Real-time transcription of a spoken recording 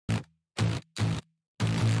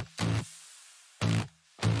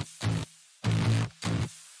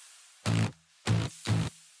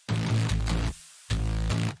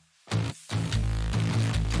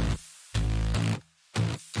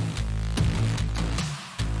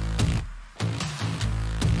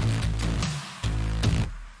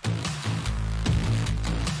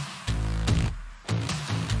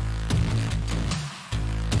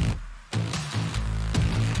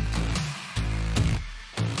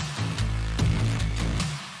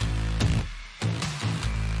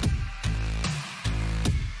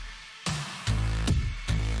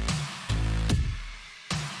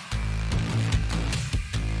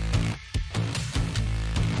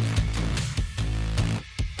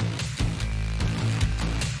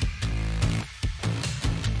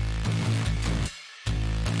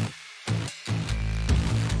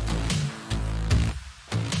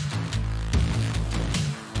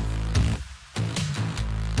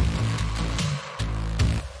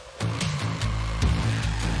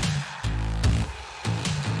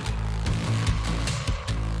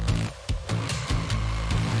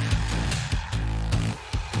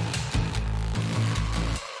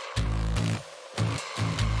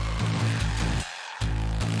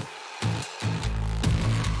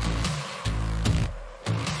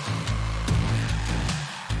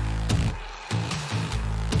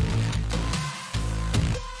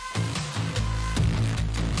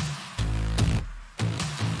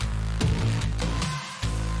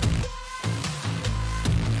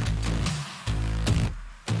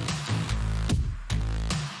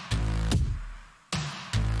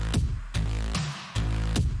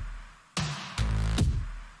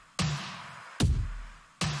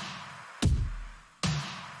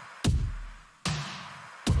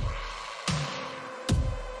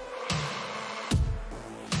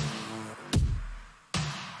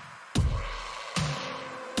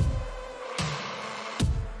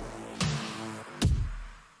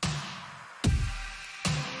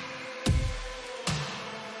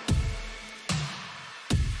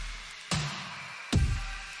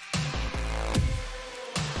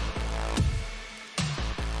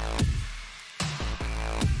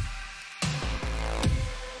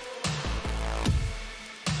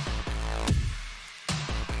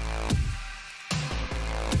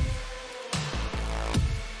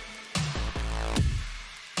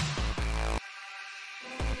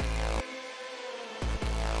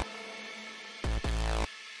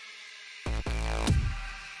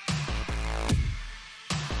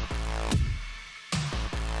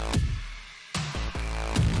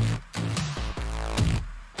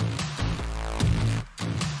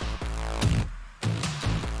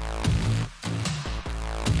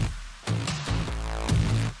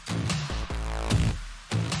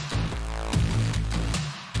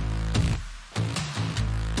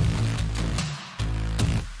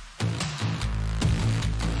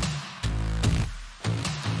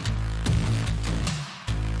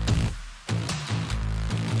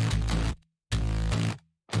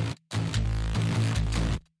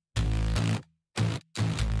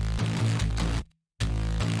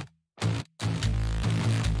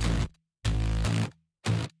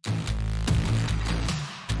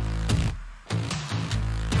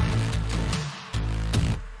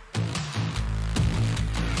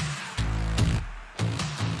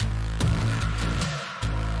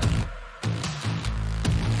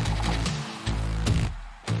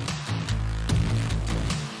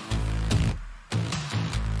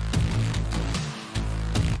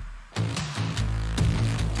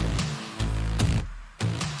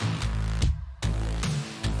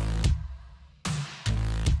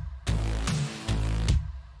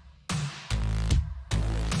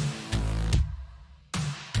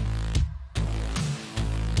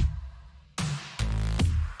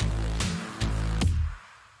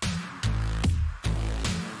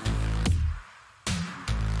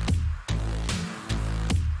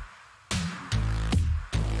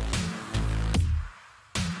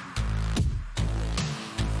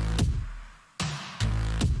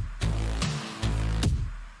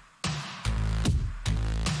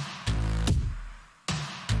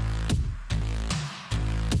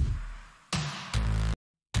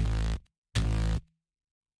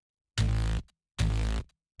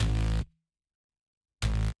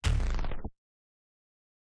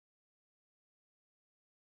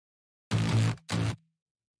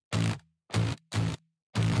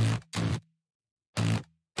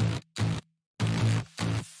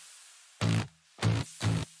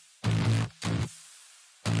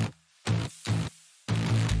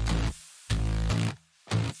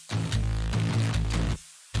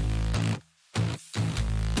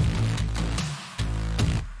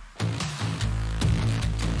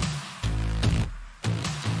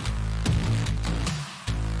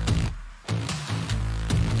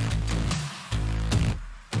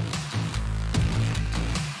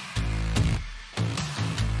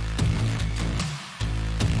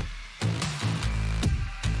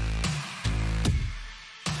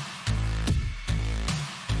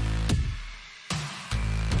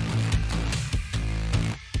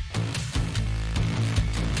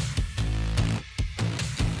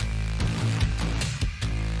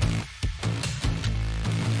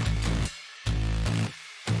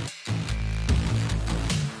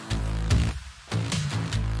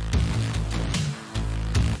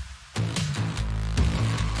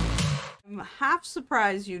half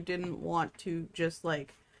surprised you didn't want to just,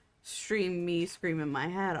 like, stream me screaming my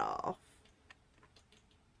head off.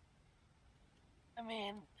 I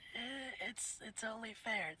mean, it's only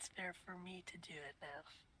fair. It's fair for me to do it now.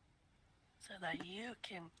 So that you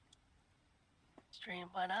can stream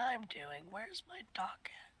what I'm doing. Where's my dock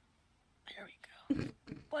at? There we go.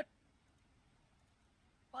 What?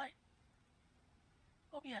 Why?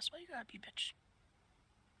 Oh yes, why you gotta be bitch?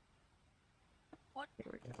 What?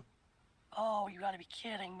 Here we go. Oh, you gotta be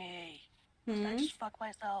kidding me. Did I just fuck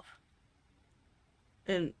myself?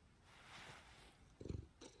 And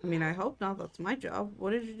I mean, I hope not. That's my job.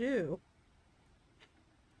 What did you do?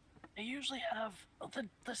 I usually have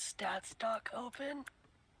the stats dock open,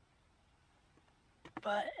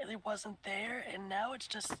 but it wasn't there, and now it's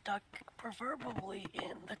just stuck proverbially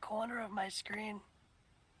in the corner of my screen.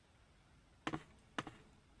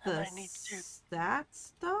 The I need to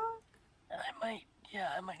stats dock?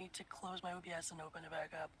 I might need to close my OBS and open it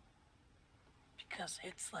back up because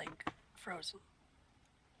it's like frozen.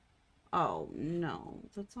 Oh no,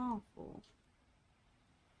 that's awful.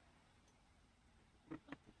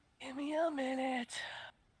 Give me a minute.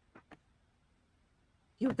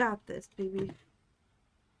 You got this, baby.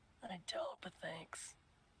 I don't, but thanks.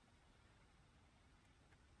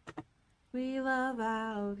 We love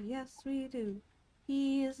Alf, yes we do.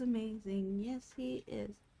 He is amazing, yes he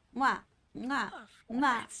is. Mwah, mwah,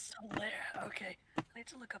 mwah. It's still there. Okay, I need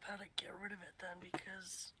to look up how to get rid of it then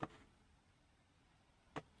because...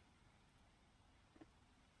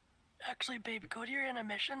 Actually, babe, go to your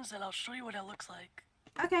intermissions and I'll show you what it looks like.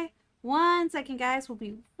 Okay, 1 second guys, we'll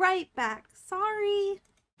be right back. Sorry.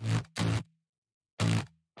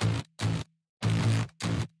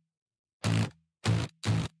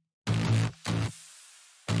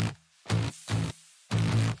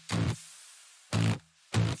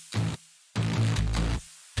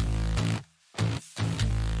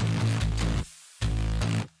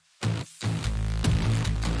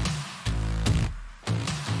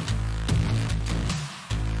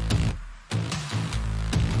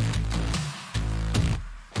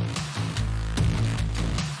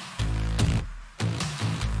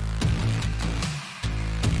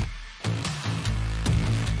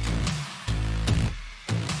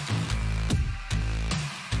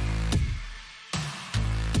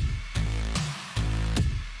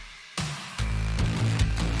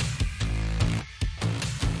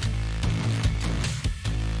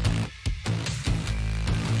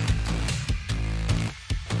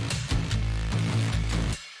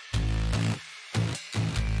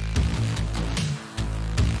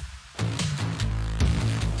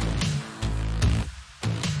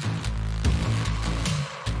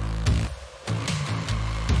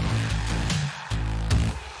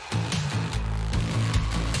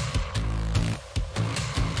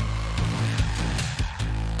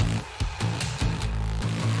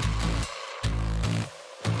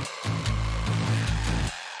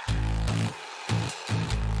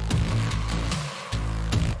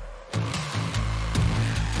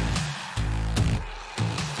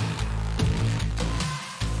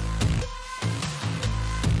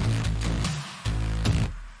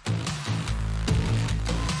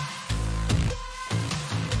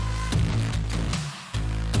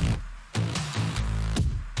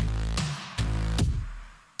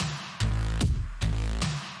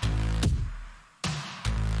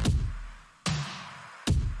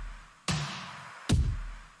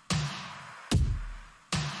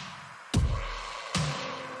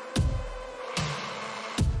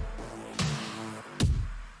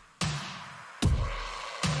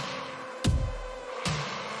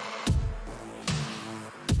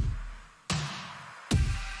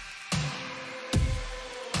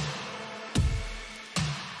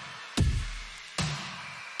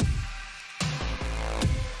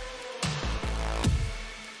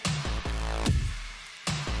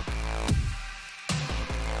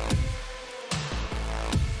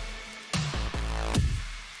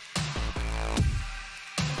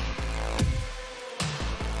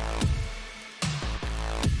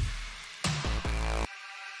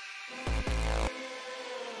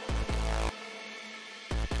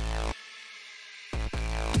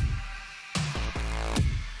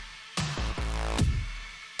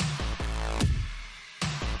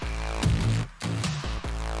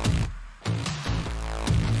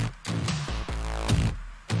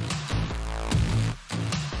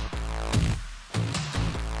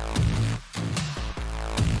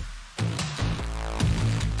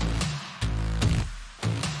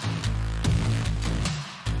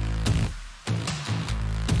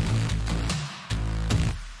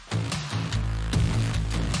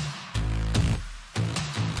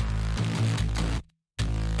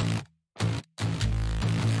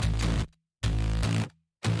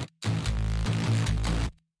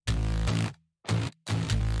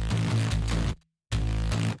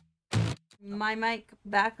 My mic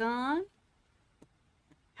back on.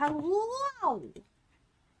 Hello.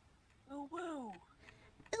 Oh, woo.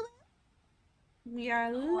 We are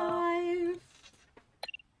Hello. live.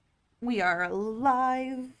 We are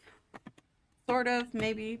alive. Sort of,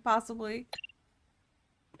 maybe, possibly.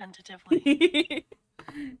 Tentatively.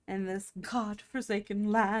 In this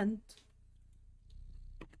god-forsaken land.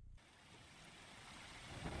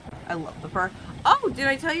 I love the fur. Oh, did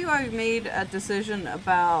I tell you I made a decision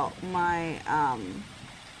about my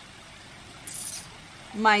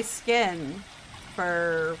skin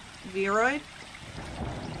for Vroid?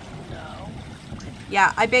 No.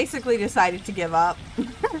 Yeah, I basically decided to give up.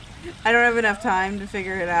 I don't have enough time to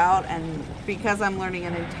figure it out, and because I'm learning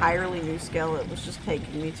an entirely new skill, it was just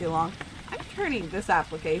taking me too long. I'm turning this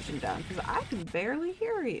application down because I can barely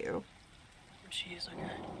hear you. Jeez,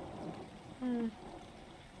 okay.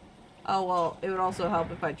 Oh, well, it would also help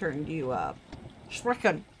if I turned you up.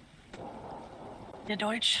 Schrecken. Yeah,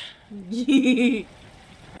 Deutsch.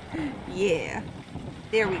 Yeah.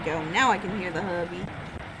 There we go. Now I can hear the hubby.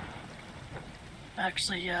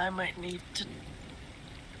 Actually, yeah, I might need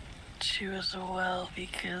to as well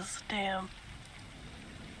because, damn.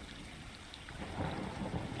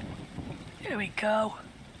 Here we go.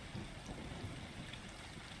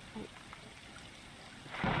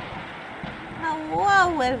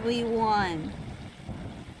 Hello, everyone.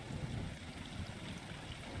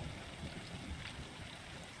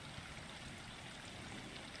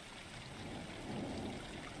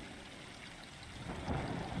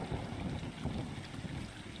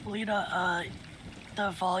 Lita,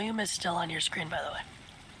 the volume is still on your screen, by the way.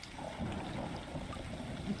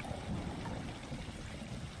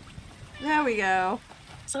 There we go.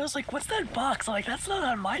 So I was like, what's that box? I'm like, that's not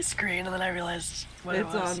on my screen. And then I realized what it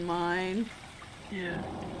was. It's on mine. Yeah.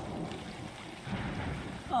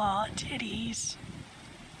 Aw, titties.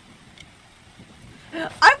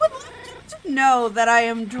 I would like you to know that I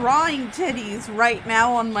am drawing titties right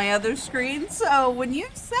now on my other screen, so when you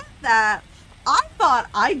said that, I thought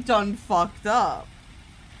I'd done fucked up.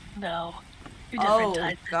 No. You're different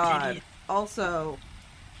types of titties. Also,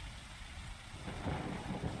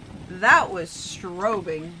 that was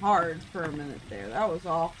strobing hard for a minute there. That was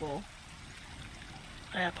awful.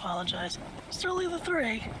 I apologize. Still leave the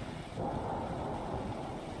 3.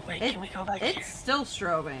 Wait, can we go back here? It's still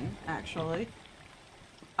strobing, actually.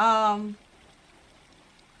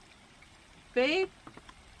 Babe?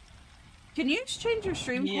 Can you change your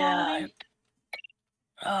stream quality?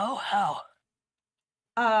 Oh, how?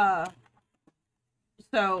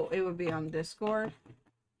 So it would be on Discord?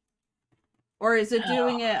 Or is it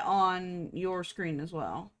doing it on your screen as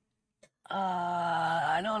well?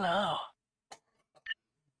 I don't know.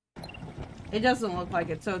 It doesn't look like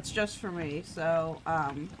it, so it's just for me, so,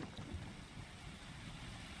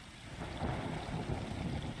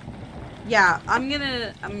 yeah,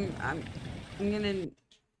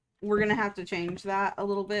 we're gonna have to change that a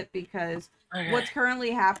little bit because what's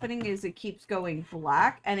currently happening is it keeps going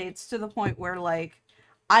black, and it's to the point where, like,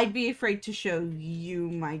 I'd be afraid to show you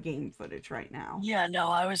my game footage right now. Yeah, no,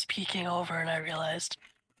 I was peeking over and I realized.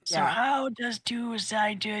 So how does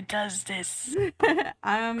does this?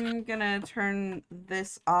 I'm gonna turn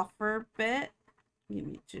this off for a bit. Give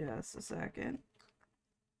me just a second.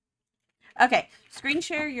 Okay, screen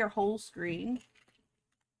share your whole screen.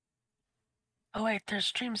 Oh wait, there's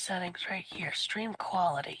stream settings right here. Stream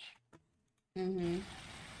quality. Mm-hmm.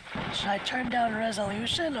 Should I turn down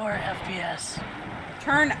resolution or FPS?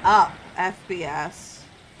 Turn up FPS.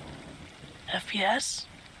 FPS?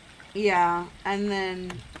 Yeah, and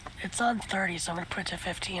then... It's on 30, so I'm gonna put it to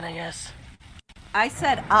 15, I guess. I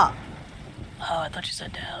said up. Oh, I thought you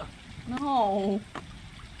said down. No.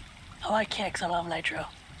 Oh, I can't because I don't have nitro.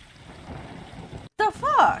 The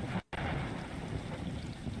fuck?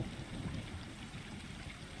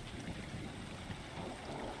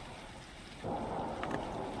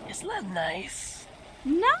 Isn't that nice?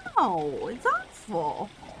 No, it's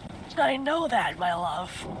awful. I know that, my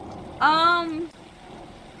love.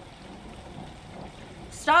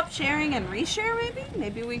 Stop sharing and reshare, maybe?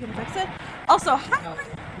 Maybe we can fix it. Also,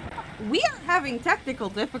 we are having technical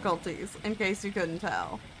difficulties, in case you couldn't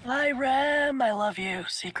tell. Hi, Rem. I love you,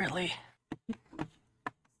 secretly.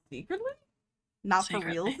 Secretly? Not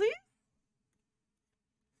secretly. For realsies?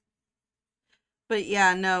 But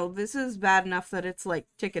yeah, no, this is bad enough that it's, like,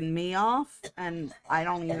 ticking me off, and I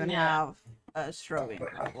don't even have a strobing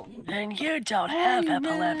problem. And you don't have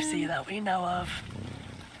epilepsy that we know of.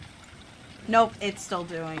 Nope, it's still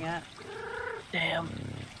doing it. Damn.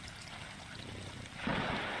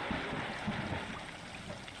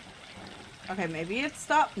 Okay, maybe it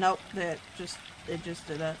stopped. Nope, it just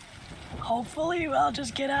did it. Hopefully I'll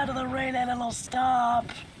just get out of the rain and it'll stop.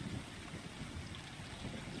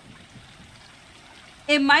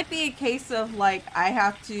 It might be a case of like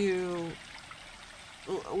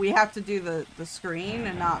we have to do the screen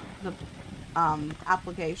and not the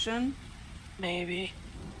application. Maybe.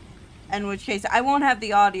 In which case I won't have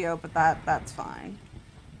the audio, but that's fine.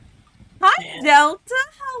 Hi, Yeah. Delta.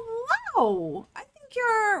 Hello. I think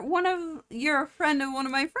you're a friend of one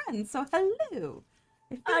of my friends. So hello.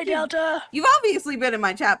 Hi, Delta. You've obviously been in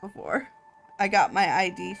my chat before. I got my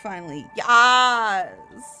ID finally.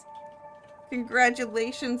 Yes.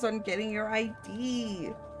 Congratulations on getting your ID.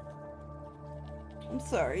 I'm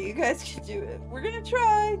sorry, you guys can do it. We're gonna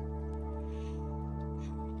try.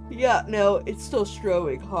 Yeah, no, it's still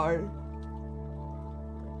strobing hard.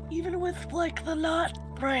 Even with, like, the not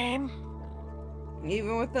rain.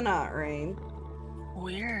 Even with the not rain.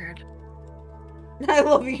 Weird. I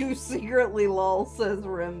love you secretly, lol, says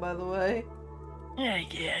Rim, by the way. I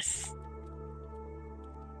guess.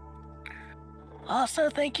 Also,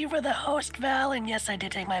 thank you for the host, Val, and yes, I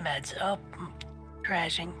did take my meds. Oh,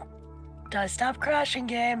 crashing. Stop crashing,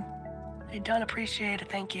 game. I don't appreciate it,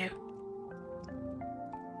 thank you.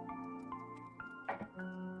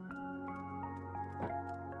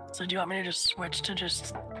 So do you want me to just switch to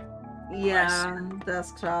just... Yeah,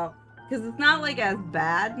 desktop. Because it's not, like, as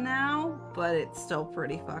bad now, but it's still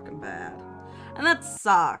pretty fucking bad. And that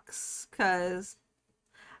sucks, because...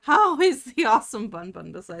 How is the awesome Bun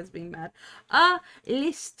Bun besides being mad?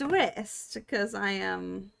 Stressed, because I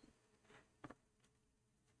am...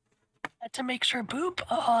 To make sure boop.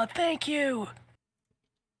 Oh, thank you.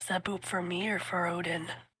 Is that boop for me or for Odin?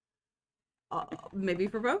 Maybe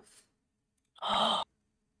for both? Oh,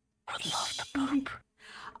 I would love the boop.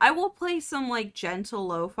 I will play some, like, gentle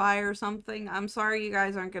lo-fi or something. I'm sorry you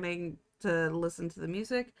guys aren't getting to listen to the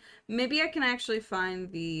music. Maybe I can actually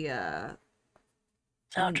find the,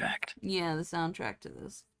 Soundtrack. Yeah, the soundtrack to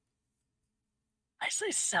this. I say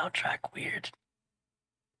soundtrack weird.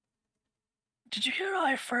 Did you hear how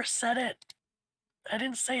I first said it? I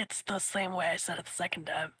didn't say it's the same way I said it the second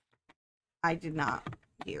time. I did not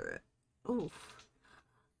hear it. Oof.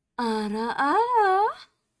 That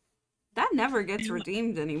never gets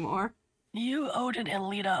redeemed anymore. You, Odin, and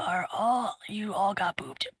Lita you all got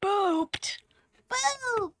booped. Booped!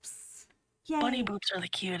 Boops! Yay. Bunny boops are the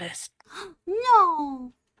cutest.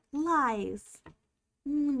 No! Lies.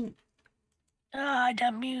 Ah,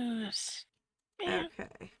 the muse.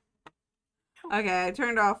 Okay. Okay, I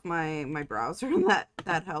turned off my browser and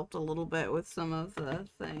that helped a little bit with some of the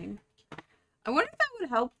thing. I wonder if that would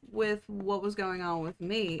help with what was going on with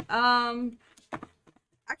me.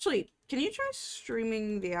 Actually, can you try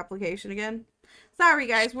streaming the application again? Sorry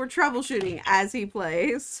guys, we're troubleshooting as he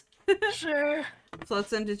plays. Sure.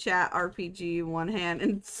 Floats into chat RPG in one hand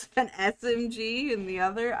and an SMG in the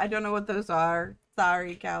other. I don't know what those are.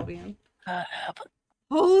 Sorry, Calvian.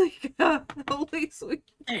 Holy God. Holy sweet.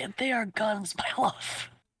 They are guns, my love.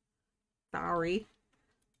 Sorry.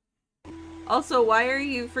 Also, why are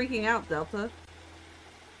you freaking out, Delta?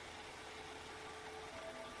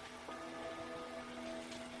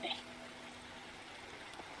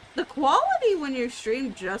 The quality when you're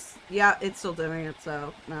streamed yeah, it's still doing it,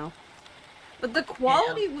 so no. But the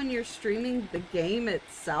quality when you're streaming the game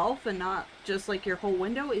itself and not just like your whole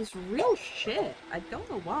window is real shit. I don't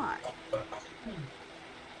know why.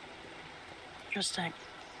 Interesting.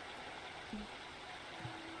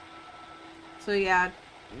 So yeah,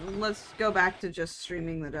 let's go back to just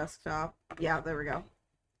streaming the desktop. Yeah, there we go.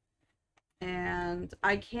 And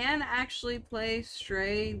I can actually play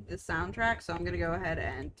Stray, the soundtrack, so I'm gonna go ahead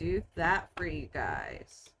and do that for you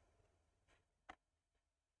guys.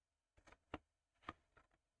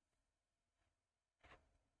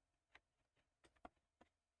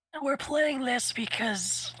 We're playing this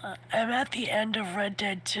because I'm at the end of Red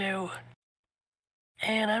Dead 2,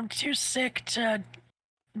 and I'm too sick to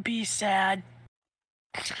be sad.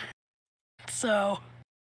 So,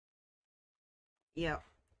 Yep.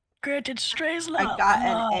 Granted, Stray's not. I got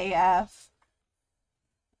an AF.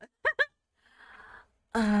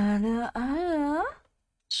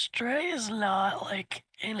 Stray is not like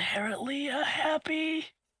inherently a happy.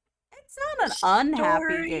 It's not an unhappy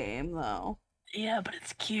story. game though. Yeah, but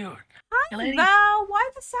it's cute. Hi, Val. Why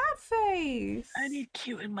the sad face? I need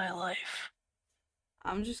cute in my life.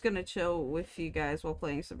 I'm just gonna chill with you guys while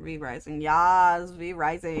playing some V-Rising. Yas,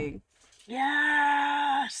 V-Rising.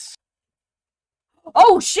 Yes!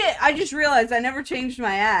 Oh shit! I just realized I never changed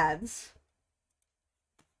my ads.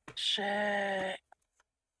 Shit.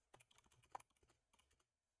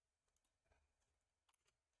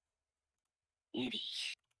 Edie.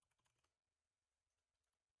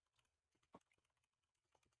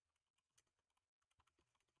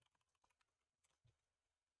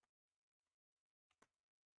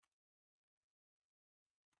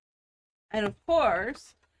 And of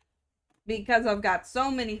course, because I've got so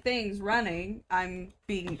many things running, I'm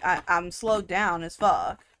slowed down as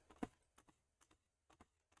fuck.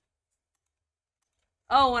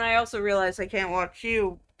 Oh, and I also realized I can't watch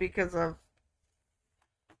you because of...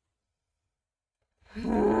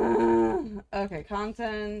 Okay,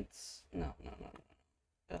 content. No.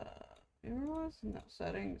 Viewers? No,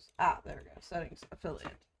 settings. Ah, there we go. Settings,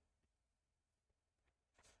 affiliate.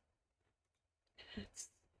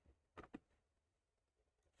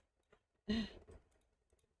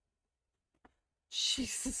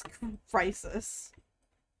 Jesus Christ.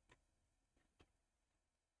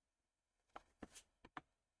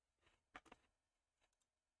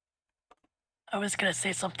 I was gonna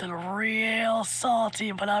say something real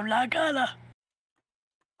salty, but I'm not gonna.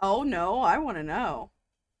 Oh no, I want to know.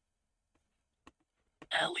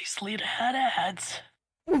 At least Lita had ads.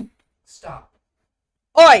 Stop.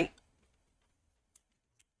 Oi!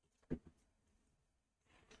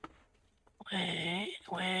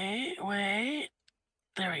 Wait.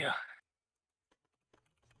 There we go.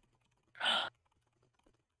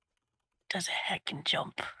 Does a heck and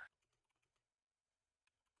jump.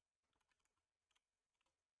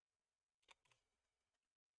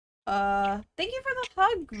 Thank you for the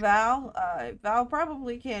hug, Val. Val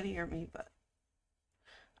probably can't hear me, but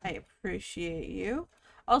I appreciate you.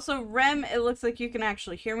 Also, Rem, it looks like you can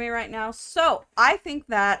actually hear me right now. So, I think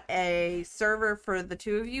that a server for the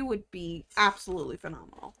two of you would be absolutely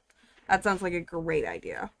phenomenal. That sounds like a great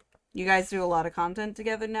idea. You guys do a lot of content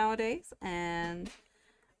together nowadays, and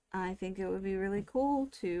I think it would be really cool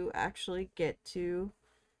to actually get to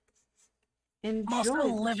enjoy. I'm also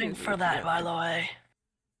the living two for of that, you. by the way.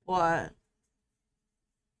 What?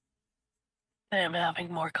 Them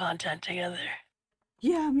having more content together.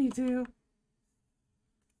 Yeah, me too.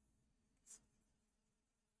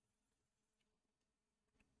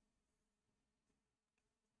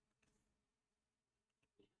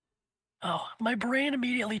 Oh, my brain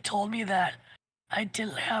immediately told me that I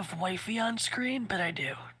didn't have wifey on screen, but I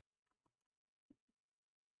do.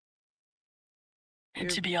 And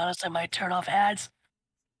to be honest, I might turn off ads.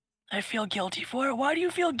 I feel guilty for it. Why do you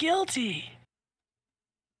feel guilty?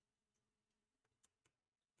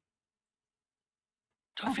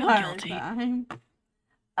 Don't feel guilty. Time.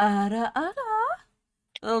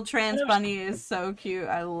 Little trans bunny is so cute.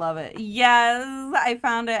 I love it. Yes, I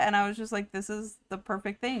found it and I was just like, this is the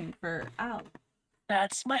perfect thing for Al.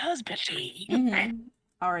 That's my husband.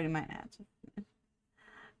 Already my answer.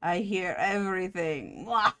 I hear everything.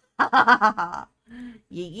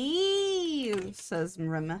 Yee, says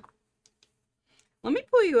Marima. Let me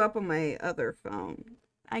pull you up on my other phone.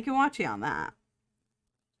 I can watch you on that.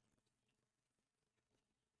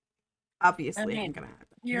 Obviously, I mean, I'm gonna have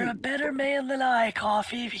you're a better man than I,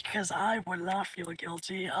 Coffee, because I would not feel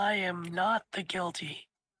guilty. I am not the guilty.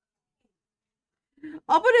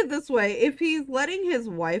 I'll put it this way: if he's letting his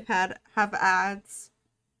wife have ads,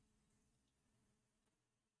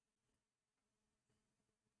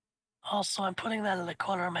 Also, I'm putting that in the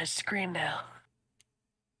corner of my screen now.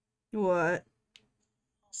 what?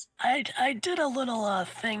 I did a little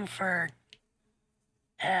thing for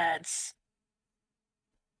ads,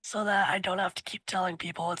 so that I don't have to keep telling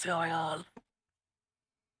people what's going on.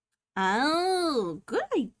 Oh, good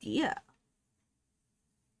idea.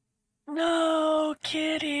 No,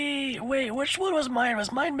 kitty. Wait, which one was mine?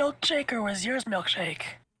 Was mine milkshake or was yours milkshake?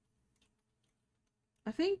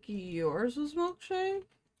 I think yours was milkshake.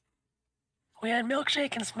 We had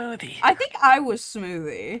milkshake and smoothie. I think I was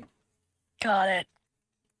smoothie. Got it.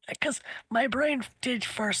 Because my brain did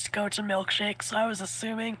first go to milkshake, so I was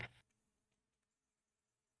assuming.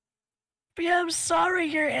 But yeah, I'm sorry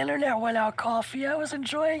your internet went out, Coffee. I was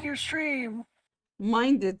enjoying your stream.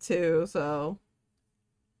 Mine did too, so.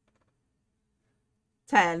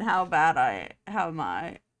 10, how am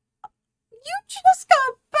I? You just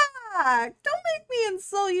got back! Don't make me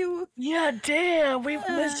insult you! Yeah, damn, we've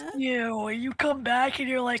missed you. You come back and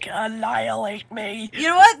you're like, annihilate me. You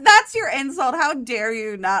know what? That's your insult. How dare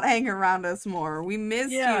you not hang around us more? We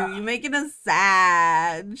missed you. You're making us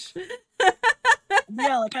sad.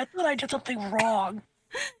 Yeah, like I thought I did something wrong.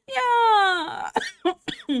 Yeah.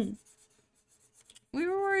 We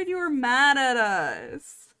were worried you were mad at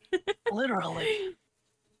us. Literally.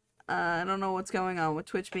 I don't know what's going on with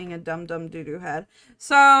Twitch being a dumb doo-doo head.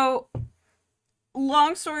 So,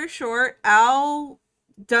 long story short, Al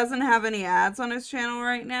doesn't have any ads on his channel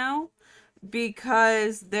right now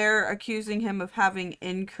because they're accusing him of having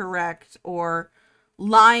incorrect or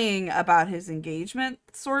lying about his engagement,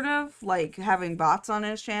 sort of, like having bots on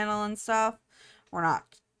his channel and stuff. We're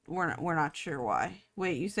not sure why.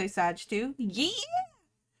 Wait, you say Sag too? Yeah.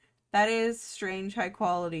 That is strange high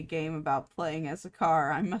quality game about playing as a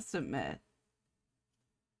car, I must admit.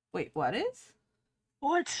 Wait, what is?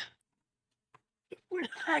 What? Where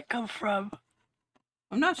did that come from?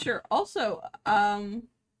 I'm not sure. Also,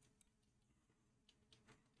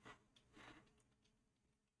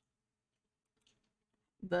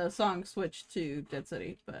 the song switched to Dead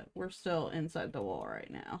City, but we're still inside the wall right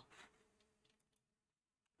now.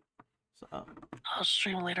 So I'll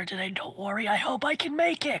stream later today, don't worry. I hope I can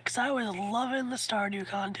make it, because I was loving the Stardew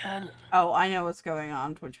content. oh, I know what's going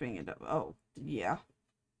on. Twitch being a oh, yeah.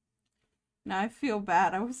 Now I feel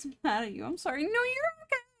bad. I was mad at you. I'm sorry. No, you're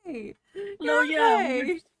okay. No, You're yeah,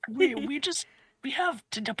 okay. we have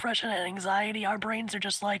depression and anxiety. Our brains are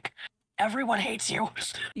just like, everyone hates you.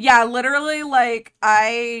 Yeah, literally, like,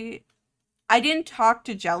 I didn't talk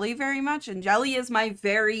to Jelly very much, and Jelly is my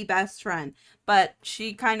very best friend, but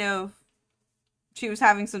she was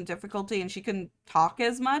having some difficulty and she couldn't talk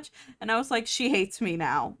as much, and I was like, she hates me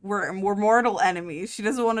now. We're mortal enemies. She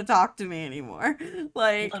doesn't want to talk to me anymore.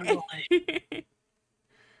 Like, Literally.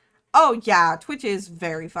 oh yeah, Twitch is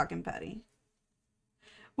very fucking petty.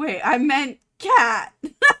 Wait, I meant cat.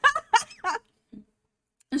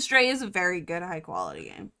 Stray is a very good high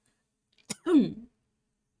quality game.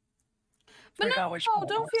 But no,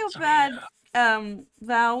 don't feel bad,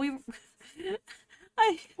 Val.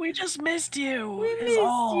 We just missed you. We missed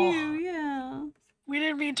you, yeah. We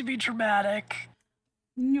didn't mean to be dramatic.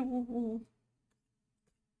 No.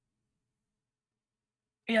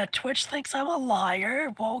 Yeah, Twitch thinks I'm a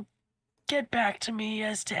liar. Won't get back to me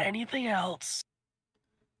as to anything else.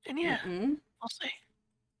 And yeah, I'll see.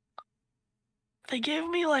 They gave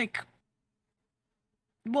me like...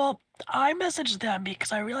 Well, I messaged them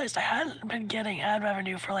because I realized I hadn't been getting ad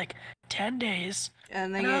revenue for like 10 days.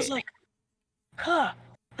 And I was like, huh,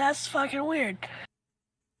 that's fucking weird.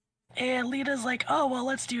 And Lita's like, oh, well,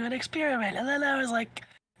 let's do an experiment. And then I was like,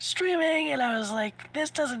 streaming, and I was like, this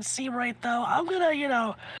doesn't seem right, though. I'm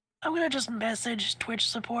gonna just message Twitch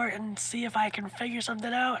support and see if I can figure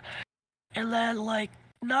something out. And then, like,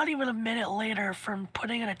 not even a minute later from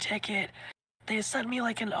putting in a ticket, they sent me,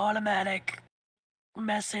 like, an automatic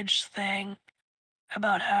message thing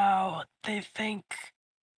about how they think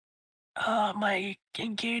my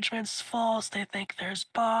engagement's false, they think there's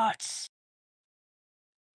bots.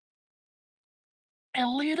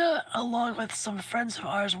 And Lita, along with some friends of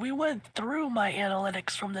ours, we went through my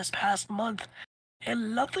analytics from this past month,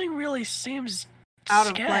 and nothing really seems out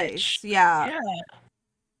of place. Yeah.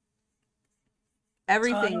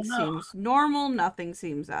 Everything seems normal. Nothing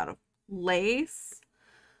seems out of place.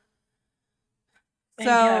 Maybe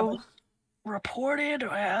so I was reported,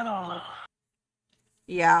 or I don't know.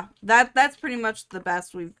 Yeah, that's pretty much the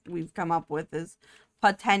best we've come up with, is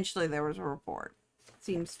potentially there was a report.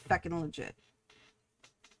 Seems fucking legit.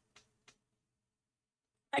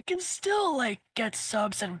 I can still, like, get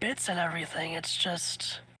subs and bits and everything, it's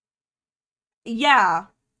just... Yeah.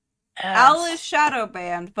 Al is shadow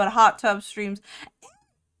banned, but Hot Tub streams.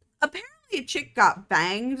 Apparently a chick got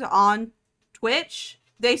banged on Twitch.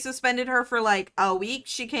 They suspended her for like a week.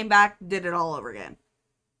 She came back, did it all over again.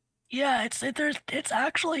 Yeah, it's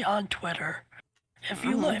actually on Twitter. If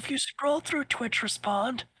you if you scroll through Twitch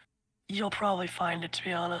Respond, you'll probably find it, to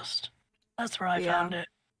be honest. That's where I found it.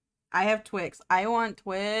 I have Twix. I want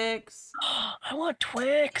Twix. I want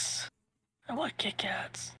Twix. I want Kit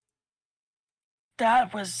Kats.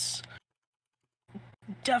 That was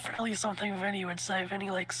definitely something Vinny would say. Vinny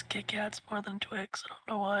likes Kit Kats more than Twix. I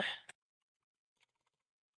don't know why.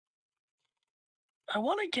 I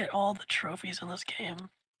want to get all the trophies in this game.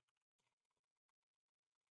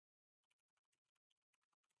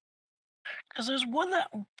 Because there's one that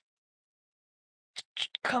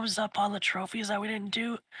comes up on the trophies that we didn't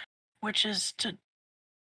do, which is to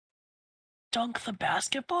dunk the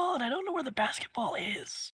basketball, and I don't know where the basketball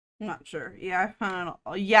is. I'm not sure. Yeah, I found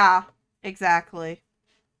it. Yeah, exactly.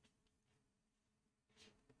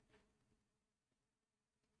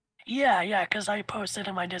 Yeah, because I posted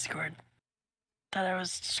in my Discord that I was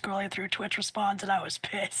scrolling through Twitch Response and I was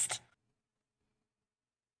pissed.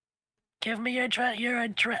 Give me your give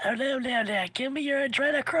me your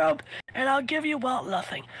adrenochrome, and I'll give you, well,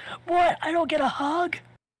 nothing. What? I don't get a hug?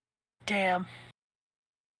 Damn.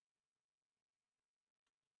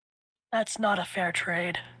 That's not a fair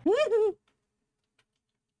trade.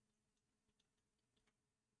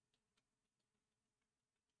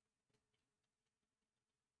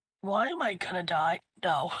 Why am I gonna die?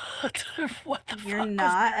 No. What the fuck? You're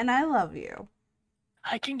not, and I love you.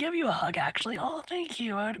 I can give you a hug, actually. Oh, thank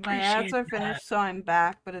you. I would appreciate My ads are finished, so I'm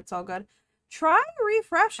back, but it's all good. Try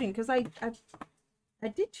refreshing, because I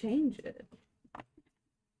did change it.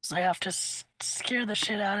 So I have to scare the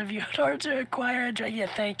shit out of you in order to acquire a drink. Yeah,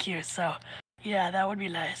 thank you. So, yeah, that would be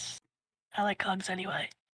nice. I like hugs anyway.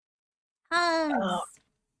 Hugs.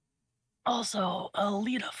 Also,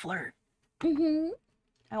 lead a flirt. I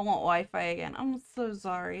want Wi-Fi again. I'm so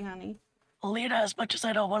sorry, honey. Lita, as much as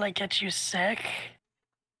I don't want to get you sick.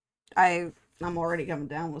 I'm already coming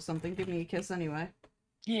down with something. Give me a kiss anyway.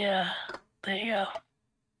 Yeah, there you go.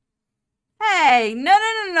 Hey,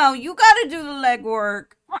 no. You gotta do the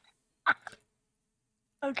legwork.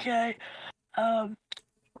 Okay. How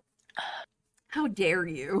dare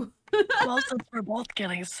you? Well, since we're both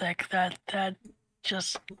getting sick, that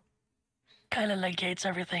just kind of negates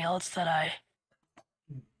everything else that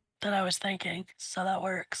I was thinking. So that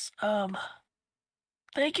works.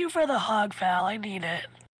 Thank you for the hug, Val. I need it.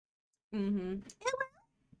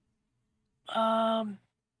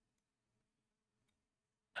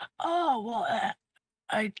 Oh well,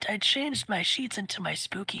 I changed my sheets into my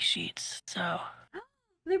spooky sheets, so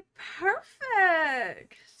They're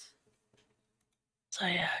perfect.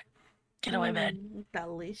 yeah, get on my bed.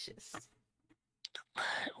 Delicious.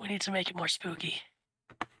 We need to make it more spooky.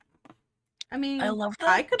 I mean, I love that.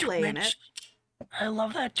 I could lay in it. I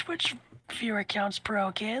love that Twitch viewer count's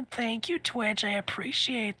broken. Thank you, Twitch. I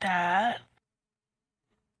appreciate that.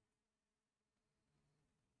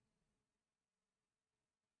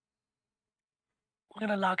 I'm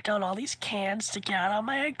gonna knock down all these cans to get out of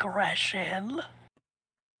my aggression.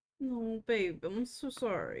 No, babe, I'm so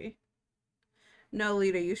sorry. No,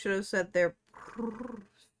 Lita, you should have said they're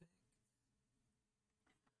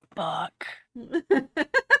Fuck.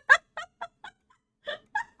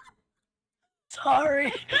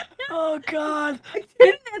 Sorry. Oh god. I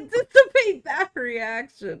didn't anticipate that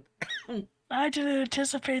reaction. I didn't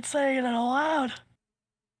anticipate saying it aloud.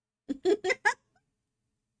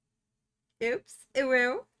 Oops, it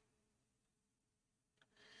will.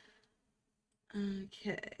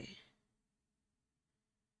 Okay.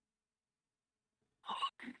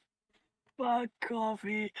 Fuck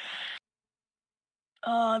coffee.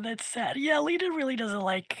 Oh, that's sad. Yeah, Lita really doesn't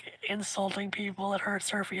like insulting people. It hurts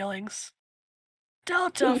her feelings.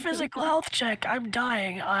 Delta, physical health check. I'm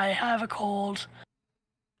dying. I have a cold.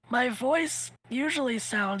 My voice usually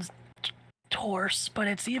sounds hoarse, but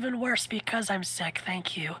it's even worse because I'm sick.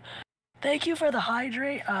 Thank you. Thank you for the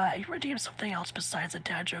hydrate. You redeemed something else besides a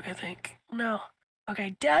dad joke, I think. No.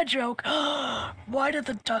 Okay, dad joke. Why did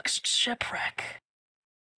the ducks shipwreck?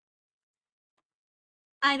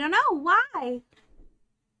 I don't know why.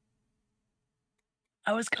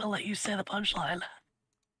 I was gonna let you say the punchline.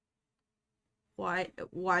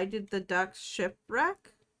 Why did the ducks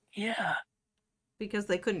shipwreck? Yeah. Because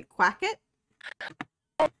they couldn't quack it?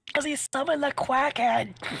 Because he summoned the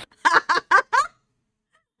quackhead.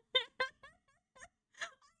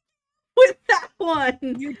 With that one.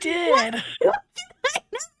 You did. What did I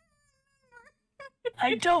know?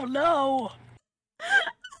 I don't know.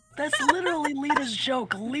 That's literally Lita's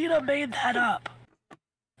joke. Lita made that up.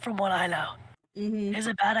 From what I know. Is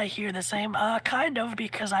it bad I hear the same? Kind of,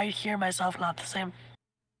 because I hear myself not the same.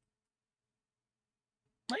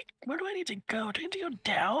 Like, where do I need to go? Do I need to go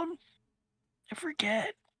down? I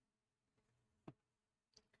forget.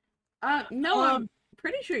 No, I'm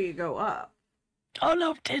pretty sure you go up. Oh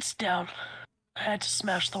no, it's down. I had to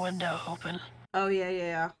smash the window open. Oh,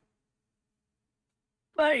 yeah.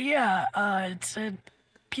 But yeah,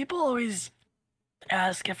 people always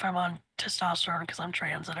ask if I'm on testosterone because I'm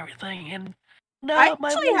trans and everything, and no, I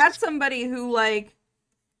actually had somebody who, like,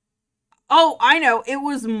 oh, I know, it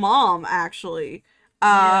was Mom, actually.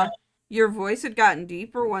 Yeah. Your voice had gotten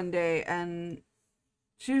deeper one day, and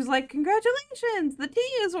she was like, congratulations, the tea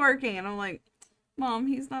is working. And I'm like, Mom,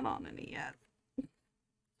 he's not on any yet.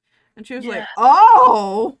 And she was like,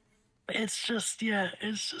 oh! It's just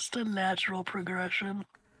a natural progression.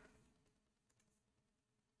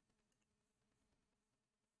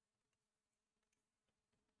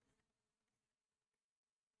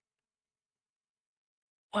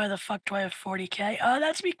 Why the fuck do I have 40k?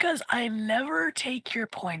 That's because I never take your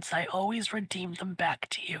points. I always redeem them back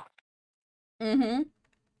to you.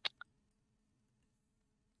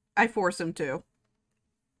 I force him to.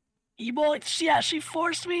 Well, yeah, she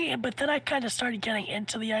forced me, but then I kind of started getting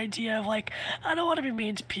into the idea of, like, I don't want to be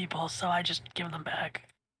mean to people, so I just give them back.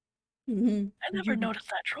 I never noticed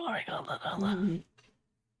that drawing on the...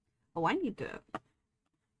 Oh, I need to...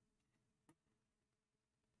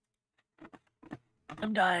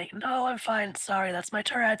 I'm dying. No, I'm fine. Sorry, that's my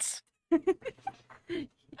Tourette's. It's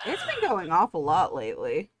been going off a lot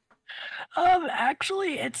lately.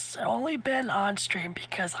 Actually, it's only been on stream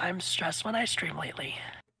because I'm stressed when I stream lately.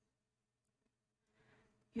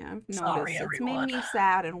 Yeah, I've Sorry, noticed. It's made everyone. me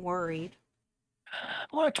sad and worried.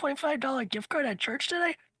 What, a $25 gift card at church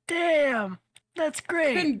today? Damn, that's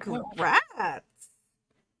great. Congrats!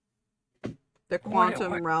 The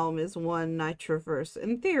quantum realm is one I traverse.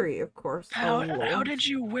 In theory, of course. How did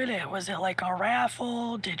you win it? Was it like a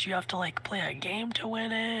raffle? Did you have to like play a game to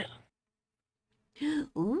win it?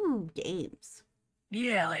 Ooh, games.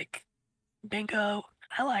 Yeah, like bingo.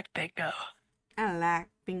 I like bingo. I like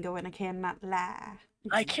bingo and I cannot lie.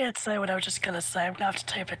 I can't say what I was just gonna say. I'm gonna have to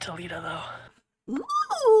type it to Lita though.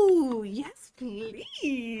 Ooh, yes,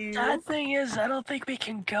 please. Sad thing is, I don't think we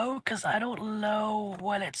can go because I don't know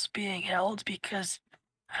when it's being held because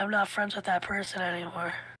I'm not friends with that person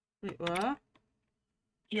anymore. Wait, what?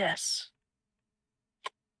 Yes.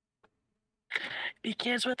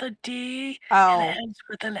 Begins with a D Oh, and ends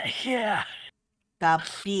with an A. Yeah. the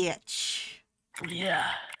bitch. Yeah.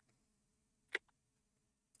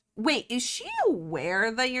 Wait, is she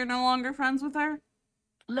aware that you're no longer friends with her?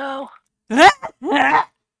 No. I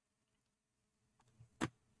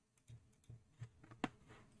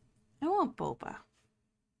want boba.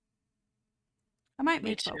 I might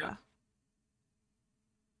Me make too. boba.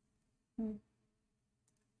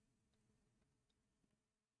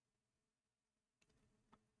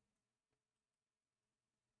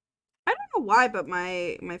 I don't know why, but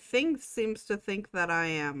my thing seems to think that I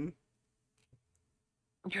am.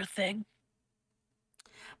 Your thing?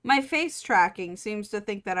 My face tracking seems to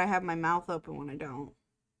think that I have my mouth open when I don't.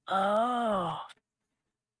 Oh.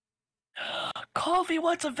 Coffee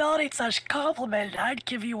wants a validate/compliment. I'd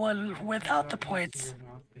give you one without the points.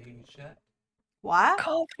 What?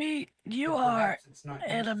 Coffee, you are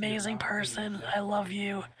an amazing person. I love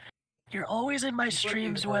you. You're always in my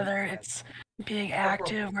streams, whether it's being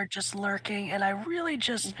active or just lurking, and I really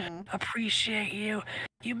just appreciate you.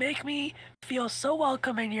 You make me feel so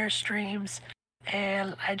welcome in your streams,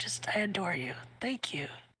 and I adore you. Thank you.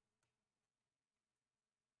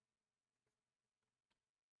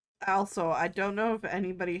 Also, I don't know if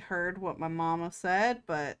anybody heard what my mama said,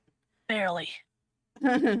 but Barely.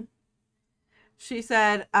 she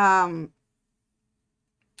said,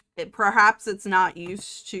 perhaps it's not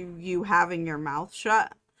used to you having your mouth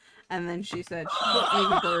shut. And then she said, she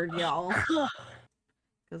put me bird, y'all.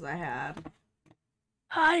 Because I had.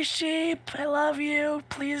 Hi, sheep. I love you.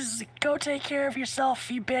 Please go take care of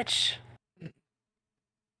yourself, you bitch.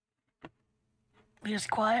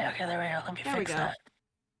 Just quiet? Okay, there we go. Let me fix that.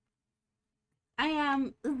 I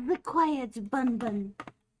am the quiet bun.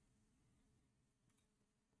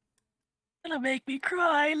 Gonna make me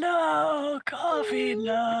cry. No, coffee,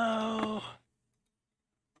 no.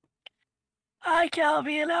 Hi,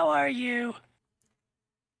 Calvian. How are you?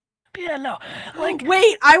 Yeah, no. Like,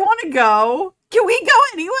 wait, I want to go. Can we go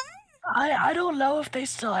anyway? I don't know if they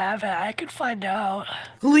still have it. I could find out.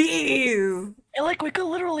 Please. And, like, we could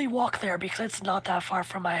literally walk there because it's not that far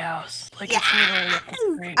from my house. Like, yes! It's literally up the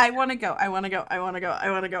street. I want to go. I want to go. I want to go. I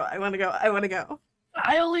want to go. I want to go. I want to go.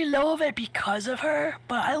 I only know of it because of her,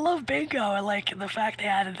 but I love bingo, and like the fact they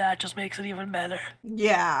added that just makes it even better.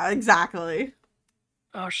 Yeah, exactly.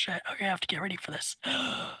 Oh shit, okay, I have to get ready for this.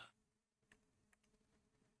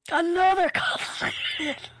 Another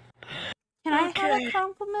compliment! Can I have a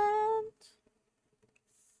compliment?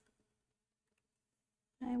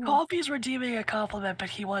 Coffee's redeeming a compliment,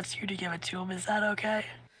 but he wants you to give it to him. Is that okay?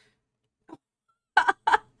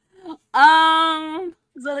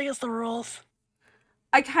 Is that against the rules?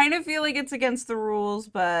 I kind of feel like it's against the rules,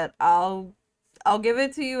 but I'll give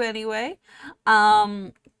it to you anyway.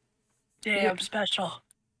 Damn special.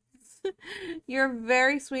 You're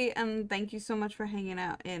very sweet, and thank you so much for hanging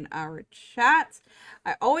out in our chat.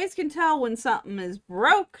 I always can tell when something is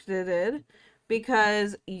broke-did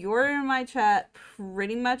because you're in my chat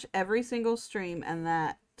pretty much every single stream, and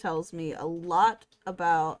that tells me a lot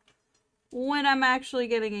about when I'm actually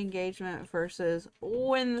getting engagement versus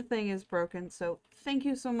when the thing is broken. So thank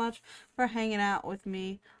you so much for hanging out with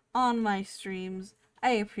me on my streams.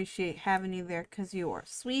 I appreciate having you there because you are a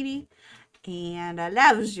sweetie and I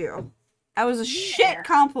loves you. That was a shit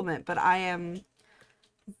compliment, but I am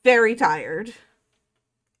very tired.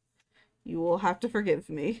 You will have to forgive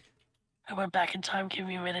me. I went back in time. Give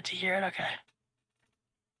me a minute to hear it. Okay.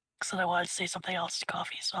 So I wanted to say something else to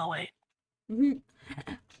Coffee, so I'll wait.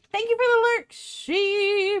 Thank you for the lurk,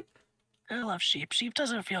 Sheep. I love Sheep. Sheep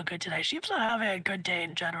doesn't feel good today. Sheep's not having a good day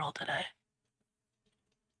in general today.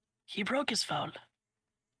 He broke his phone.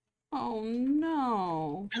 Oh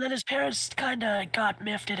no. And then his parents kinda got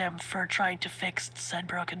miffed at him for trying to fix said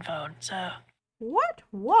broken phone, so... What?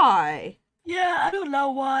 Why? Yeah, I don't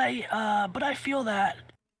know why, but I feel that.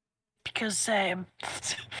 Because, same.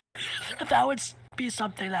 That would be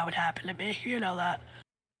something that would happen to me. You know that.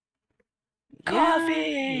 Yeah,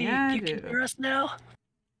 Coffee! I You can do. hear us now?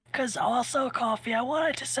 Because also, Coffee, I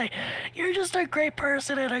wanted to say, you're just a great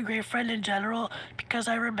person and a great friend in general, because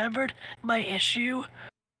I remembered my issue,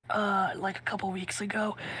 like a couple weeks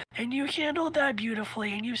ago, and you handled that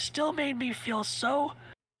beautifully, and you still made me feel so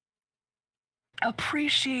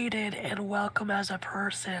appreciated and welcome as a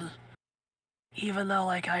person, even though,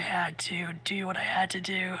 like, I had to do what I had to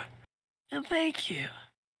do. And thank you.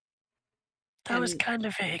 That was And kind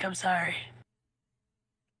of vague, I'm sorry.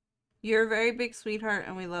 you're a very big sweetheart,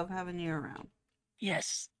 and we love having you around.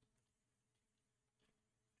 Yes.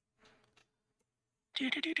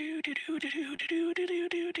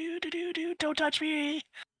 Don't touch me!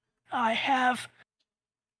 I have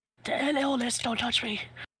an illness, don't touch me.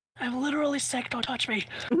 I'm literally sick, don't touch me.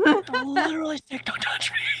 I'm literally sick, don't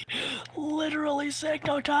touch me. Literally sick,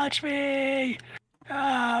 don't touch me.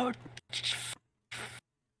 Oh,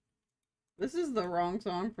 This is the wrong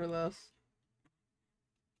song for this.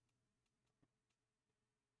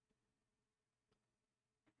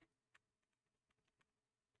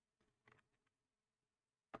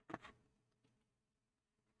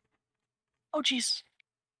 oh jeez.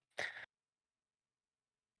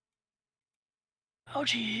 Oh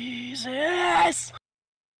Jesus!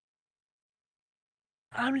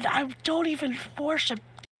 I don't even worship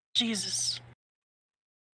Jesus.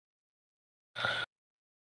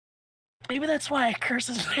 Maybe that's why I curse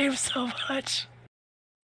his name so much.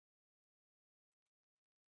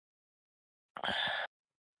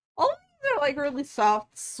 All of these are like really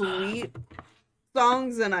soft, sweet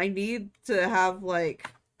songs, and I need to have like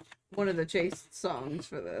one of the chaste songs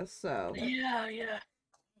for this. So Yeah, yeah.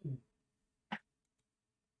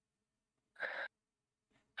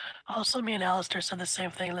 Also, me and Alistair said the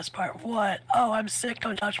same thing in this part. What? Oh, I'm sick,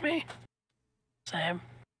 don't touch me? Same.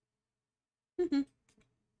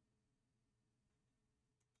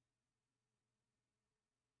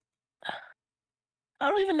 I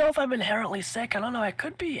don't even know if I'm inherently sick. I don't know. I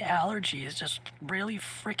could be allergies, just really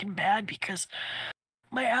freaking bad because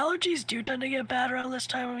my allergies do tend to get bad around this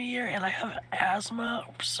time of year, and I have asthma,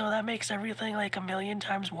 so that makes everything like a million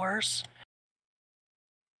times worse.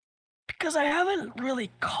 Because I haven't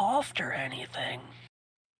really coughed or anything.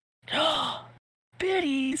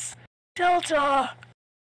 Biddies! Delta!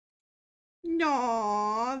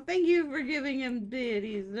 no, thank you for giving him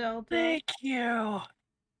biddies, Delta. Thank you!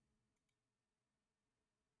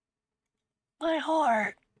 My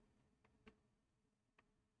heart.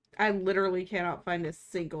 I literally cannot find a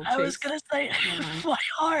single I was chaste. gonna say, Never mind. my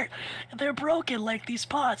heart. They're broken like these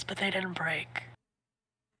pots, but they didn't break.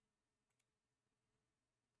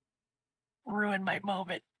 Ruined my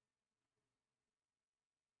moment.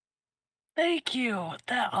 Thank you.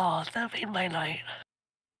 That made my night.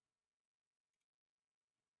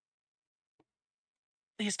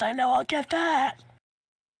 At least I know I'll get that.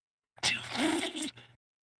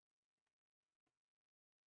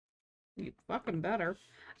 You fucking better.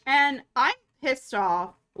 And I'm pissed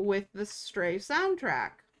off with the Stray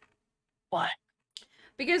soundtrack. What?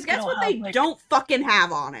 Because They guess don't what have, they like- don't fucking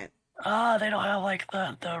have on it? They don't have like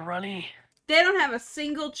the runny. They don't have a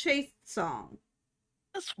single chaste song.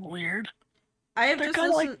 That's weird. I have They're just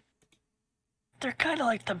kinda listened. They're kind of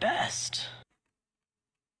like the best.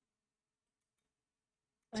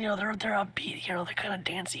 You know, they're upbeat. You know, they're kind of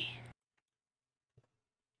dancey.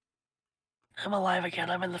 I'm alive again.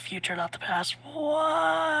 I'm in the future, not the past.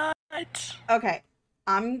 What? Okay,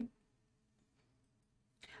 I'm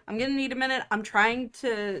gonna need a minute. I'm trying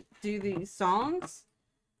to do these songs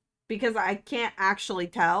because I can't actually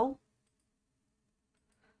tell.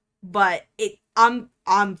 But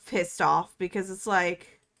I'm pissed off because it's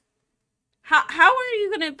like, how are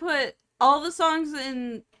you gonna put all the songs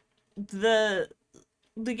in the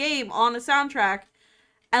game on a soundtrack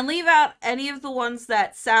and leave out any of the ones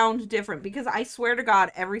that sound different? Because I swear to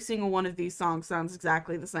God, every single one of these songs sounds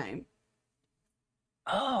exactly the same.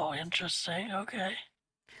 Oh, interesting. Okay.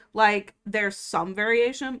 Like, there's some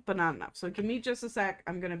variation, but not enough. So give me just a sec.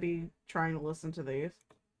 I'm gonna be trying to listen to these.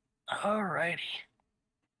 Alrighty.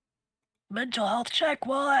 Mental health check.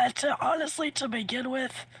 Well, honestly, to begin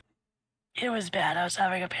with, it was bad. I was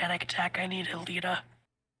having a panic attack. I needed Lita.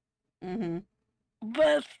 Mm-hmm.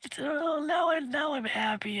 But now I'm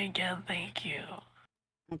happy again. Thank you.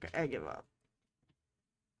 Okay, I give up.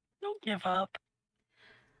 Don't give up.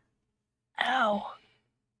 Ow.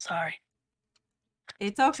 Sorry.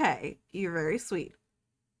 It's okay. You're very sweet.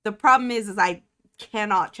 The problem is I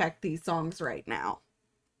cannot check these songs right now.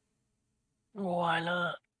 Why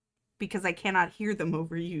not? Because I cannot hear them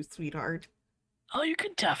over you, sweetheart. Oh, you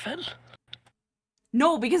can deafen.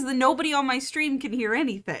 No, because then nobody on my stream can hear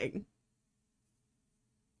anything.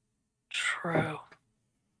 True.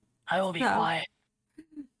 I will be So, quiet.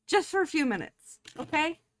 just for a few minutes,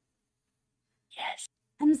 okay? Yes,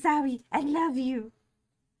 I'm sorry. I love you.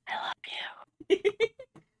 I love you.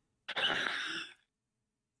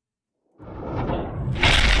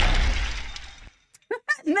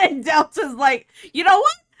 And then Delta's like, you know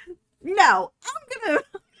what? No, I'm gonna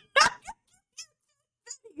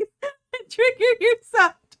trigger your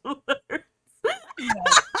soft alerts. Yes.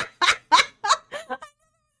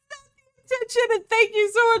 Attention, and thank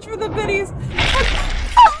you so much for the biddies.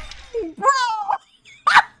 Bro!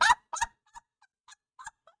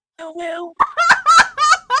 I will.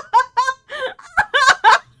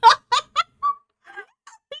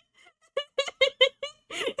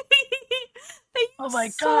 Thank Oh you my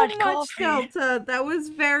so God, much, coffee. Delta. That was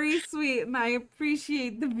very sweet, and I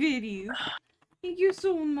appreciate the biddies. Thank you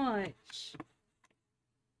so much.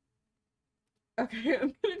 Okay,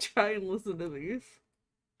 I'm gonna try and listen to these.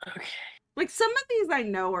 Okay. Like, some of these I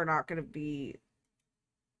know are not gonna be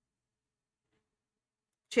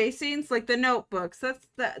chase scenes, like the notebooks.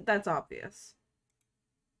 That's obvious.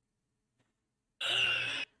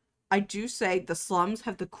 I do say the slums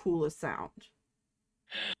have the coolest sound.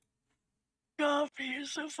 Coffee, you're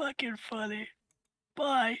so fucking funny.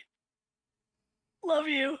 Bye. Love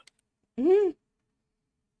you. Mm-hmm.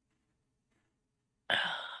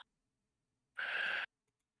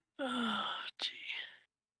 Oh, gee.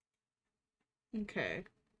 Okay.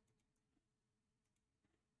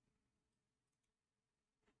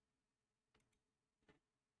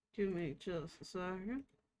 Give me just a second.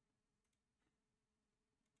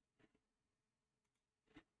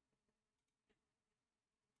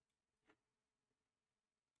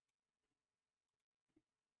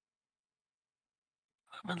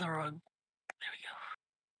 I'm in the wrong. There we go.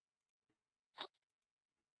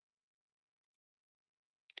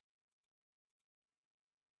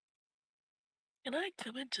 Can I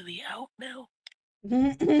come into the out now?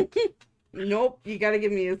 Nope, you gotta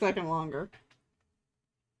give me a second longer.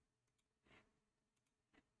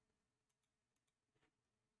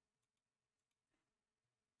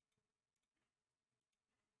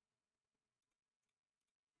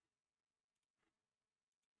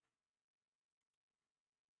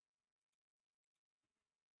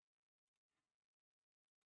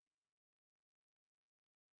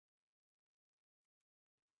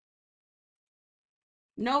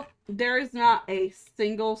 Nope, there is not a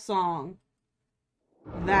single song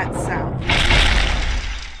that sound.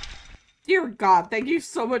 Dear God, thank you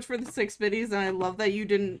so much for the 6 biddies, and I love that you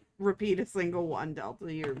didn't repeat a single one,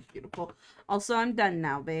 Delta. You're beautiful. Also, I'm done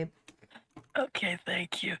now, babe. Okay,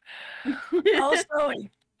 thank you. Also,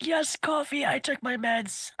 yes, coffee. I took my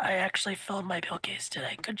meds. I actually filled my pill case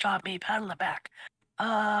today. Good job, me. Pat on the back.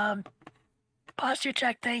 Posture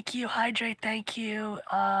check. Thank you. Hydrate. Thank you.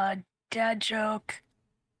 Dad joke.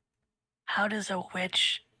 How does a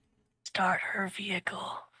witch start her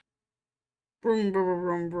vehicle? Broom, broom,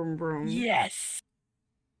 broom, broom, broom. Yes.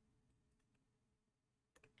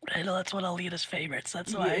 I know that's one of Alita's favorites.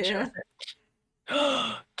 That's why I chose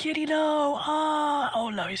it. Kitty, no.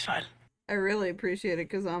 Oh no, he's fine. I really appreciate it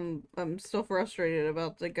because I'm still frustrated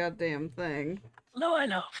about the goddamn thing. No, I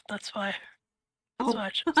know. That's why. That's Oh. why I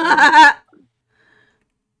chose it.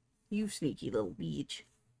 You sneaky little bitch.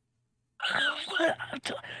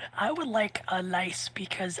 I would like a nice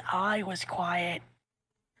because I was quiet.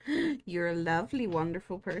 You're a lovely,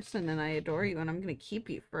 wonderful person, and I adore you, and I'm gonna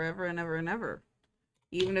keep you forever and ever and ever.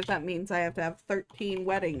 Even if that means I have to have 13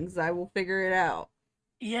 weddings, I will figure it out.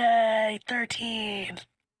 Yay, 13.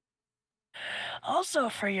 Also,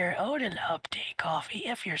 for your Odin update, Coffee,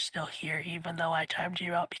 if you're still here, even though I timed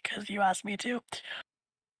you out because you asked me to.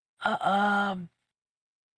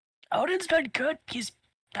 Odin's been good. He's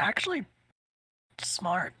actually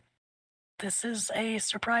smart. This is a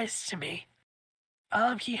surprise to me.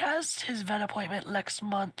 He has his vet appointment next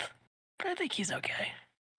month, but I think he's okay.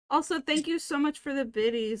 Also, thank you so much for the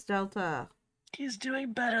biddies, Delta. He's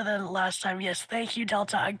doing better than last time. Yes, thank you,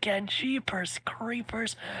 Delta, again. Jeepers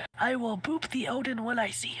creepers. I will boop the Odin when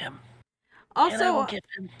I see him. Also, and I will give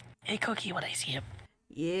him a cookie when I see him.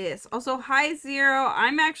 Yes. Also, hi Zero.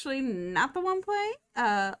 I'm actually not the one playing.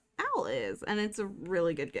 Al is, and it's a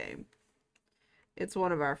really good game. It's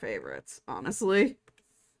one of our favorites, honestly.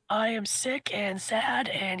 I am sick and sad,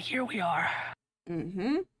 and here we are.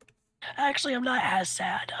 Mm-hmm. Actually, I'm not as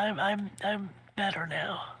sad. I'm better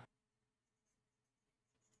now.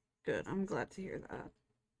 Good. I'm glad to hear that.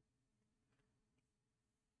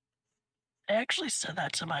 I actually said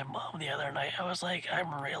that to my mom the other night. I was like,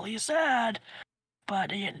 I'm really sad,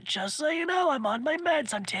 But just so you know, I'm on my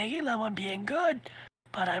meds. I'm taking them. I'm being good.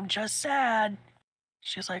 But I'm just sad.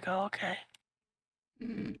 She's like, oh, okay.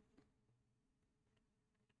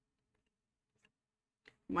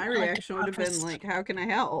 My I like to reaction would have been preface- like, how can I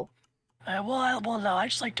help? well, no, I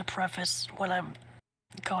just like to preface when I'm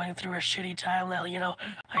going through a shitty time that, you know,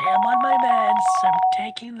 I am on my meds. I'm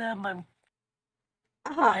taking them.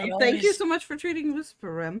 Thank you so much for treating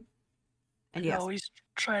Lucifer, Rem. And I yes, always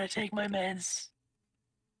try to take my meds.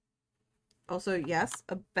 also, yes,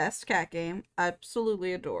 a best cat game.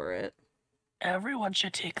 Absolutely adore it. Everyone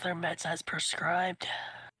should take their meds as prescribed.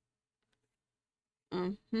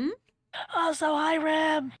 Mm-hmm. Also, hi,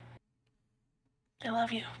 Rem. I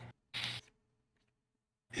love you.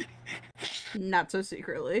 Not so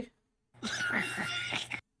secretly.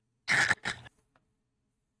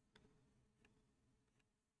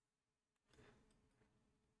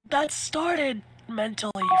 That started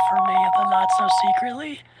mentally for me, the not so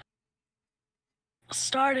secretly.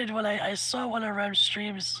 Started when I saw one of Rem's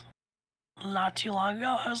streams not too long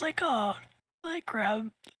ago. I was like, oh, like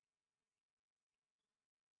Rem.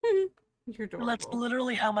 You're adorable. That's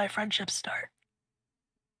literally how my friendships start.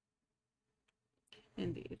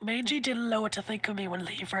 Indeed. Mangy didn't know what to think of me when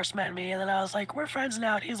he first met me, and then I was like, we're friends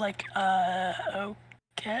now. And he's like,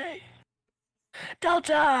 okay.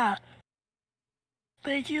 Delta!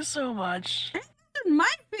 Thank you so much.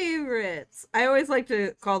 My favorites. I always like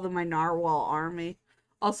to call them my narwhal army.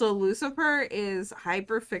 Also, Lucifer is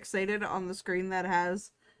hyper fixated on the screen that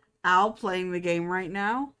has Al playing the game right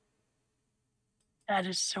now. That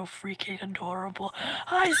is so freaking adorable.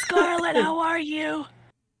 Hi, Scarlet, how are you?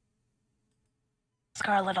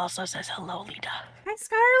 Scarlet also says hello, Lita. Hi,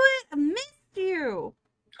 Scarlet. I missed you.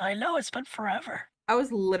 I know, it's been forever. I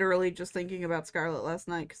was literally just thinking about Scarlet last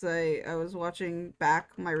night because I was watching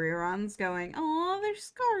back my reruns going, oh, there's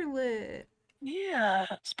Scarlet. Yeah,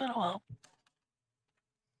 it's been a while.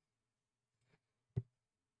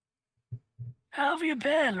 How have you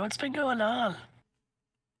been? What's been going on?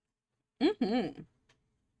 Mm-hmm.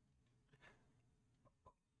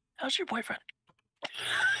 How's your boyfriend?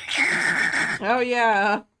 Oh,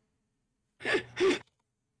 yeah.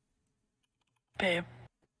 Babe.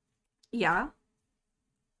 Yeah?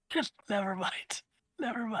 Never mind.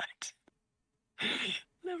 Never mind.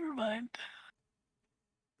 Never mind.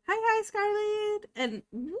 Hi, Scarlet. And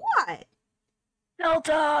what?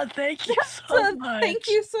 Delta, thank you so So, much. thank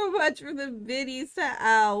you so much for the biddies to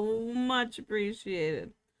Al. Much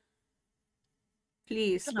appreciated.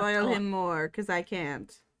 Please spoil him more, because I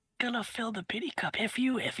can't. Gonna fill the biddy cup. If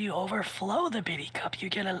you overflow the biddy cup, you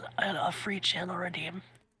get a free channel redeem.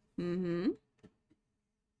 Mm-hmm.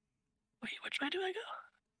 Wait, which way do I go?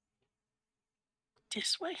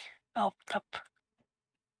 This way? Oh, up.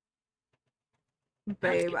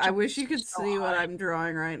 Babe, I wish you could so see what high. I'm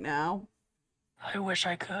drawing right now. I wish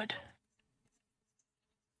I could.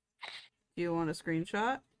 Do you want a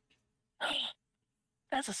screenshot?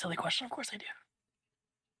 That's a silly question. Of course I do.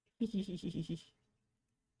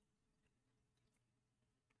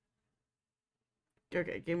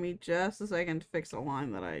 Okay, give me just a second to fix a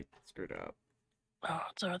line that I screwed up. Oh,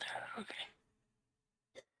 it's over there. Okay.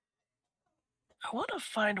 I want to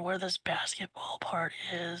find where this basketball part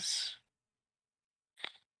is.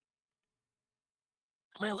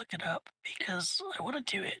 Let me look it up because I want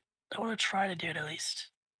to do it. I want to try to do it at least.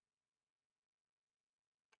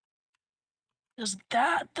 Is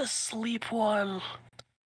that the sleep one?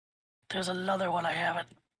 There's another one I haven't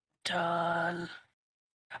done.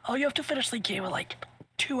 Oh, you have to finish the game in like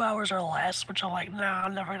 2 hours or less, which I'm like, nah,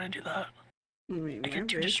 I'm never gonna do that. I get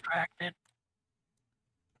too distracted.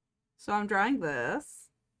 So I'm drawing this.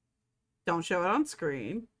 Don't show it on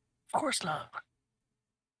screen. Of course not.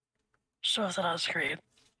 Shows it on screen.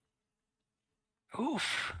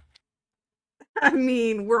 Oof. I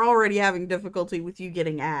mean, we're already having difficulty with you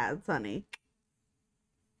getting ads, honey.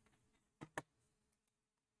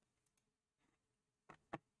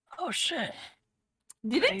 Oh shit.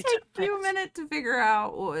 Did it take you a minute to figure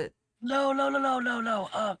out what? No.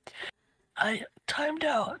 I timed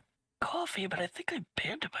out coffee, but I think I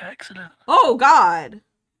banned it by accident. Oh God.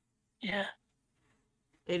 Yeah.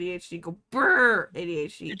 ADHD, go brr.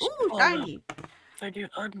 ADHD. Ooh, shiny. If I do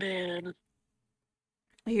unban.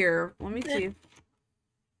 Here, let me see.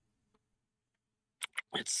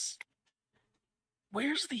 It's.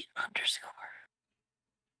 Where's the underscore?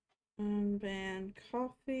 Unban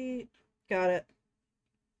coffee. Got it.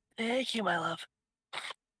 Thank you, my love.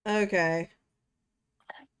 Okay.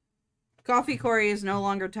 Coffee Corey is no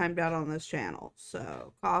longer timed out on this channel.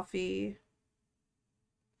 So, coffee.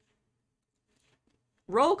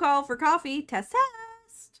 Roll call for coffee. Test,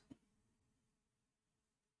 test.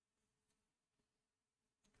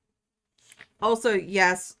 Also,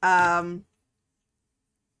 yes,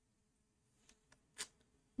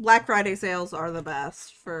 Black Friday sales are the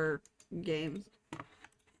best for games.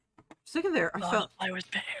 Look at there. I Oh, felt. I was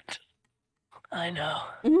banned. I know.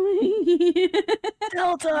 Oh,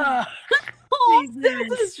 Delta! Delta's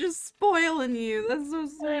Jesus! just spoiling you. That's so I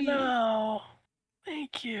sweet. know.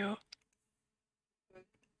 Thank you.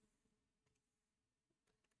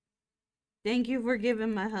 Thank you for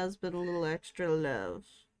giving my husband a little extra love.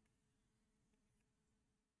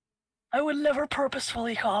 I would never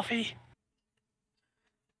purposefully coffee.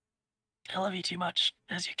 I love you too much,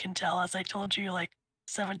 as you can tell, as I told you like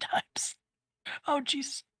 7 times. Oh,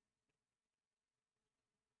 jeez.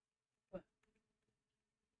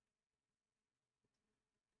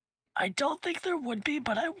 I don't think there would be,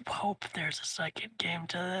 but I hope there's a second game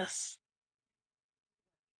to this.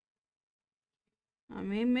 I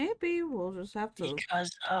mean, maybe we'll just have to.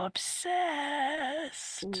 Because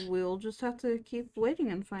obsessed. We'll just have to keep waiting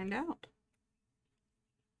and find out.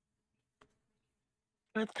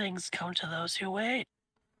 Good things come to those who wait.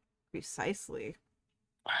 Precisely.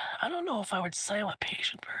 I don't know if I would say I'm a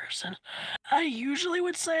patient person. I usually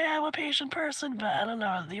would say I'm a patient person, but I don't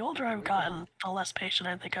know. The older I've gotten, the less patient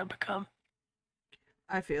I think I've become.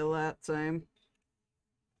 I feel that same.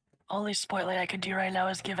 Only spoiling I could do right now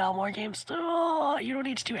is give out more games. Oh, you don't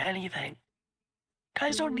need to do anything.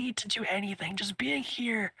 Guys don't need to do anything. Just being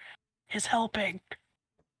here is helping.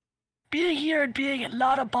 Being here and being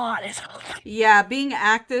not a bot is helping. Yeah, being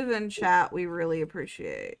active in chat we really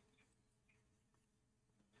appreciate.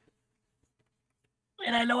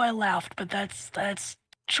 And I know I laughed, but that's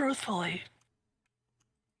truthfully.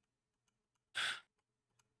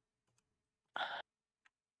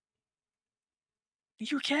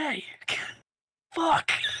 UK.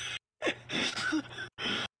 Fuck.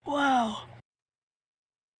 Wow.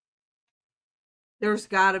 There's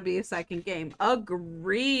gotta be a second game.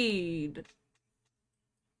 Agreed.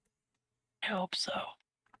 I hope so.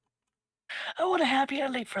 I want a happy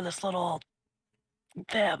ending for this little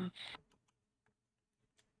them.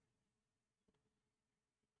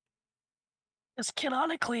 Because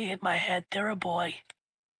canonically, in my head, they're a boy.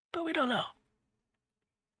 But we don't know.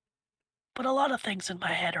 But a lot of things in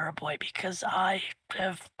my head are a boy because I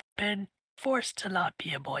have been forced to not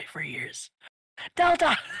be a boy for years.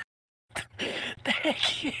 Delta!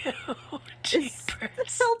 Thank you.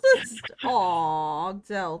 Jeepers. Delta's. Aw,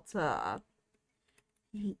 Delta.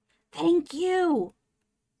 Thank you.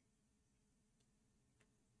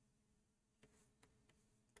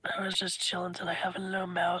 I was just chilling till I have a little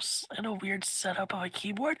mouse and a weird setup of a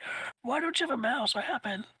keyboard. Why don't you have a mouse? What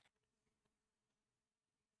happened?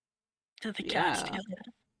 Did the cat steal it?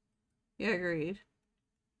 Yeah, agreed.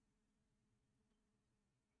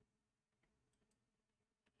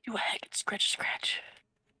 You heck, scratch, scratch.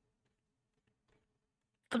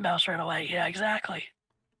 The mouse ran away. Yeah, exactly.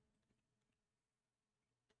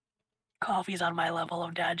 Coffee's on my level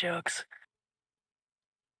of dad jokes.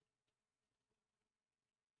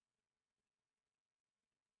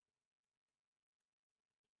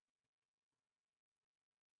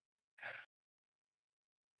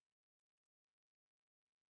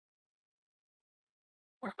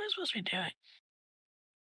 What am I supposed to be doing?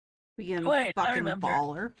 Being Wait, I fucking remember.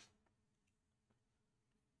 baller.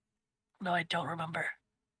 No, I don't remember.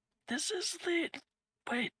 This is the...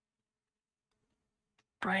 Wait.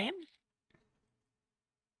 Brain?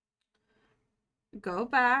 Go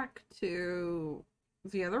back to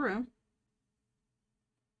the other room.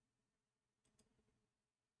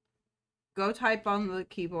 Go type on the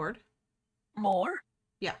keyboard. More?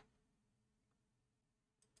 Yeah.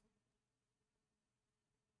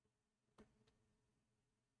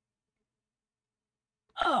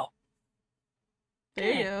 Oh.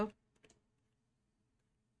 There you go.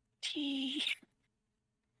 T.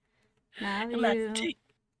 Love Let's you. do.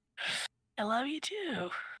 I love you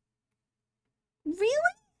too. Really?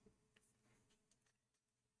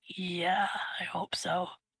 Yeah, I hope so.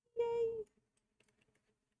 Yay.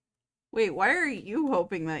 Wait, why are you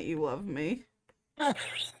hoping that you love me?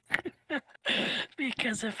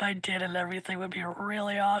 Because if I didn't, everything would be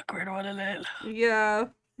really awkward, wouldn't it? Yeah.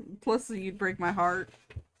 Plus, you'd break my heart.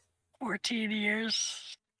 14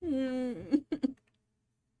 years. Then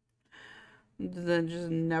just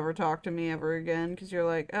never talk to me ever again because you're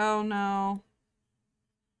like, oh no.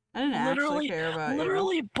 I didn't actually care about you.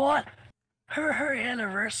 Literally bought her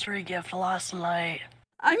anniversary gift last night.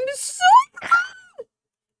 I'm so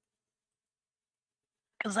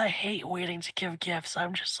Because I hate waiting to give gifts.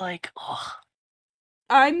 I'm just like, ugh.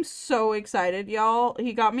 I'm so excited, y'all.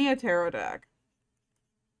 He got me a tarot deck.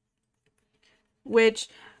 Which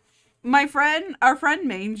our friend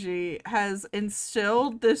Mangy has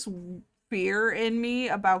instilled this fear in me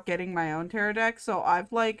about getting my own tarot deck, so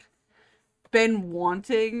I've like been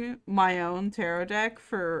wanting my own tarot deck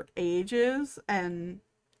for ages and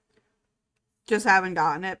just haven't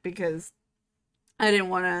gotten it because I didn't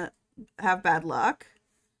want to have bad luck.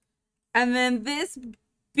 And then this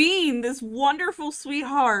bean, this wonderful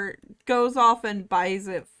sweetheart, goes off and buys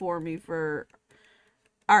it for me for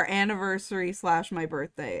our anniversary / my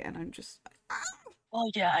birthday, and I'm just Well,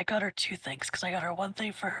 yeah, I got her 2 things because I got her 1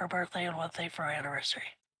 thing for her birthday and 1 thing for our anniversary.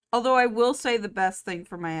 although I will say the best thing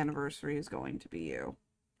for my anniversary is going to be you.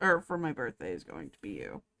 Or for my birthday is going to be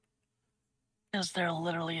you. Because they're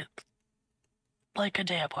literally like a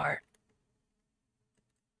day apart.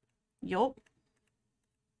 Yup.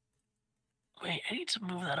 Wait, I need to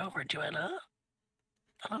move that over, do I not?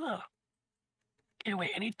 I don't know. Okay,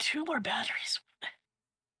 wait, I need 2 more batteries.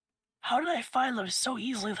 How did I find them so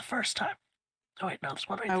easily the first time? Oh wait, no, there's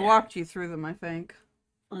one right I there. walked you through them, I think.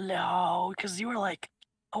 No, because you were like,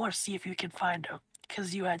 I want to see if you can find them.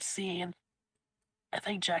 Because you had seen, I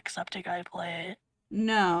think, Jacksepticeye play it.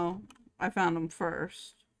 No, I found them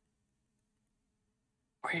first.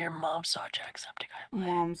 Or your mom saw Jacksepticeye play it.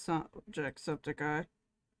 Mom saw Jacksepticeye.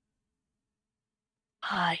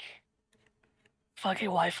 Hi. Fucking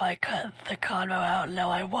Wi-Fi cut the convo out. No,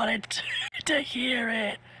 I wanted to hear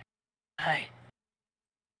it. Hi.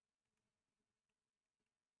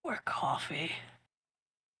 Or coffee.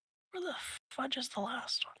 Where the fudge is the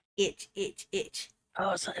last one? Itch, itch, itch.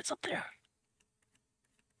 Oh, it's up there.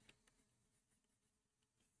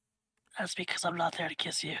 That's because I'm not there to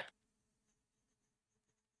kiss you.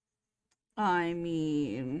 I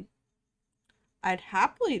mean, I'd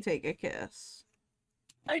happily take a kiss.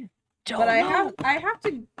 I don't But know. I have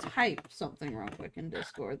to type something real quick in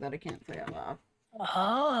Discord that I can't say out loud.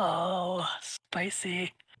 Oh,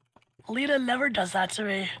 spicy. Lita never does that to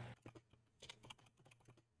me.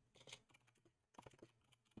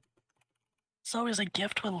 It's always a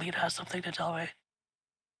gift when Lita has something to tell me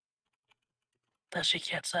that she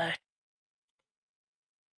can't say.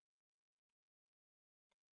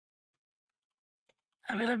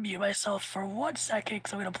 I'm gonna mute myself for 1 second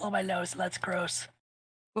because I'm gonna blow my nose and that's gross.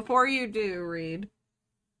 Before you do, Reed.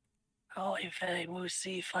 Oh, very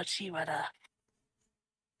musi fachimada.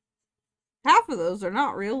 Half of those are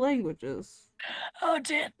not real languages. Oh,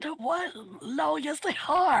 what? No, yes they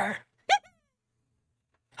are.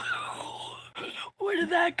 Where did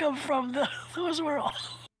that come from? Those were all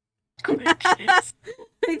glitches.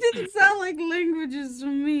 They didn't sound like languages to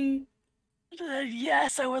me.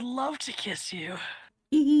 Yes, I would love to kiss you.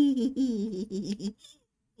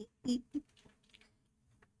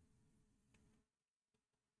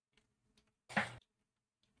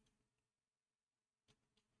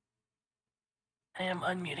 I am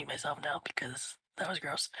unmuting myself now because that was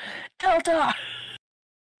gross. Delta!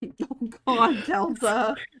 Oh god,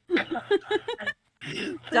 Delta.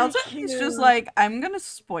 Delta Thank is you. just like, I'm gonna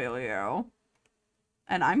spoil you.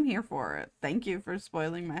 And I'm here for it. Thank you for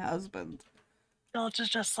spoiling my husband. Delta's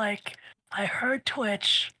just like, I heard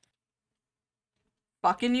Twitch.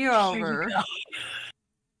 Fucking you Here you over. go.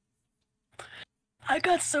 I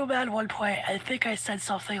got so mad one point, I think I said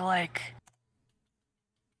something like,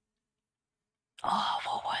 oh,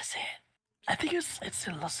 what was it? I think it's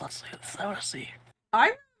in let's see. I want to see.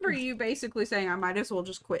 I remember you basically saying I might as well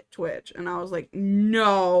just quit Twitch. And I was like,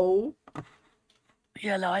 no.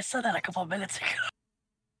 Yeah, no, I said that a couple of minutes ago.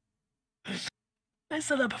 I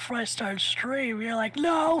said that before I started stream. You're like,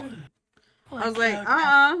 no. I was like,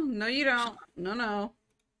 okay. no you don't. No.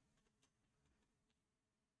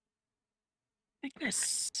 I think I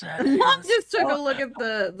said Mom just took a look at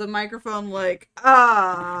the microphone like,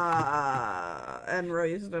 and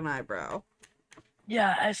raised an eyebrow.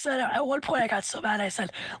 Yeah, I said at one point I got so mad I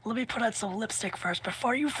said, let me put on some lipstick first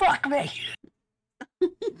before you fuck me.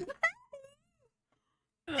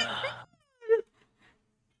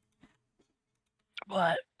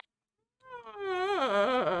 But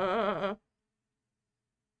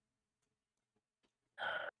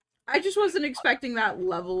I just wasn't expecting that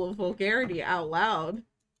level of vulgarity out loud.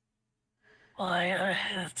 well,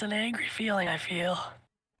 it's an angry feeling I feel.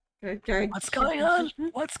 Okay. What's going on?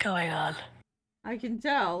 What's going on? I can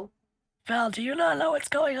tell. Val, do you not know what's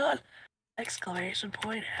going on? Exclamation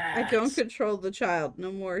point. I don't control the child.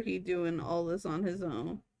 No more he doing all this on his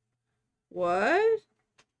own. What?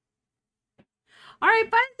 Alright,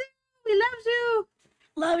 bye. We love you.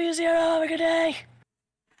 Love you, Zero. Have a good day.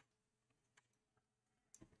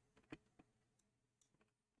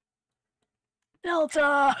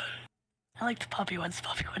 Delta. I like the puppy ones.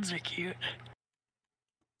 Puppy ones are cute.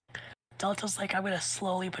 Delta's like, I'm gonna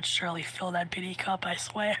slowly but surely fill that pity cup, I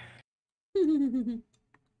swear.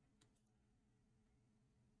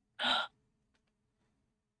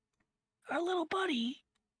 Our little buddy.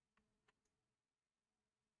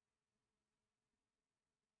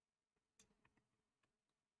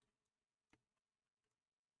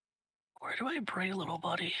 Where do I bring little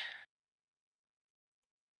buddy?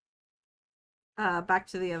 Back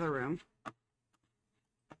to the other room.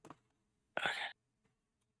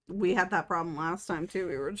 We had that problem last time too.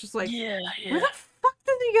 We were just like, Yeah. where the fuck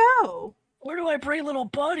did he go? Where do I bring little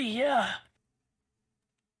buddy? Yeah.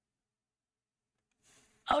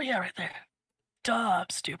 Oh yeah, right there. Duh, I'm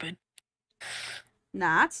stupid.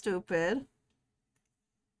 Not stupid.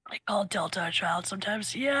 I call Delta a child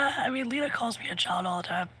sometimes. Yeah, I mean, Lena calls me a child all the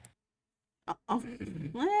time. Oh,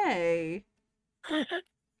 hey.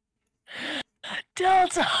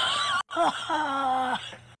 Delta!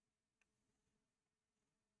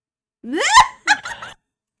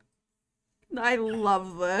 I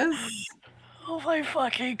love this. Oh my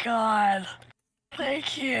fucking god.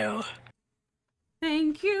 Thank you.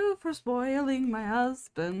 Thank you for spoiling my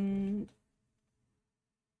husband.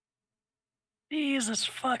 Jesus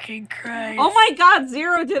fucking Christ. Oh my god,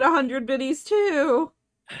 Zero did 100 biddies too.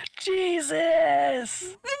 Jesus.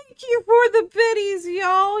 Thank you for the biddies,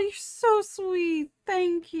 y'all. You're so sweet.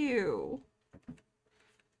 Thank you.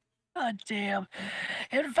 God damn.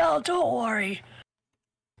 And Val, don't worry.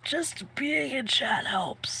 Just being in chat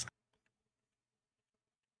helps.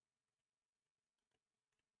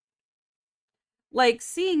 Like,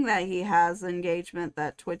 seeing that he has engagement,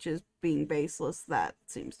 that Twitch is being baseless, that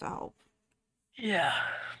seems to help. Yeah.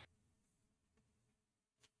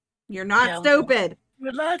 You're not stupid.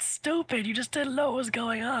 You're not stupid. You just didn't know what was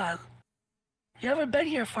going on. You haven't been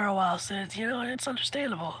here for a while since, you know, and it's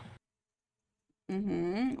understandable.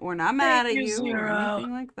 We're not mad at you or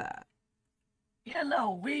anything like that. Yeah,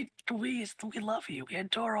 no, we love you. We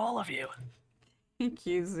adore all of you. Thank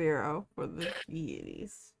you, Zero, for the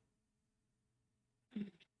deities.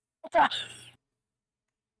 I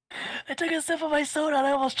took a sip of my soda and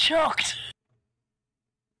I almost choked.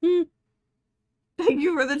 Thank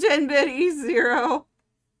you for the 10 biddies, Zero.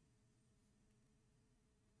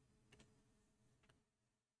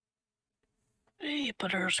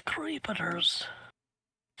 Creepers.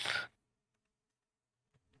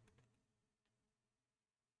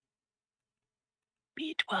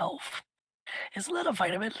 B12. Isn't that a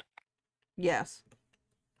vitamin? Yes.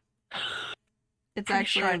 It's Pretty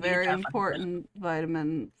actually sure I a need very that important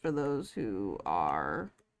vitamin for those who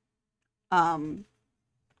are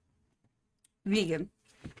vegan.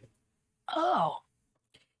 Oh.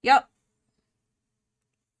 Yep.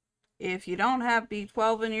 If you don't have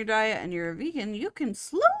B12 in your diet and you're a vegan, you can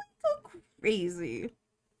slowly go crazy.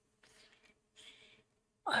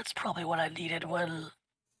 That's probably what I needed when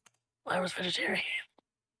I was vegetarian.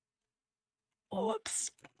 Whoops.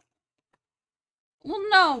 Well,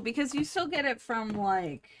 no, because you still get it from,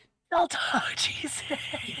 like... Delta, Jesus. Hi,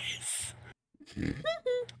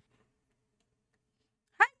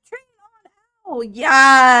 train on out.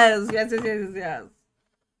 Yes. Yes. Can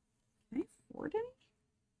I afford any?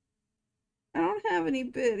 I don't have any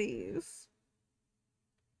biddies.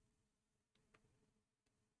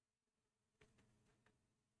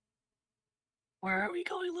 Where are we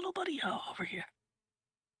going, little buddy? Oh, over here.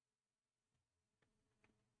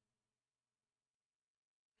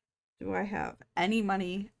 Do I have any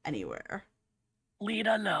money anywhere?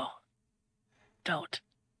 Lena, no. Don't.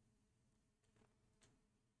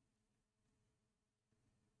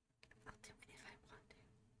 I'll do it if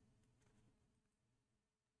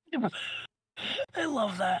I want to. I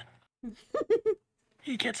love that.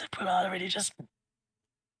 He gets it put on already, just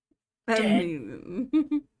dead.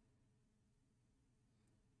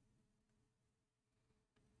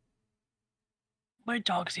 My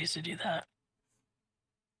dogs used to do that.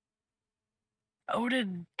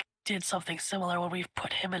 Odin did something similar when we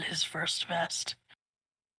put him in his first vest.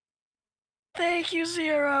 Thank you,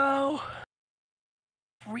 Zero!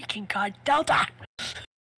 Freaking god, Delta!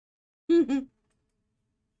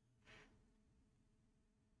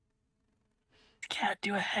 Can't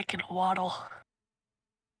do a heckin' waddle.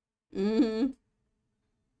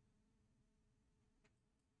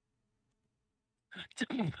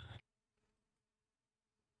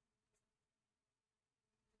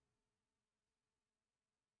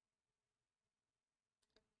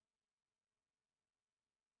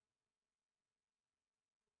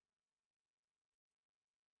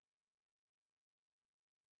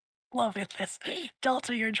 Loving this.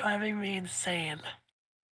 Delta, you're driving me insane.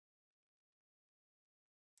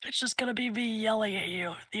 It's just gonna be me yelling at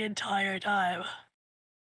you the entire time.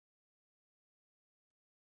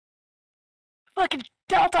 fucking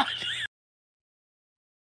Delta!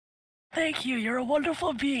 Thank you, you're a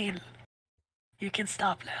wonderful bean. You can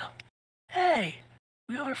stop now. Hey,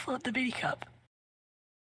 we overflowed the baby cup.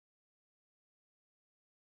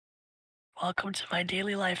 Welcome to my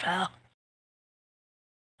daily life, Al.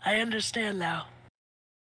 I understand now.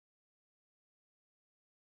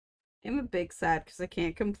 I'm a big sad because I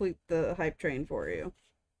can't complete the hype train for you.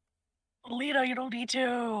 Lita, you don't need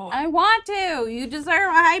to. I want to! You deserve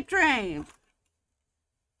a hype train!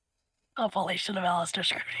 Compilation of Alistair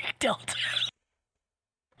screaming Delta.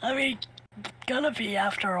 I mean, gonna be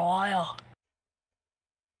after a while.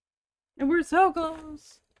 And we're so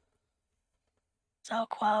close! So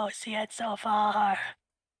close, yet so far.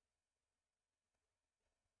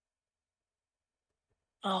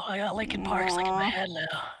 Oh, I got Linkin Park stuck in my head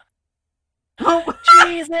now. Oh,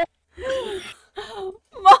 Jesus!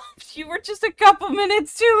 Mom, you were just a couple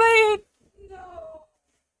minutes too late! No.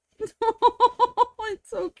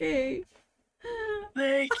 It's okay.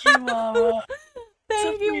 Thank you, Mama.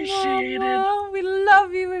 Thank you, appreciated. Mama. We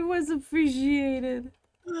love you. It was appreciated.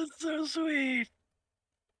 That's so sweet.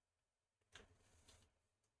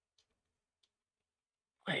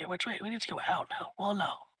 Wait, which way? We need to go out now. Well,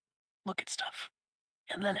 no. Look at stuff.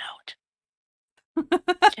 And then out.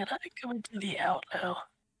 Can I come into the out now?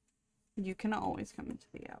 You can always come into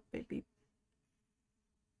the out, baby.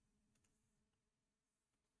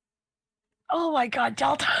 Oh my god,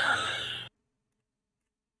 Delta!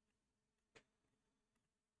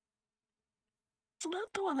 It's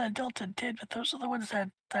not the one that Delta did, but those are the ones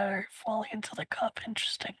that are falling into the cup.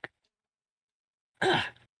 Interesting.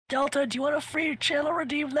 Delta, do you want a free channel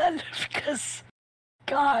redeem then? Because,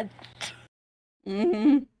 God.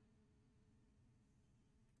 Mm-hmm.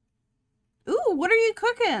 Ooh, what are you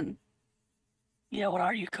cooking? Yeah, what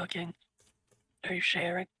are you cooking? Are you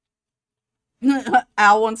sharing?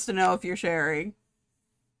 Al wants to know if you're sharing.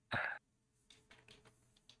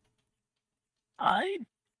 I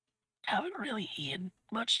haven't really eaten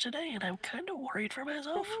much today, and I'm kind of worried for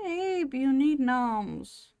myself. Babe, you need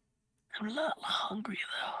noms. I'm not hungry,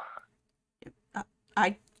 though.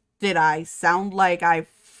 Did I sound like I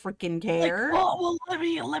freaking care? Well,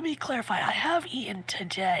 let me clarify. I have eaten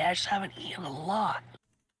today. I just haven't eaten a lot.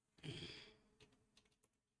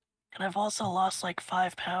 And I've also lost like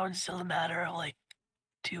 5 pounds in a matter of like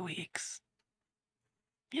 2 weeks.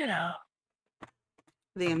 You know.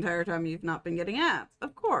 The entire time you've not been getting abs,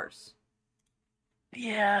 of course.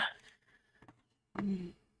 Yeah.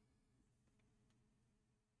 Aww.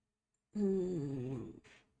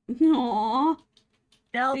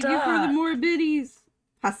 Delta! Thank you for the more biddies.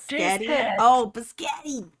 Paschetti? Jason. Oh,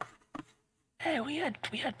 Paschetti! Hey, we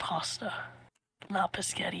had pasta. Not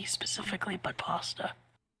paschetti specifically, but pasta.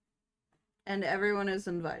 And everyone is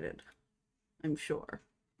invited. I'm sure.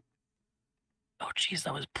 Oh jeez,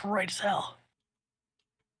 that was bright as hell.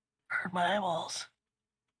 Hurt my eyeballs.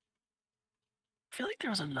 I feel like there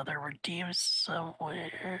was another redeem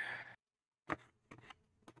somewhere.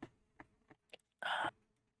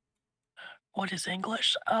 What is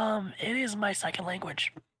English? It is my second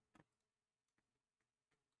language.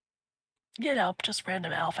 You know, just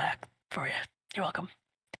random alphac for you. You're welcome.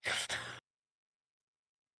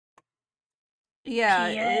 Yeah,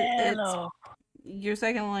 it's Piano. your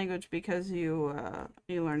second language because you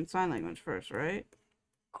learned sign language first, right?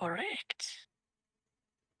 Correct.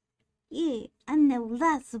 Yeah, I know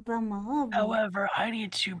lots about my hobby. However, I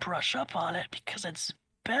need to brush up on it because it's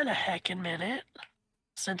been a heckin' minute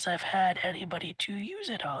since I've had anybody to use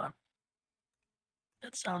it on.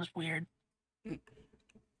 That sounds weird.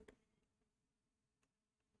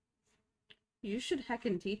 You should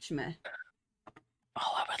heckin' teach me.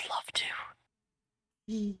 Oh, I would love to.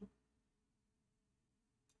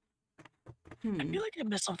 I feel like I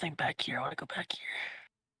missed something back here. I want to go back here.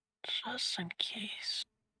 Just in case.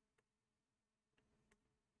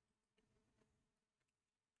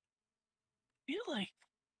 I feel like...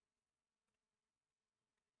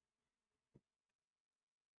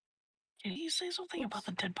 Can you say something about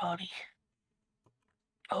the dead body?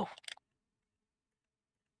 Oh.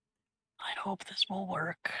 I hope this will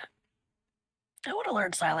work. I want to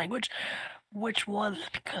learn sign language. Which one?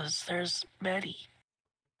 Because there's many.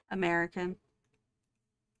 American.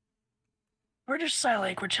 British Sign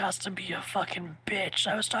Language has to be a fucking bitch.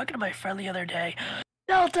 I was talking to my friend the other day.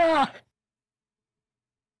 Delta!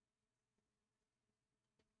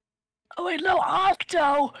 Oh wait, no,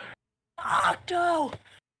 Octo! Octo!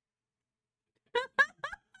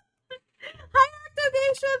 Hi,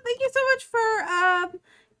 Octogeisha! Thank you so much for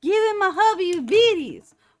giving my hubby the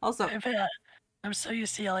biddies. Also, I'm so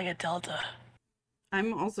used to yelling at Delta.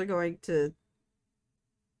 I'm also going to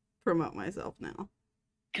promote myself now.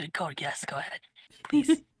 Good code, yes, go ahead.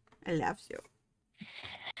 Please. I love you.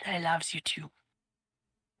 I loves you too.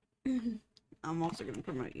 I'm also going to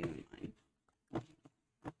promote you in mine.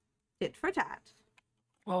 Tit for tat.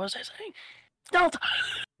 What was I saying? Delta!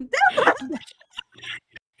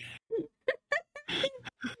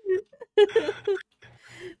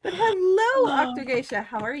 But hello, Hello. Octogeisha.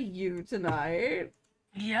 How are you tonight?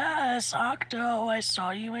 Yes, Octo, I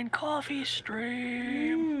saw you in Coffee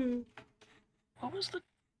Stream. What was the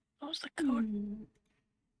code?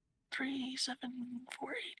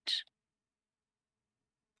 3748.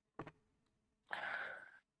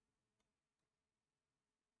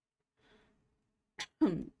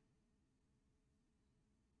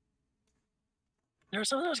 There was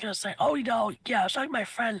something I was gonna say. Oh no, yeah, I was talking to my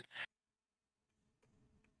friend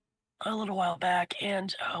a little while back,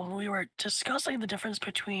 and we were discussing the difference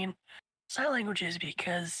between sign languages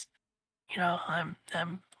because, you know, I'm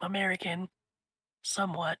American,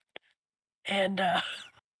 somewhat, and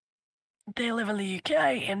they live in the UK,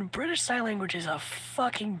 and British Sign Language is a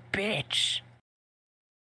fucking bitch.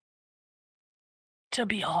 To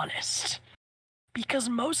be honest. Because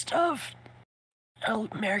most of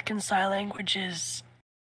American Sign Language's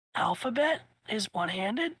alphabet is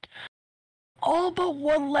one-handed. All but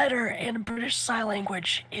one letter in British Sign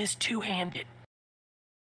Language is two-handed.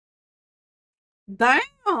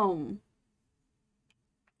 Damn!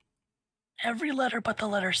 Every letter but the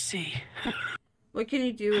letter C. What can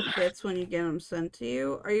you do with bits when you get them sent to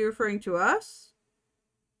you? Are you referring to us?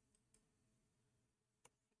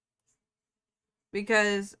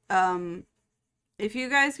 Because, if you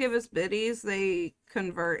guys give us biddies, they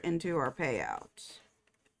convert into our payouts.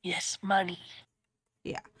 Yes, money.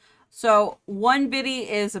 Yeah. So, one biddy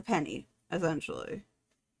is a penny, essentially.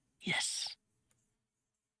 Yes.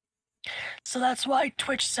 So that's why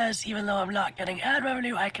Twitch says even though I'm not getting ad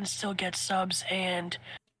revenue, I can still get subs and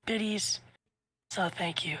biddies. So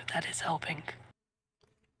thank you. That is helping.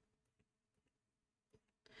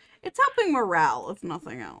 It's helping morale, if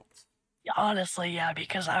nothing else. Honestly, yeah,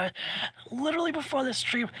 because I literally before this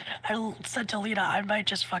stream, I said to Lita, I might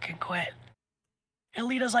just fucking quit. And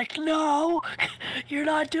Lita's like, no, you're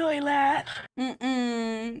not doing that.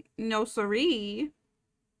 No siree.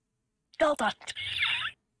 Delta.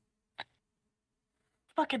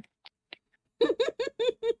 Fucking.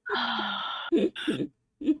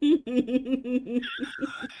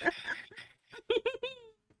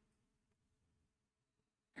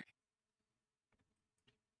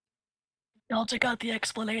 Delta got the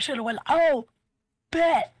explanation and went, oh,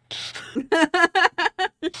 bet.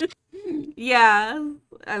 Yeah,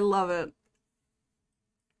 I love it.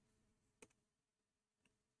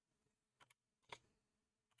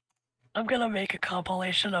 I'm gonna make a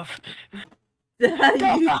compilation of.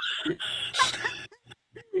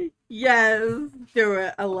 Yes, do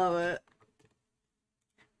it. I love it.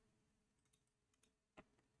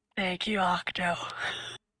 Thank you, Octo.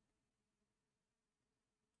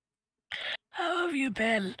 How have you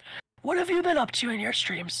been? What have you been up to in your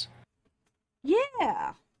streams?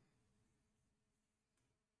 Yeah.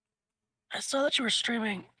 I saw that you were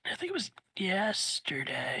streaming, I think it was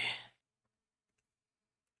yesterday.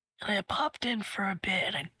 And I popped in for a bit,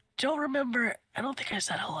 and I don't remember, I don't think I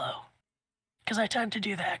said hello. Because I tend to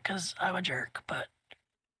do that, because I'm a jerk, but...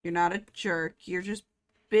 You're not a jerk. You're just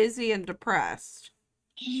busy and depressed.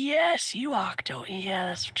 Yes, you Octo. Yeah,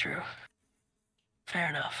 that's true. Fair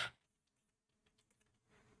enough.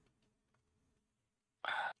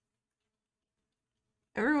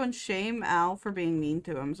 Everyone shame Al for being mean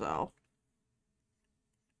to himself.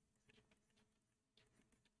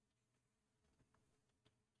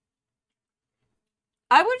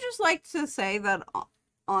 I would just like to say that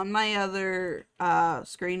on my other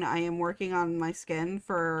screen, I am working on my skin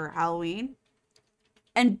for Halloween.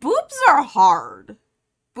 And boobs are hard.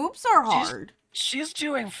 Boobs are hard. She's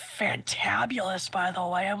doing fantabulous, by the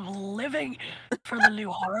way. I'm living for the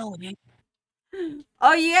new Harley.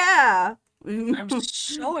 Oh, yeah. I'm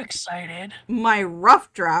so excited. My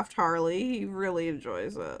rough draft Harley, he really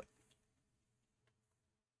enjoys it.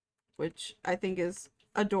 Which I think is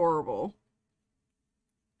adorable.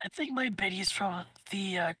 I think my biddies from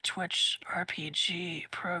the Twitch RPG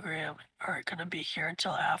program aren't gonna be here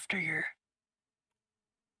until after your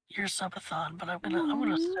subathon, but I'm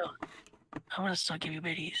gonna still give you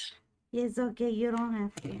biddies. It's okay, you don't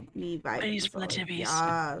have to. Me vibes. Biddies for the tibbies.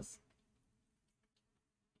 Yes.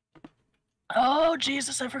 Oh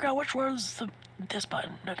Jesus, I forgot which one's this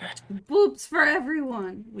button. Okay. Boobs for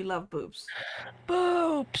everyone. We love boobs.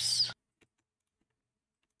 Boobs.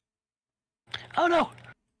 Oh no!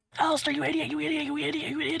 Alistair, you idiot, you idiot, you idiot,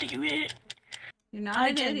 you idiot, you idiot. You're not I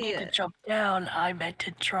an didn't mean to idiot. jump down. I meant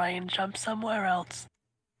to try and jump somewhere else.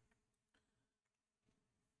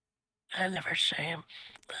 I never shame.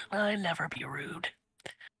 I never be rude.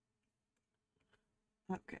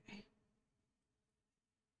 Okay.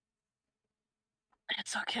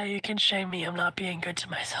 It's okay, you can shame me. I'm not being good to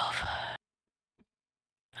myself.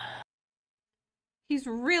 He's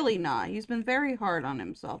really not. He's been very hard on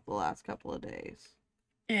himself the last couple of days.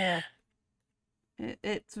 Yeah.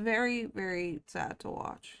 It's very, very sad to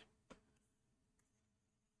watch.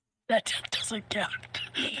 That doesn't count.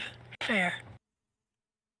 Fair.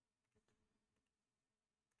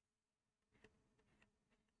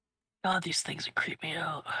 God, these things creep me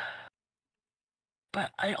out.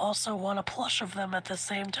 But I also want a plush of them at the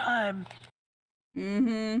same time.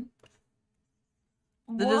 Mm-hmm.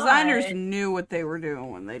 The Why? designers knew what they were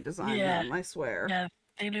doing when they designed Yeah. them, I swear. Yeah,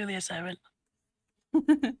 they knew the assignment.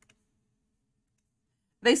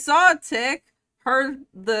 They saw a tick, heard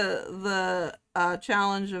the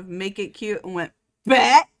challenge of make it cute, and went,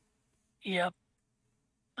 bet! Yep.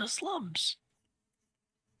 The slums.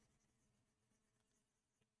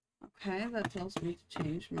 Okay, that tells me to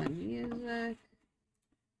change my music.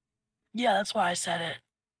 Yeah, that's why I said it.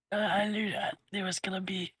 I knew that. There was gonna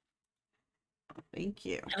be Thank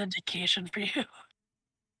you. an indication for you.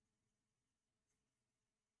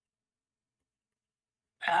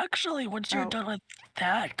 Actually, once you're done with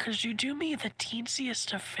that, could you do me the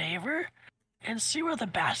teensiest of favor and see where the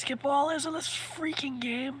basketball is in this freaking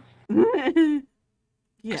game? Yes,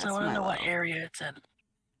 Because I want to my know love. what area it's in.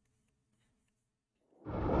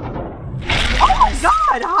 Oh my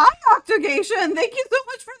god! Hi, Octogation! Thank you so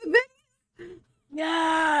much for the video!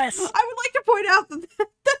 Yes! I would like to point out that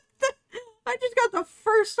I just got the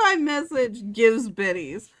first time message gives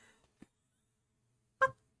biddies.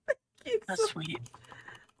 That's sweet.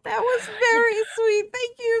 That was very sweet.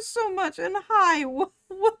 Thank you so much. And hi,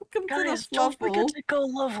 welcome Guys, to the don't forget Fluffle. to go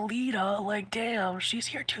love Lita. Like, damn, she's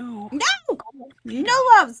here too. No! No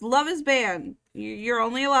loves. Love is banned. You're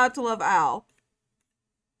only allowed to love Al.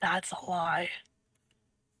 That's a lie.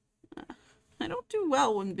 I don't do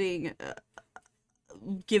well when being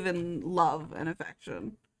given love and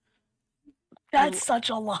affection. That's such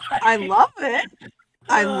a lie. I love it.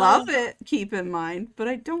 I love it, keep in mind, but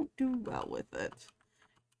I don't do well with it.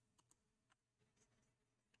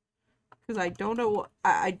 Because I don't know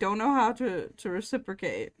how to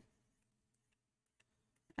reciprocate.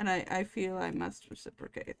 And I feel I must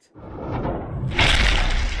reciprocate.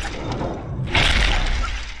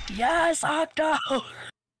 Yes, Octo!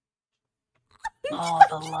 Oh,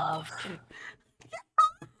 the love.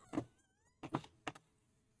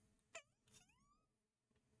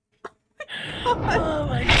 Oh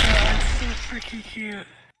my god, so freaking cute.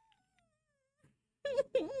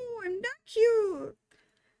 Oh, I'm not cute.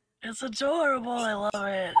 It's adorable, I love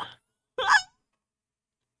it.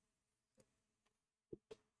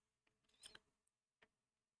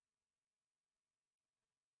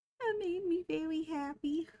 That made me very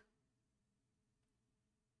happy.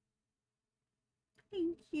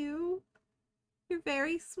 Thank you. You're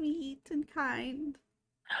very sweet and kind.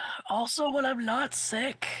 Also, when I'm not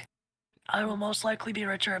sick, I will most likely be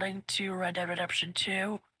returning to Red Dead Redemption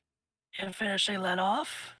 2 and finishing that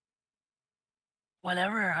off.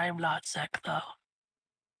 Whenever I'm not sick, though.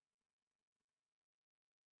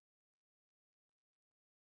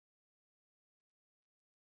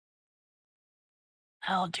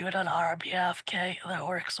 I'll do it on RBFK. That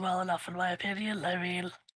works well enough, in my opinion. I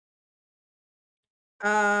mean,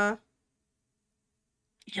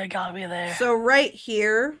 you got me there. So right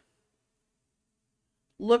here,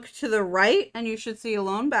 look to the right, and you should see a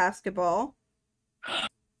lone basketball.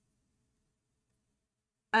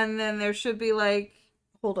 And then there should be like,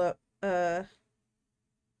 hold up, there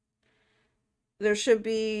should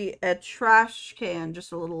be a trash can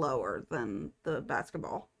just a little lower than the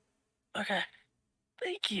basketball. Okay.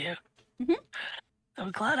 Thank you. Mm-hmm.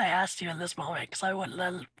 I'm glad I asked you in this moment, because I wouldn't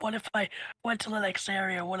have, what if I went to the next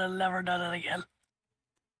area, would have never done it again.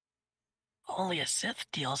 Only a Sith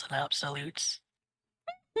deals in absolutes.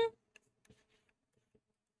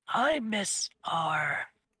 I miss our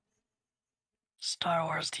Star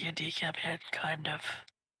Wars D&D campaign, kind of.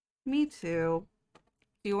 Me too.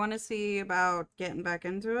 Do you want to see about getting back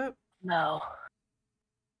into it? No.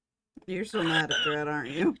 You're so mad at Dread, aren't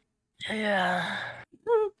you? Yeah.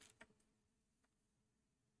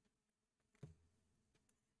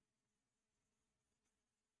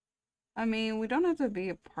 I mean, we don't have to be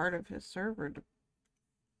a part of his server to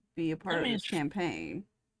be a part of his campaign.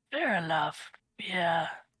 Fair enough. Yeah.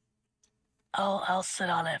 I'll sit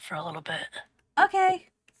on it for a little bit. Okay.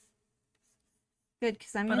 Good,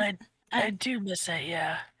 because I do miss it,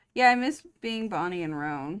 yeah. Yeah, I miss being Bonnie and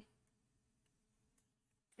Roan.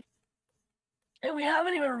 And we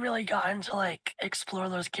haven't even really gotten to, like, explore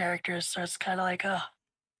those characters, so it's kind of like,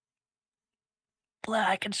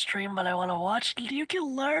 I can stream what I want to watch. You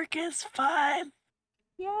can lurk, it's fine.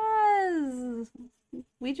 Yes.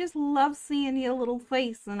 We just love seeing your little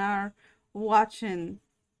face in our watching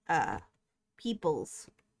peoples.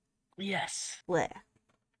 Yes, Bleh.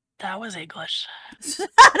 that was English. Shut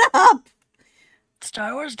up!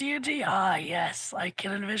 Star Wars D&D? Ah, yes. I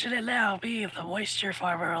can envision it now, me, the moisture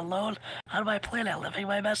farmer, alone on my planet, living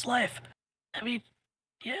my best life. I mean,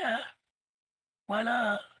 yeah. Why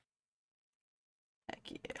not?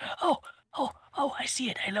 Heck yeah. Oh, I see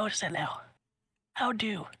it. I notice it now. How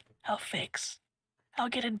do? How fix? How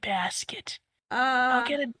get in basket? How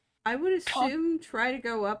get in I would top? assume try to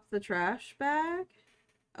go up the trash bag.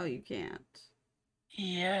 Oh, you can't.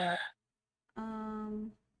 Yeah.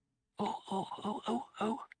 Um,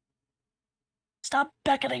 Oh. Stop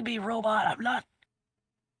beckoning me, robot. I'm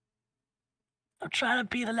trying to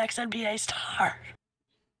be the next NBA star.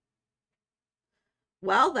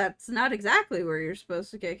 well, that's not exactly where you're supposed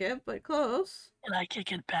to kick it, but close. And I can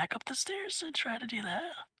get back up the stairs and try to do that.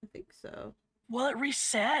 I think so. Will it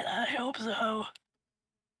reset? I hope so.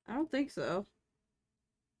 I don't think so.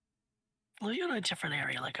 Well, you're in a different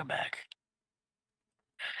area, like I'm back.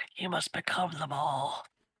 You must become them all.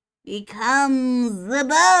 Becomes the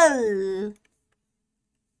ball.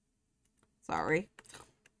 Sorry.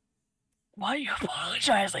 Why are you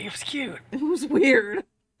apologizing? It was cute. It was weird,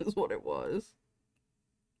 is what it was.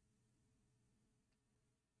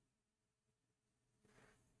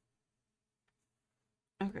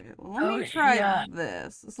 Okay, well, let me try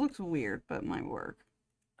this. This looks weird, but it might work.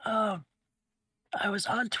 I was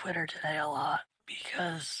on Twitter today a lot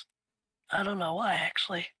because I don't know why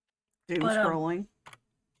actually. Doom scrolling.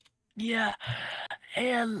 Yeah,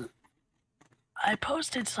 and I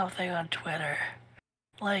posted something on Twitter,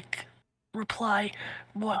 like reply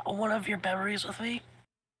one of your memories with me.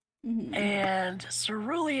 Mm-hmm. And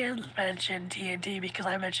Cerulean mentioned D&D because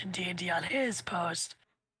I mentioned D&D on his post,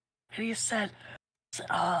 and he said,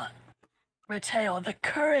 Mateo, the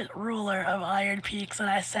current ruler of Iron Peaks, and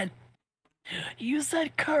I said, you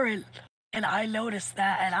said current, and I noticed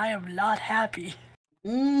that, and I am not happy.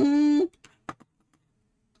 Mm-hmm.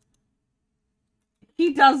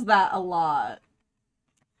 He does that a lot.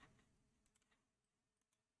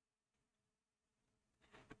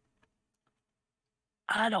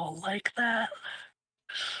 I don't like that.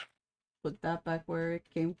 Put that back where it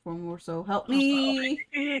came from, or so help me.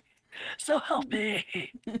 So help me.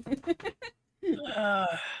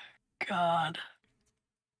 God.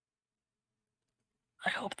 I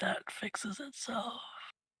hope that fixes itself.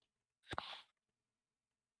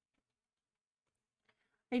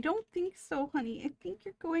 I don't think so, honey. I think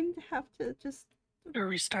you're going to have to just... Or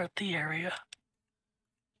restart the area.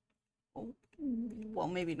 Oh, well,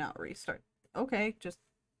 maybe not restart. Okay, just...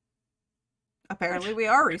 Apparently we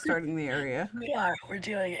are restarting the area. We are. We're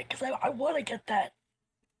doing it. Because I want to get that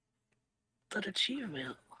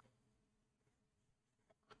achievement.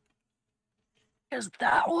 Because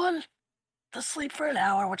that one, the sleep for an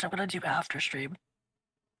hour, which I'm going to do after stream.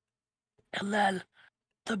 And then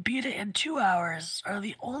the beat it in 2 hours are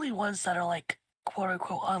the only ones that are like, quote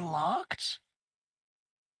unquote, unlocked.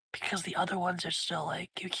 Because the other ones are still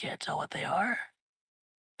like, you can't tell what they are.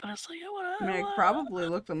 But it's like, I mean, I could probably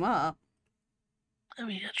look them up. I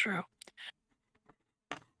mean, yeah, true.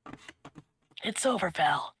 It's over,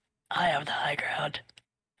 Val. I have the high ground.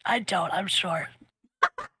 I don't, I'm short.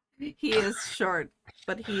 He is short,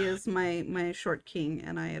 but he is my short king,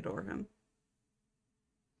 and I adore him.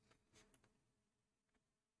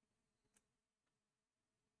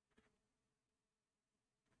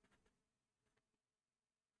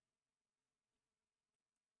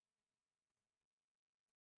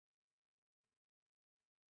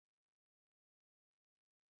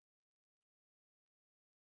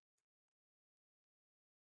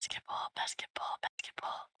 Basketball.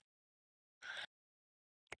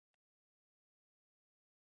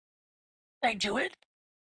 Did I do it?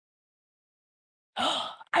 Oh,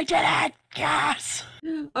 I did it! Yes!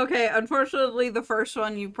 Okay, unfortunately, the first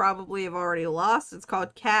one you probably have already lost. It's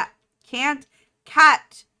called Can't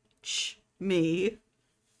Catch Me.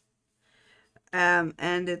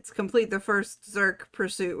 And it's complete the first Zerk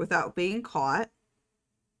pursuit without being caught.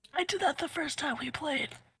 I did that the first time we played.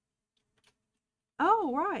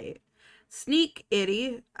 Oh, right. Sneak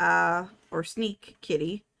Itty, or Sneak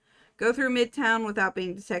Kitty. Go through Midtown without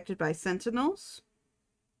being detected by sentinels.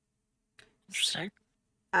 Interesting.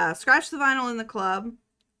 Scratch the vinyl in the club.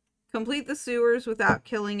 Complete the sewers without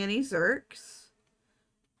killing any Zerks.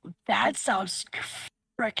 That sounds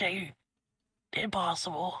freaking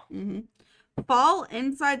impossible. Fall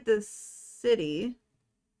inside the city.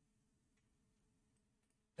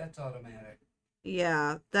 That's automatic.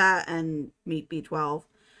 Yeah, that and meet B12.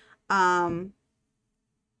 And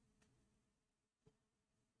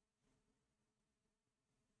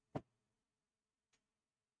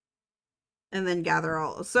then gather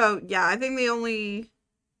all. So yeah, I think the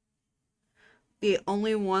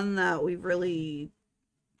only one that we've really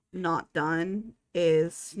not done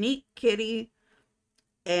is Sneak Kitty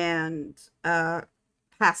and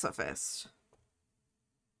Pacifist.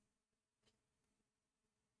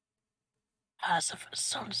 Pacifist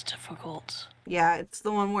sounds difficult. Yeah, it's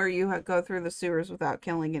the one where you go through the sewers without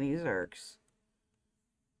killing any Zerks.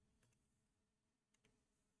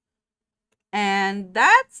 And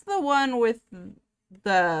that's the one with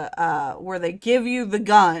the where they give you the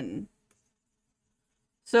gun.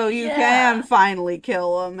 So you can finally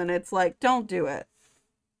kill them, and it's like, don't do it.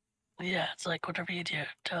 Yeah, it's like, whatever you do,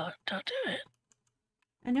 don't do it.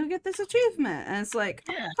 And you'll get this achievement. And it's like,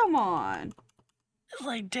 Yeah. oh, come on. It's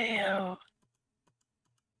like, damn.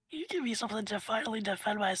 You give me something to finally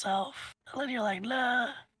defend myself. And then you're like, nah.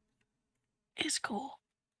 It's cool.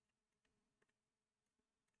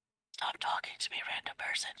 Stop talking to me, random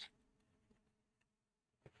person.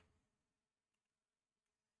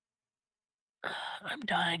 I'm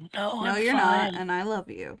dying. No, I'm you're fine. not, and I love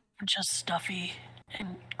you. I'm just stuffy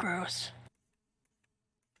and gross.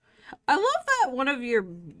 I love that one of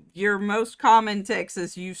your most common tics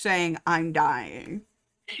is you saying, I'm dying.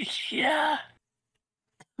 Yeah.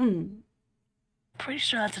 Pretty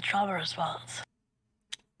sure that's a trauma response.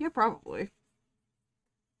 Yeah, probably.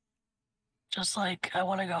 Just like I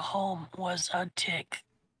want to go home was a tic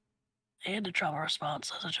and a trauma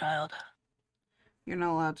response as a child. You're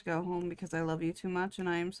not allowed to go home because I love you too much and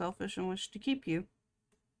I am selfish and wish to keep you.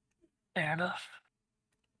 Fair enough.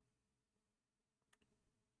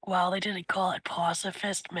 Wow, they didn't call it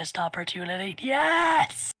pacifist, missed opportunity.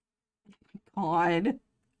 Yes! God.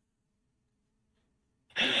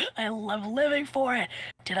 I love living for it.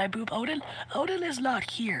 Did I boop Odin? Odin is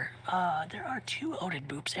not here. There are 2 Odin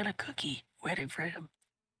boops and a cookie waiting for him.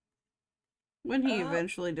 When he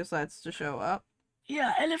eventually decides to show up.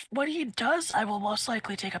 Yeah, and when he does, I will most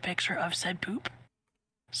likely take a picture of said poop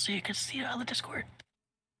so you can see it on the Discord.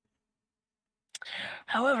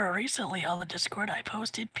 However, recently on the Discord, I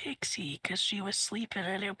posted Pixie because she was sleeping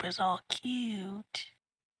and it was all cute.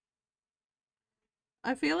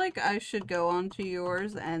 I feel like I should go onto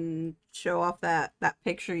yours and show off that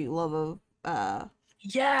picture you love of,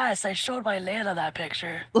 Yes, I showed my Lana that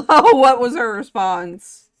picture. Oh, what was her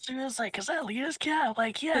response? She was like, is that Lena's cat? I'm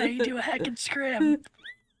like, yeah, you do a heckin' scrim.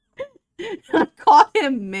 I caught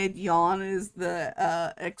him mid-yawn is the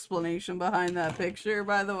explanation behind that picture,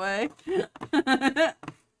 by the way.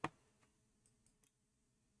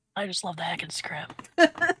 I just love the heckin' scrim.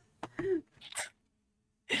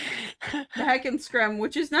 The heckin' scrim,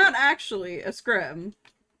 which is not actually a scrim.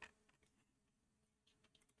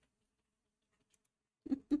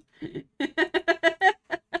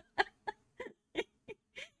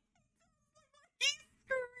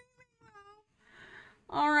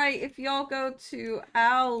 Alright, if y'all go to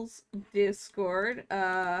Al's Discord,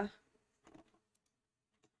 I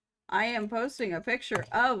am posting a picture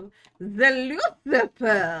of the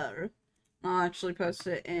Lucifer. I'll actually post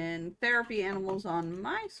it in Therapy Animals on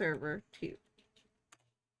my server, too.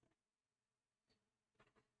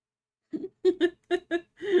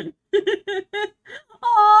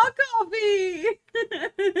 Aw, Coffee!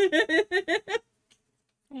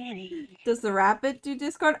 Does the Rapid do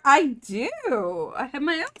Discord? I do! I have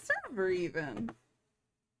my own server, even.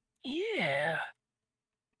 Yeah.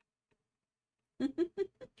 I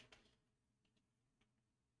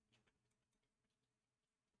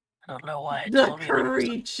don't know why it The told me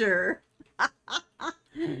creature!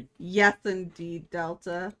 Yes, indeed,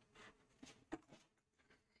 Delta.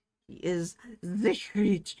 He is the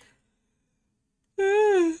creature.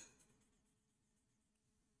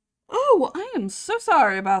 Oh, I am so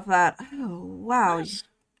sorry about that. Oh, wow. That's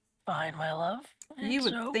fine, my love. You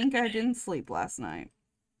would think I didn't sleep last night.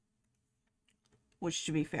 Which,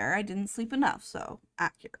 to be fair, I didn't sleep enough, so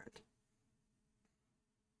accurate.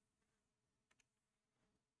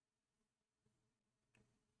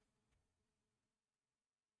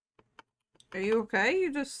 Are you okay?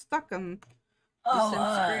 You just stuck on the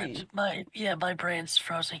same screen. my brain's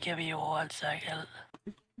frozen. Give me 1 second.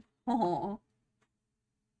 Oh.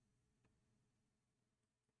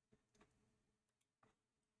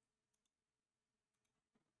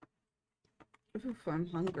 Oof, I'm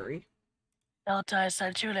hungry. Delta, I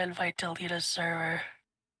sent you an invite to lead a server.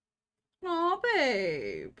 Aw,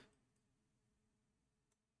 babe.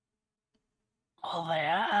 Well, they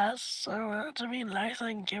asked, so I had to be nice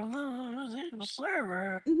and give them the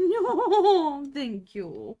server. No, thank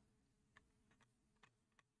you.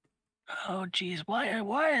 Oh, jeez,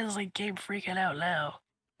 why is the game freaking out now?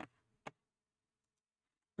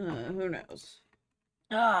 Who knows?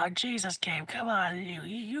 Oh, Jesus, game, come on,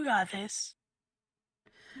 you got this.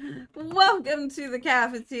 Welcome to the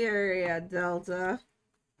cafeteria, Delta.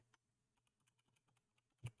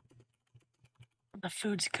 The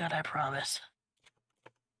food's good, I promise.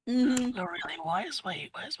 Mm-hmm. No, really, why is my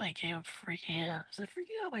game freaking out? Is it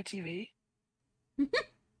freaking out my TV?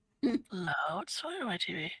 No, it's fine on my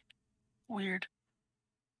TV. Weird.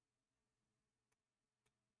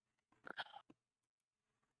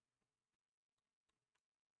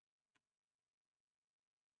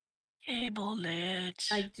 Cable lit.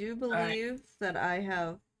 I do believe that I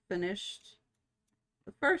have finished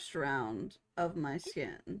the first round of my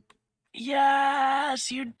skin.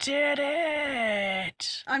 Yes, you did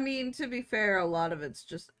it! I mean, to be fair, a lot of it's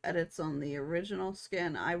just edits on the original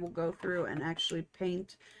skin. I will go through and actually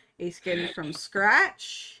paint a skin from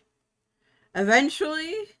scratch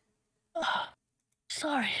eventually,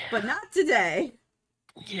 Sorry. but not today.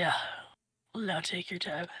 Yeah. Now take your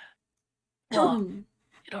time. Well, you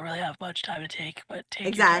don't really have much time to take, but take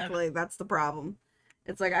Exactly, your time. that's the problem.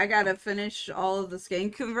 It's like I gotta finish all of the skin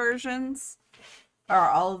conversions, or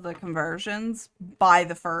all of the conversions by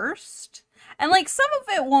the first. And like some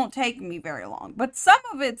of it won't take me very long, but some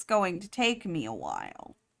of it's going to take me a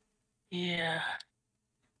while. Yeah.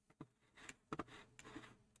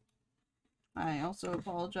 I also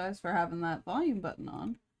apologize for having that volume button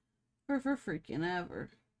on for freaking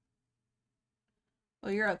ever.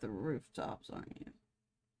 Well, you're at the rooftops, aren't you?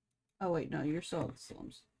 Oh wait, no, you're still at the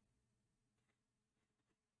slums.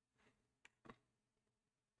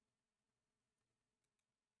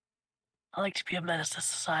 I like to be a menace to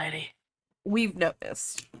society. We've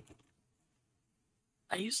noticed.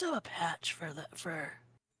 I used to have a patch for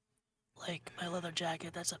like my leather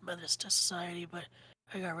jacket that's a menace to society, but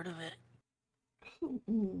I got rid of it.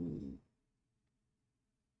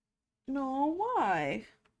 No, why?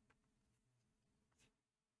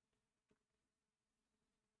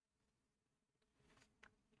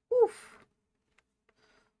 Oof.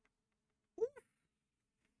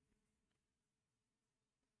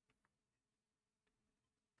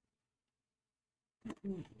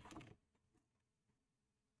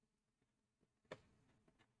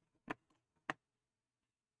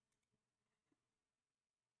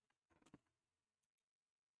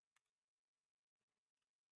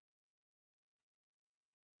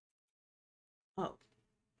 Oh.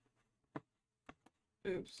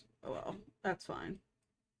 Oops. Oh well, that's fine.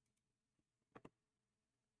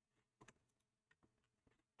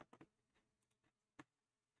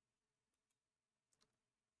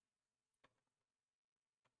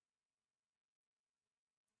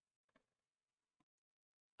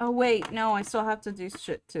 Oh wait, no, I still have to do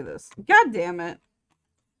shit to this. God damn it.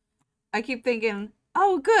 I keep thinking,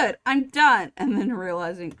 oh good, I'm done. And then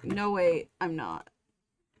realizing, no wait, I'm not.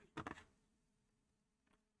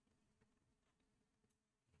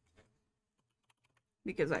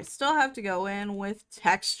 Because I still have to go in with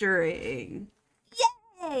texturing.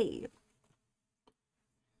 Yay!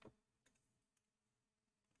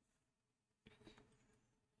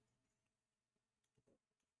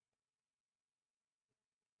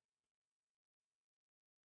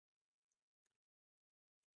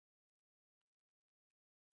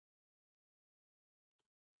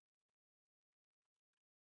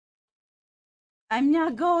 I'm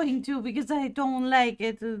not going to because I don't like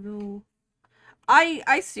it to do.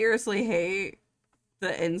 I seriously hate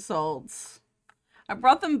the insults. I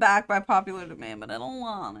brought them back by popular demand, but I don't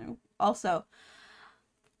want to. Also,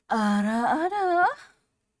 ara.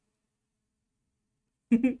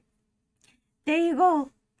 There you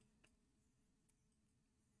go.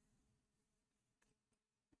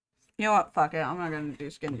 You know what? Fuck it. I'm not gonna do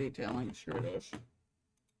skin detailing. Screw this.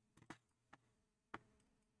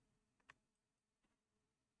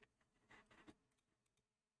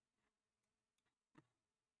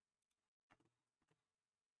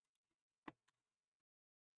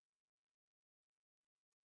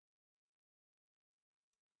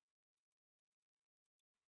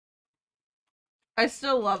 I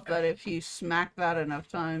still love that if you smack that enough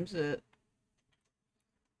times, it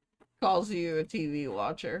calls you a TV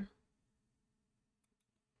watcher.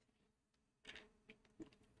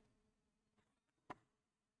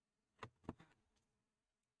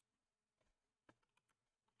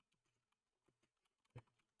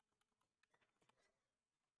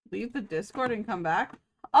 Leave the Discord and come back?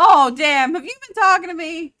 Oh, damn. Have you been talking to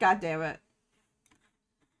me? God damn it.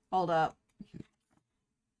 Hold up.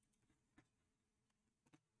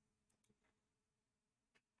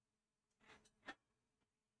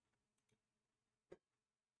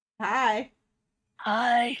 Hi.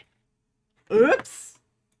 Hi. Oops.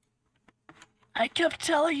 I kept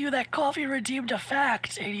telling you that Coffee redeemed a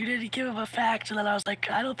fact, and you didn't give him a fact, and then I was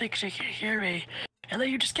like, I don't think she can hear me. And then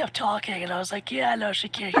you just kept talking, and I was like, yeah, no, she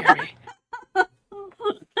can't hear me.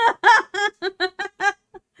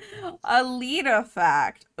 A Lita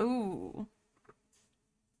fact. Ooh.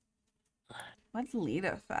 What's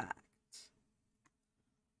Lita fact?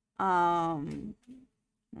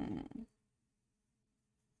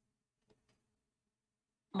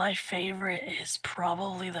 My favorite is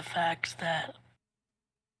probably the fact that...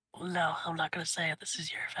 No, I'm not gonna say it. This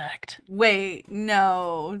is your fact. Wait,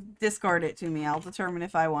 no. Discard it to me. I'll determine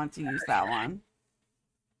if I want to use that one.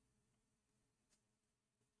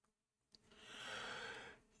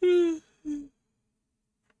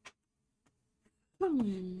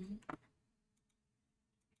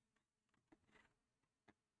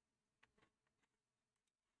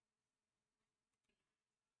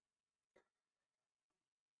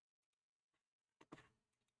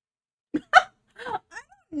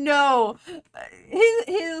 No,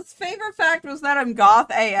 his favorite fact was that I'm goth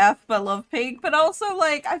AF but love pink, but also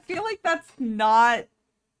like I feel like that's not.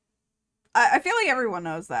 I feel like everyone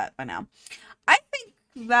knows that by now. I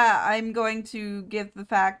think that I'm going to give the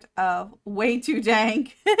fact of way too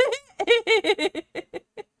dank. I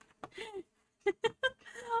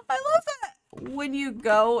love that when you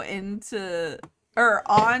go into or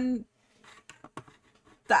on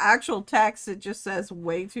the actual text, it just says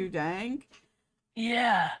way too dank.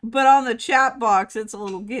 Yeah. But on the chat box, it's a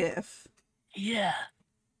little GIF. Yeah.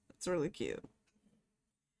 It's really cute.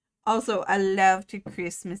 Also, I love to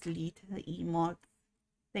Christmas Lita emotes.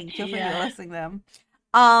 Thank you for using them.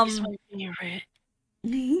 He's my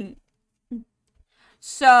favorite.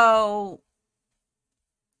 So,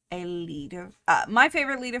 a Lita. My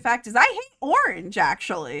favorite Lita fact is I hate orange,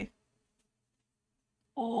 actually.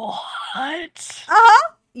 What?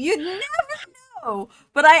 You'd never know.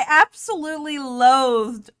 But I absolutely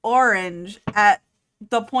loathed orange at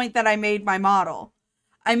the point that I made my model.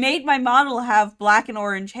 I made my model have black and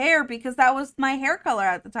orange hair because that was my hair color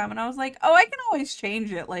at the time. And I was like, oh, I can always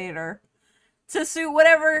change it later to suit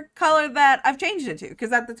whatever color that I've changed it to.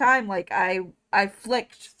 Because at the time, like, I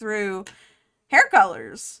flicked through hair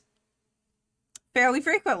colors fairly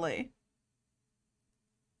frequently.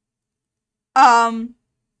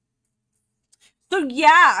 So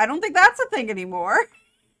yeah, I don't think that's a thing anymore.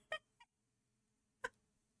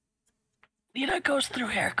 Lita goes through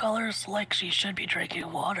hair colors like she should be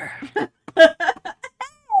drinking water.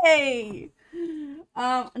 Hey!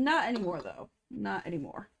 Not anymore, though. Not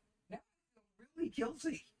anymore. Now I'm really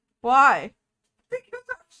guilty. Why? Because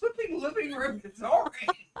I'm flipping living room is orange.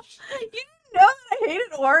 You didn't know that I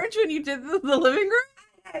hated orange when you did the living room?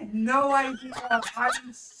 I had no idea.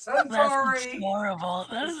 I'm so sorry. That's horrible.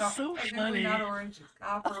 That is so funny. Not orange, it's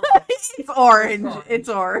copper. It's orange. It's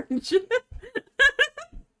orange. And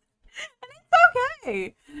it's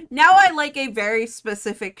okay. Now I like a very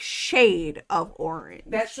specific shade of orange.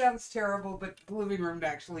 That sounds terrible, but the living room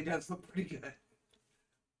actually does look pretty good.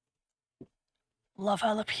 Love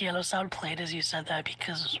how the piano sound played as you said that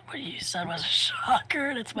because what you said was a shocker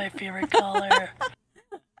and it's my favorite color.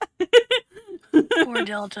 Poor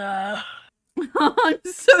Delta. I'm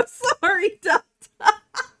so sorry, Delta.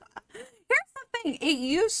 Here's the thing. It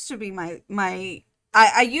used to be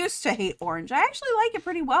I used to hate orange. I actually like it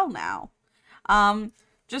pretty well now.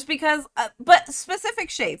 Just because, but specific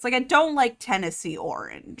shades. Like, I don't like Tennessee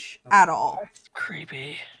orange at all. It's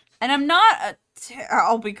creepy. And I'm not,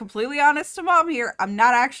 I'll be completely honest to Mom here, I'm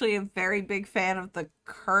not actually a very big fan of the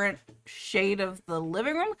current shade of the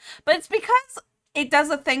living room, but it's because it does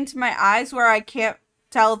a thing to my eyes where I can't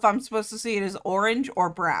tell if I'm supposed to see it as orange or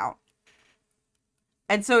brown.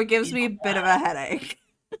 And so it gives me a bit of a headache.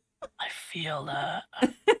 I feel that.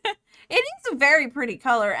 It is a very pretty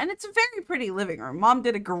color, and it's a very pretty living room. Mom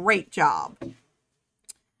did a great job.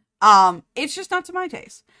 It's just not to my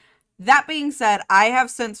taste. That being said, I have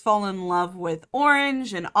since fallen in love with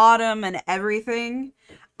orange and autumn and everything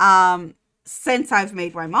since I've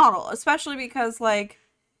made my model. Especially because, like,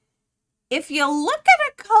 if you look at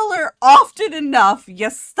a color often enough, you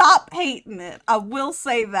stop hating it. I will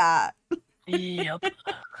say that. Yep.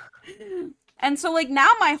 And so, like, now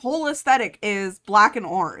my whole aesthetic is black and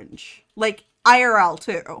orange. Like, IRL,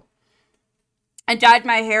 too. I dyed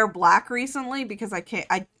my hair black recently because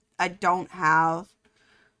I don't have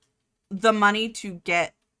the money to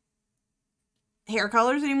get hair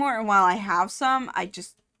colors anymore, and while I have some, I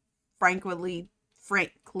just frankly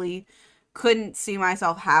couldn't see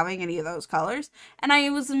myself having any of those colors. And I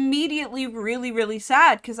was immediately really, really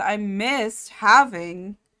sad because I missed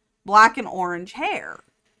having black and orange hair.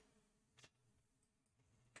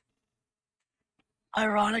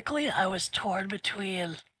 Ironically, I was torn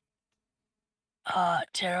between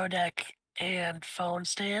tarot deck and phone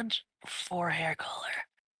stand for hair color.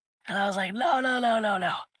 And I was like,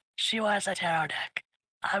 no. She wants a tarot deck.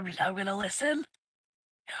 I'm gonna listen.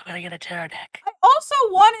 I'm gonna get a tarot deck. I also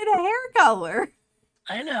wanted a hair color.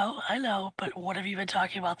 I know, but what have you been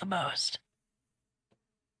talking about the most?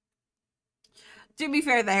 To be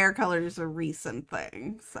fair, the hair color is a recent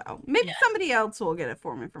thing, so maybe somebody else will get it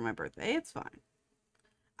for me for my birthday. It's fine.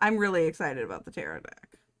 I'm really excited about the tarot deck.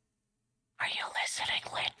 Are you listening,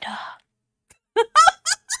 Linda?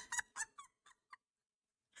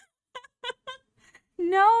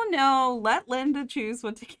 No, let Linda choose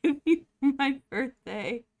what to give me for my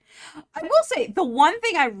birthday. I will say, the one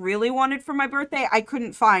thing I really wanted for my birthday, I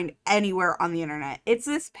couldn't find anywhere on the internet. It's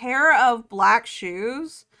this pair of black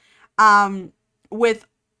shoes, with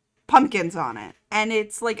pumpkins on it. And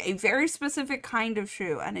it's like a very specific kind of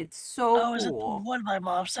shoe, and it's so cool. Is it the one my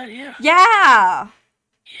mom sent you? Yeah!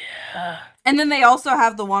 Yeah. And then they also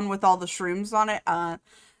have the one with all the shrooms on it.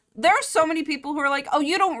 There are so many people who are like, oh,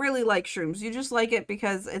 you don't really like shrooms. You just like it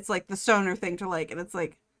because it's like the stoner thing to like. And it's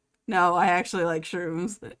like, no, I actually like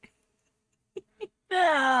shrooms.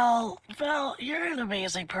 Val, you're an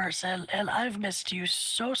amazing person, and I've missed you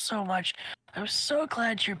so much. I'm so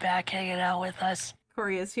glad you're back hanging out with us.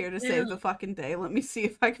 Corey is here to save the fucking day. Let me see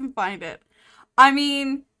if I can find it. I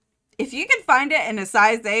mean, if you can find it in a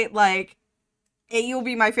size 8, like, you'll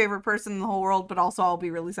be my favorite person in the whole world, but also I'll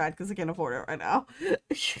be really sad because I can't afford it right now.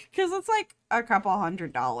 Because it's like a couple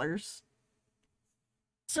 $100.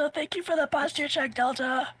 So thank you for the posture check,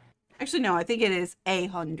 Delta. Actually, no, I think it is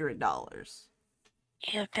 $100.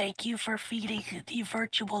 And thank you for feeding the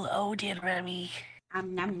virtual Odin, Remy.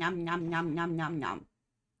 Nom nom nom nom nom nom nom.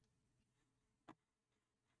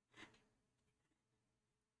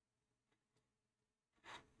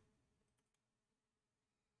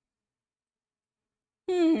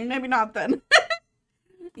 Maybe not then.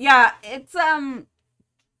 Yeah, it's a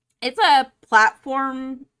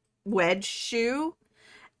platform wedge shoe,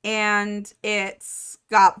 and it's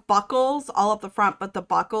got buckles all up the front, but the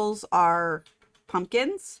buckles are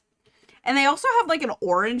pumpkins. And they also have like an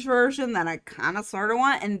orange version that I kind of sort of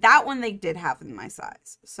want, and that one they did have in my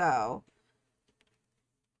size. So,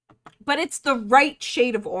 but it's the right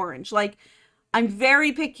shade of orange. Like, I'm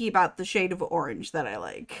very picky about the shade of orange that I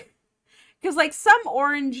like. Because, like, some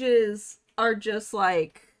oranges are just,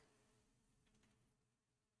 like,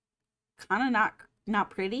 kind of not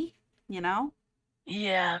pretty, you know?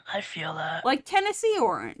 Yeah, I feel that. Like Tennessee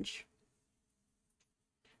orange.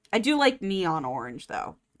 I do like neon orange,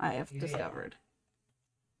 though, I have discovered.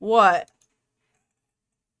 What?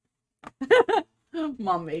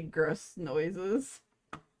 Mom made gross noises.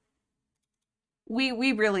 We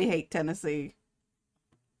really hate Tennessee.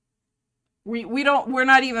 We're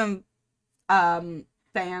not even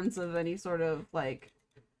fans of any sort of like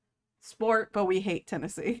sport, but we hate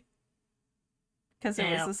Tennessee because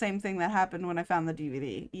it was the same thing that happened when I found the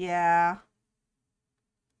DVD. Yeah.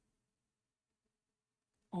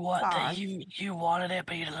 What? That you wanted it,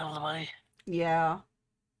 but you didn't have the money. Yeah.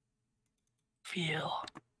 Feel.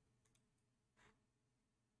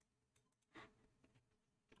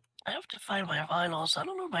 I have to find my vinyls. I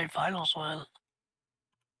don't know where my vinyls went.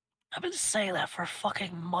 I've been saying that for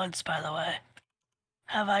fucking months, by the way.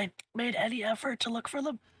 Have I made any effort to look for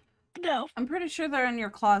them? No. I'm pretty sure they're in your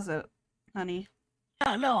closet, honey.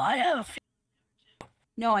 Yeah, no, I have.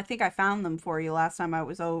 No, I think I found them for you last time I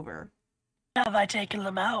was over. Have I taken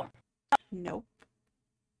them out? Nope.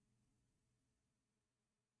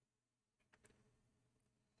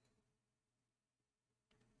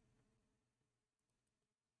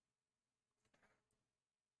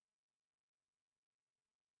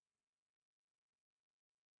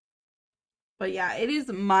 But yeah, it is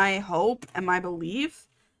my hope and my belief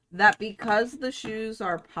that because the shoes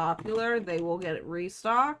are popular, they will get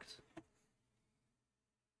restocked.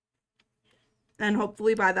 And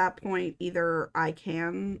hopefully by that point, either I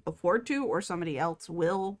can afford to or somebody else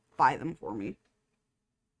will buy them for me.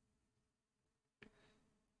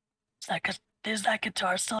 Is that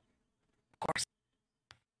guitar still? Of course.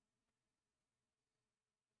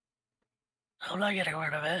 I'm not getting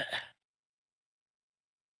rid of it.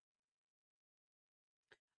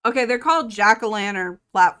 Okay, they're called Jack-o'-lantern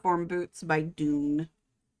platform boots by Dune.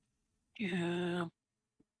 Yeah.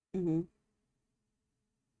 Mm-hmm.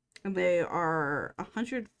 And they are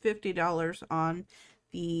 $150 on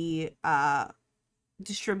the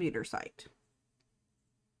distributor site.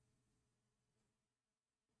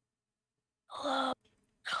 Hello.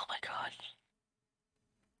 Oh my god.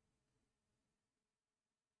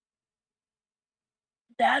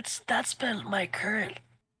 That's been my current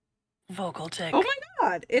vocal tick. Oh my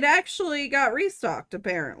god, it actually got restocked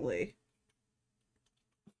apparently.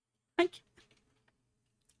 Why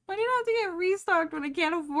do you have to get restocked when I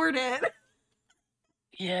can't afford it?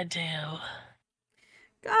 Yeah, damn.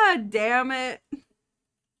 God damn it.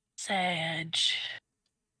 Sage.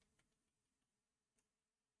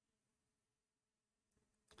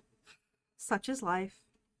 Such is life.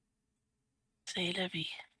 C'est la vie.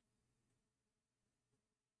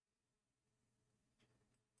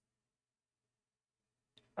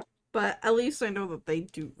 But at least I know that they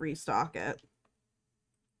do restock it.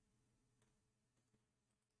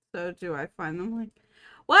 So do I find them like...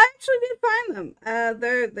 Well, I actually did find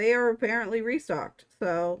them. They are apparently restocked.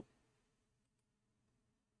 So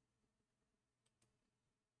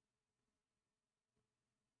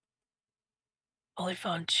Only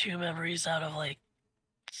found 2 memories out of like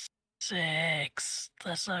 6.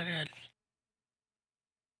 That's not good.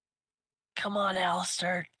 Come on,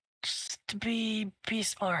 Alistair. Just be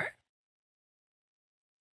smart.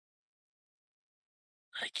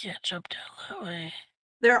 I can't jump down that way.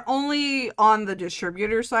 they're only on the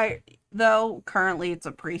distributor site though. Currently it's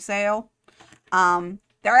a pre-sale.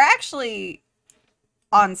 They're actually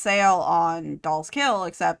on sale on Doll's Kill,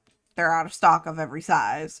 except they're out of stock of every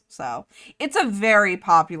size. So it's a very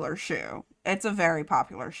popular shoe. It's a very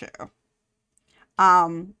popular shoe.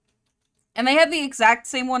 And they have the exact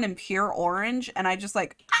same one in pure orange, and I just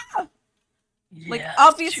like, like Yeah,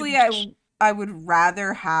 obviously I would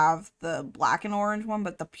rather have the black and orange one,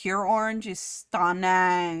 but the pure orange is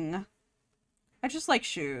stunning. I just like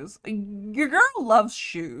shoes. Your girl loves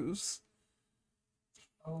shoes.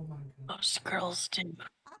 Oh my god. most girls do.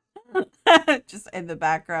 Just in the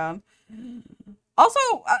background. Also,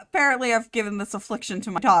 apparently I've given this affliction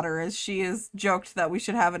to my daughter, as she has joked that we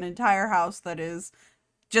should have an entire house that is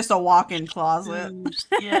just a walk-in closet. Shoes,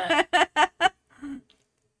 yeah.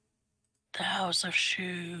 The house of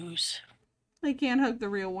shoes. I can't hug the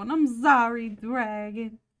real one. I'm sorry,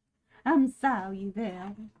 dragon. I'm sorry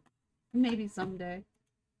there. Maybe someday.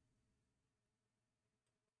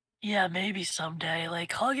 Yeah, maybe someday.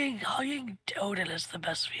 Like hugging Odin is the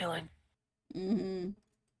best feeling. Mm-hmm.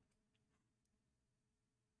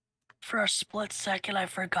 For a split second, I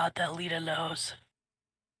forgot that Lita knows.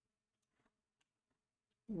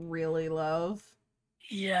 Really, love?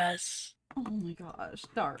 Yes, Oh my gosh,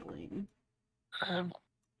 darling. I'm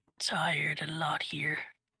tired and not here.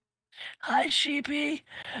 Hi, Sheepy.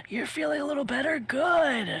 You're feeling a little better?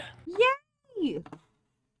 Good. Yay!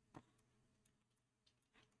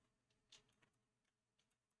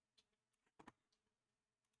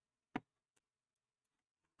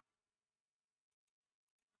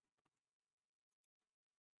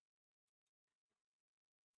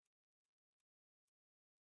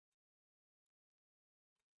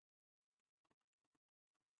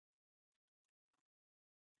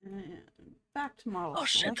 And back to model Oh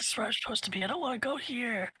shit, this is selection. where I'm supposed to be. I don't want to go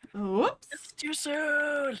here. Whoops. It's too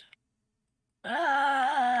soon.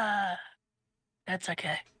 Ah, that's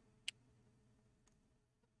okay.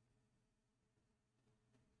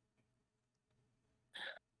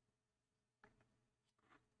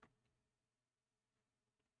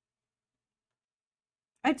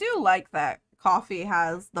 I do like that coffee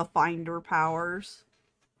has the finder powers.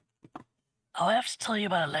 I'll have to tell you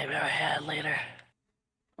about a nightmare I had later.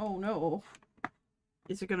 Oh no.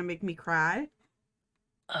 Is it gonna make me cry?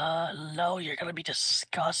 No, you're gonna be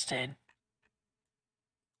disgusted.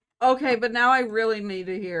 Okay, but now I really need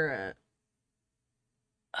to hear it.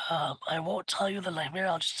 I won't tell you the nightmare,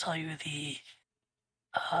 I'll just tell you the,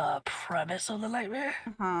 premise of the nightmare.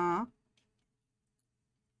 Huh?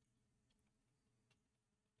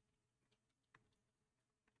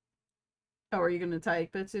 Oh, are you gonna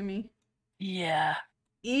type it to me? Yeah.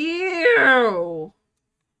 Ew!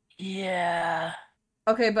 Yeah.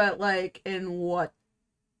 Okay, but like, in what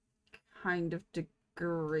kind of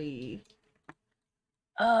degree?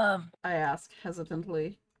 I ask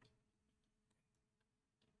hesitantly.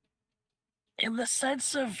 In the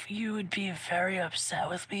sense of you would be very upset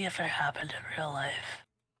with me if it happened in real life.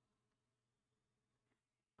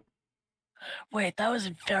 Wait, that was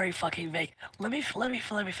very fucking vague. Let me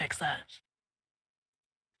fix that.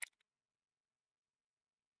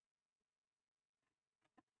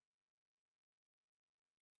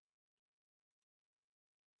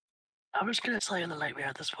 I'm just gonna tell you the nightmare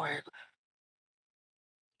at this point.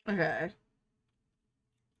 Okay.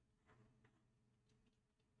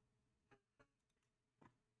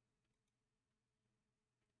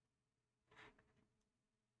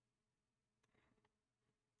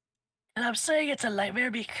 And I'm saying it's a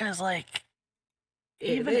nightmare because, like,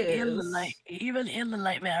 It is. even in the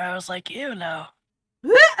nightmare, I was like, ew, no.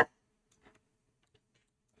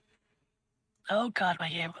 Oh god, my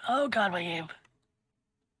game. Oh god, my game.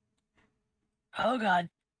 Oh god.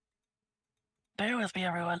 Bear with me,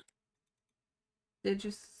 everyone. Did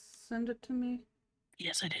you send it to me?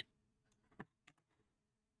 Yes, I did.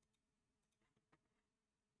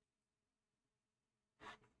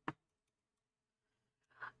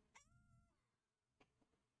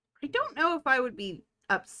 I don't know if I would be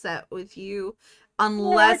upset with you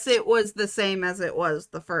unless it was the same as it was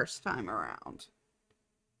the first time around.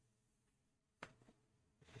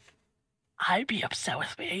 I'd be upset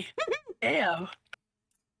with me. Damn.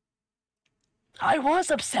 I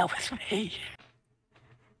was upset with me.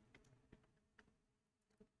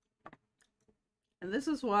 And this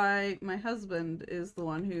is why my husband is the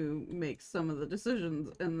one who makes some of the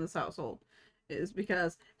decisions in this household. Is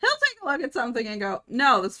because he'll take a look at something and go,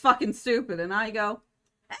 no, that's fucking stupid. And I go,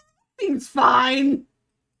 that seems fine.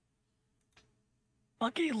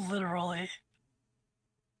 Fucking literally.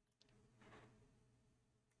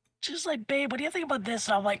 Just like, babe, what do you think about this?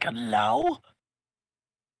 And I'm like, no.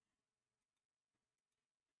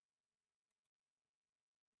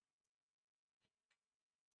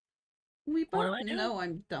 We What both am I doing? know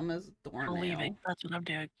I'm dumb as a doornail. I'm leaving. That's what I'm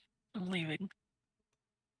doing. I'm leaving.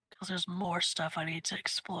 Because there's more stuff I need to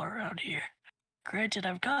explore around here. Granted,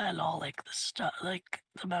 I've gotten all, like, the stuff, like,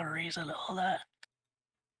 the memories and all that.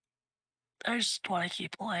 I just want to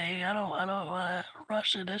keep playing. I don't want to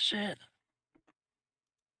rush into shit.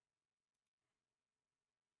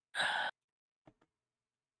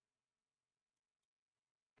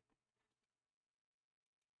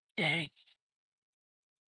 Dang.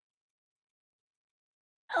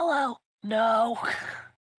 Hello. No.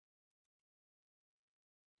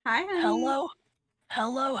 Hi, honey. Hello.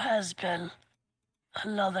 Hello has been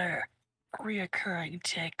another reoccurring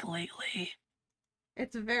tick lately.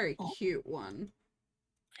 It's a very cute one.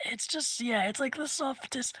 It's just, yeah, it's like the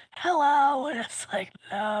softest hello, and it's like,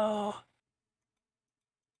 no.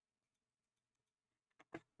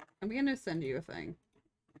 I'm gonna send you a thing.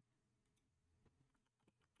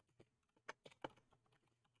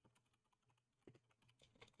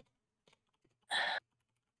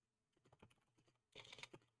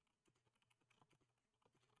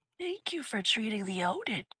 Thank you for treating the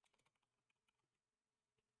Odin.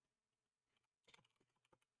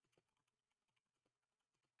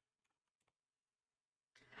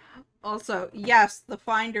 Also, yes, the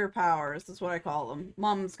finder powers is what I call them.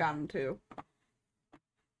 Mom's got them too.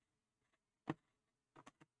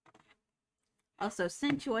 Also,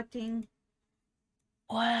 sent you a thing.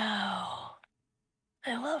 Wow.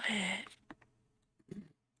 I love it.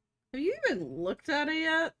 Have you even looked at it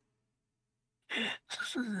yet?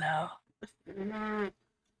 No. The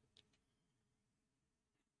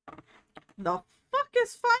fuck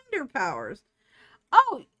is finder powers?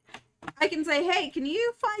 Oh, I can say, hey, can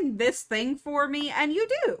you find this thing for me? And you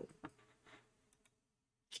do.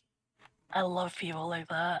 I love people like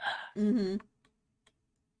that. Mm-hmm.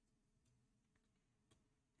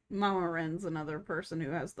 Mama Ren's another person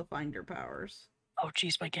who has the finder powers. Oh,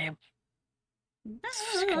 jeez, my game. No.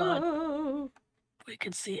 God. We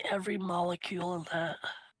can see every molecule in that.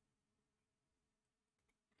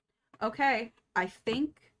 Okay, I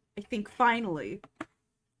think finally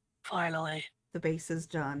Finally. the base is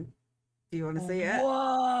done. Do you want to see it?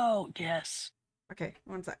 Whoa! Yes. Okay,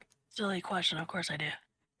 one sec. Silly question, of course I do.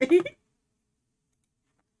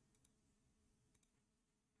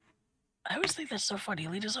 I always think that's so funny.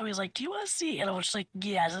 Lita's always like, do you want to see? And I was just like,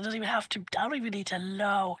 yes. It doesn't even have to, I don't even need to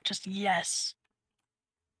know. Just yes.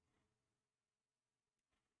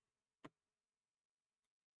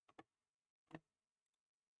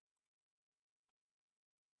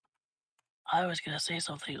 I was gonna say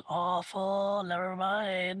something awful. Never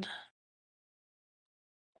mind.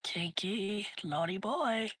 Kinky, naughty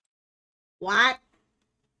boy. What?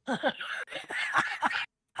 I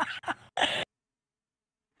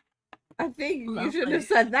think you shouldn't have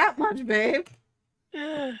said that much, babe.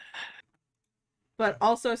 But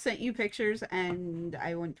also sent you pictures, and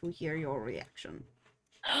I want to hear your reaction.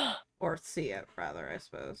 Or see it, rather, I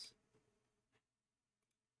suppose.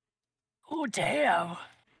 Oh, damn.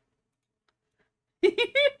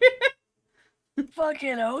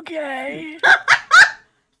 Fucking okay.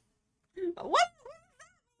 What does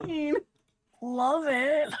that mean? Love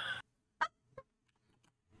it.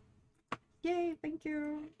 Yay, thank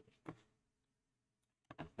you.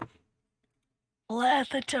 Let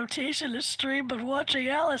the temptation to stream but watching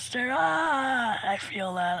Alistair. I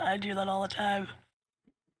feel that. I do that all the time.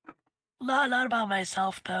 Not about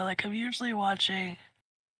myself though. Like I'm usually watching.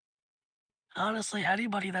 Honestly,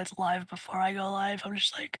 anybody that's live before I go live, I'm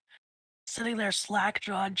just like sitting there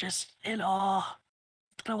slack-jawed, just in awe.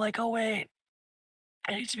 And I'm like, oh wait,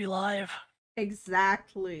 I need to be live.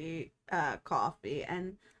 Exactly, Coffee.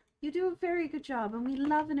 And you do a very good job, and we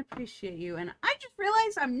love and appreciate you. And I just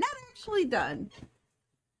realized I'm not actually done.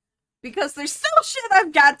 Because there's still shit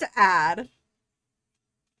I've got to add.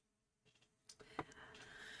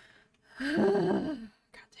 God damn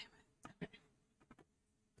it.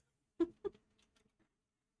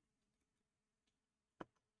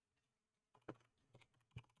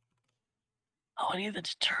 Oh, I need the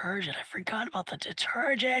detergent. I forgot about the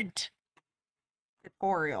detergent.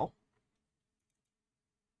 Tutorial.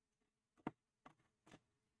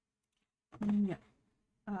 Yeah.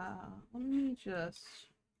 Let me just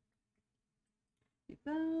do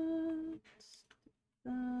that. Do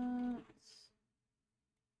a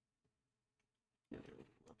little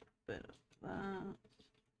bit of that.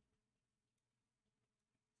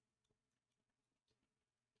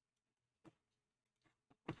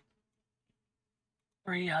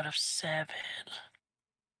 3 out of 7.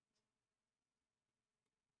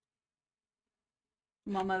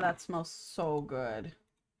 Mama, that smells so good.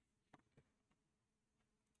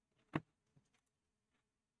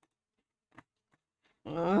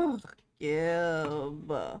 Ugh,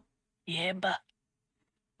 Gib. Yeah, but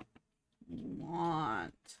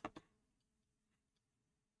Want.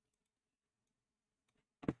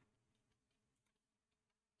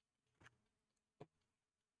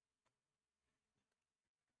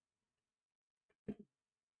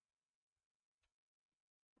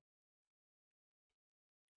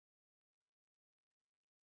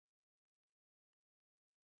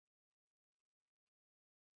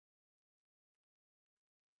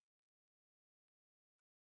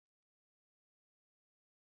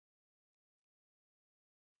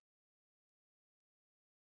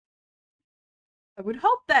 I would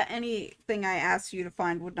hope that anything I asked you to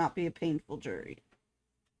find would not be a painful journey.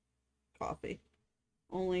 Coffee.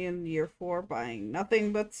 Only in year 4 buying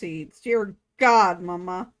nothing but seeds. Dear God,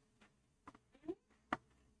 Mama.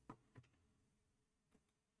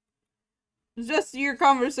 Just your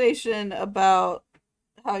conversation about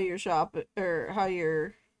how your shop, or how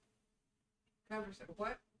your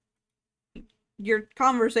What? your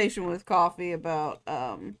conversation with Coffee about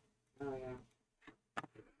Oh yeah.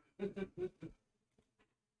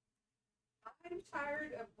 I'm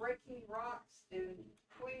tired of breaking rocks and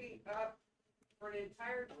cleaning up for an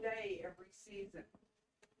entire day every season.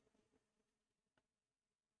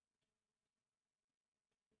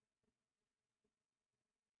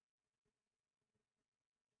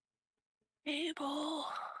 Abel.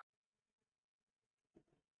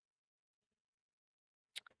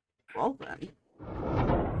 well then.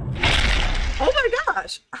 Oh my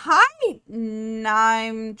gosh. Hi,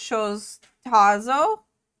 Naim Tazo.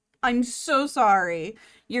 I'm so sorry.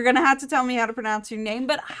 You're gonna have to tell me how to pronounce your name,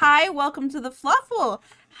 but hi, welcome to the Fluffle.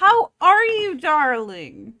 How are you,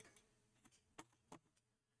 darling?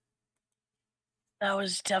 That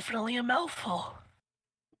was definitely a mouthful.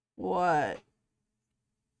 What?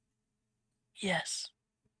 Yes.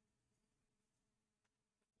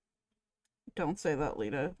 Don't say that,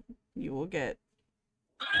 Lita. You will get...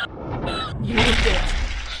 You will get...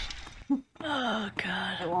 Oh,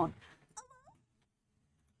 God. I won't.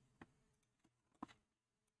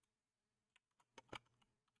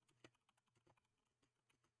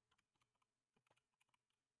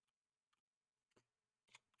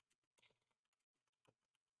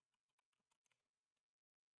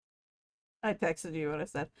 I texted you what I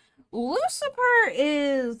said. Lucifer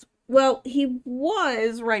is... Well, he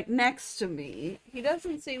was right next to me. He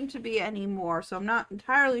doesn't seem to be anymore, so I'm not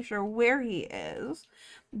entirely sure where he is.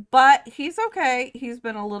 But he's okay. He's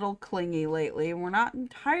been a little clingy lately. We're not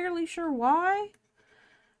entirely sure why.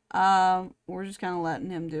 We're just kind of letting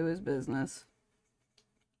him do his business.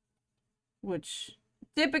 Which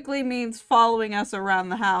typically means following us around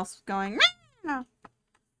the house, going meow,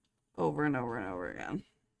 over and over and over again.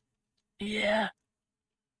 Yeah.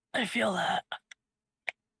 I feel that.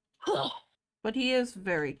 But he is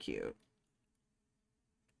very cute.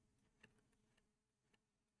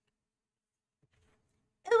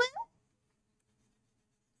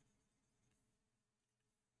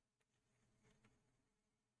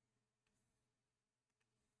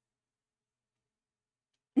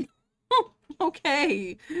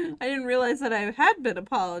 Okay. I didn't realize that I had been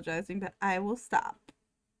apologizing, but I will stop.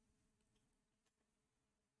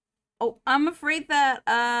 Oh, I'm afraid that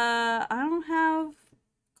I don't have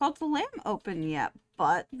called the lamb open yet,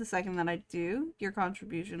 but the second that I do, your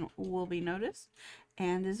contribution will be noticed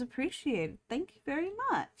and is appreciated. Thank you very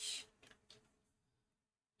much.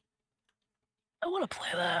 I want to play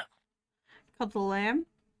that. Called the lamb?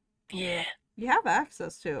 Yeah. You have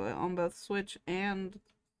access to it on both Switch and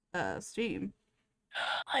Steam.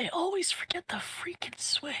 I always forget the freaking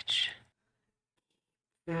Switch.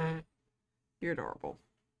 You're adorable.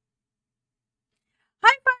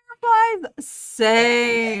 Hi, Fireflies!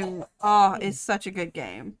 Same. Oh, it's such a good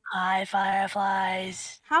game. Hi,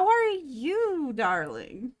 Fireflies. How are you,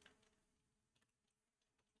 darling?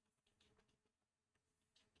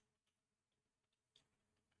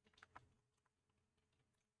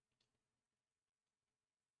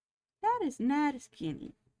 That is not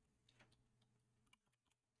skinny.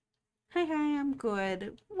 Hi, I'm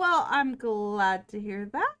good. Well, I'm glad to hear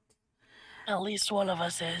that. At least one of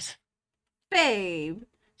us is. Babe,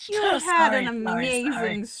 you have had an Sorry.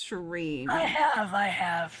 amazing stream. I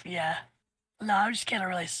have, yeah. No, I'm just getting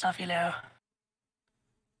really stuffy now.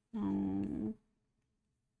 Oh.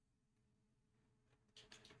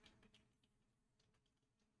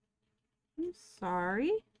 I'm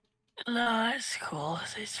sorry. No, it's cool.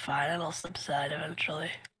 It's fine. It'll subside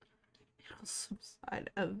eventually. It'll subside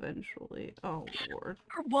eventually. Oh, Lord.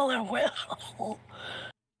 Well, it will.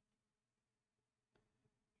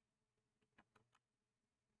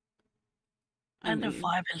 I had to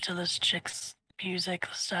vibe into this chick's music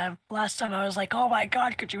this time. Last time I was like, oh my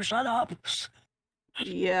god, could you shut up?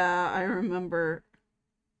 Yeah, I remember.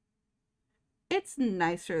 It's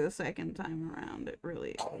nicer the second time around. It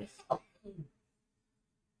really is.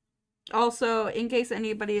 Also, in case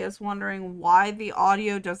anybody is wondering why the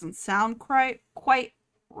audio doesn't sound quite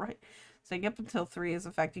right, staying up until 3 is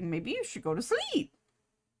affecting. Maybe you should go to sleep.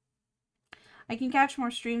 I can catch more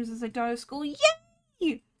streams as I go to school. Yay!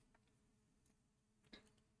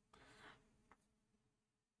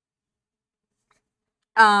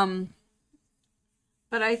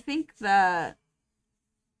 But I think that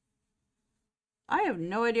I have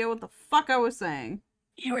no idea what the fuck I was saying.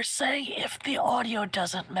 You were saying if the audio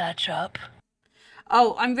doesn't match up.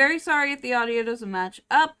 Oh, I'm very sorry if the audio doesn't match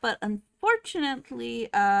up, but unfortunately,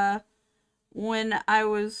 when I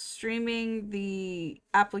was streaming the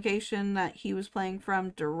application that he was playing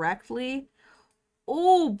from directly,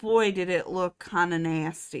 oh boy, did it look kind of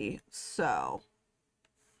nasty. So,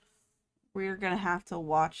 we're gonna have to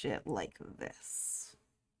watch it like this.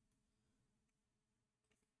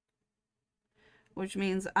 Which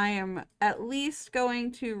means I am at least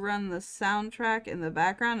going to run the soundtrack in the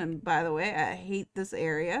background. And by the way, I hate this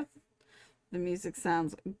area. The music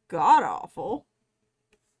sounds god-awful.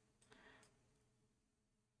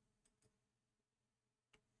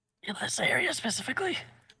 In this area specifically?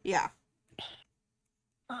 Yeah.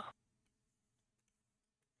 Oh.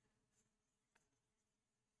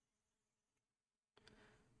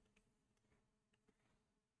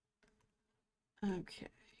 Okay.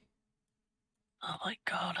 Oh my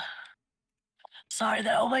god. Sorry,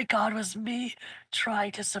 that oh my god was me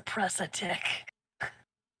trying to suppress a tick.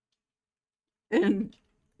 And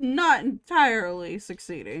not entirely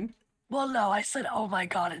succeeding. Well, no, I said oh my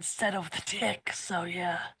god instead of the tick, so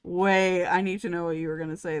yeah. Wait, I need to know what you were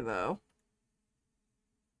gonna say, though.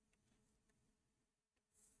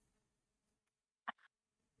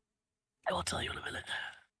 I will tell you in a minute.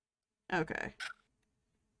 Okay.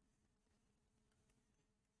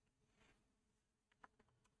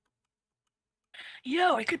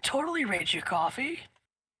 Yo, I could totally rate you coffee.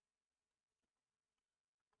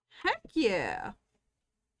 Heck yeah.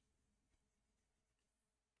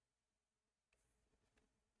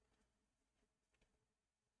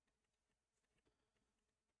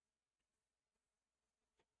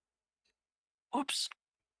 Oops.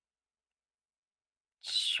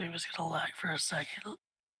 Stream is gonna lag for a second.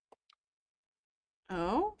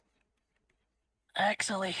 Oh? I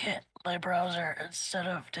accidentally hit my browser instead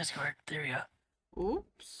of Discord. There we go.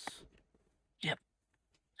 Oops. Yep.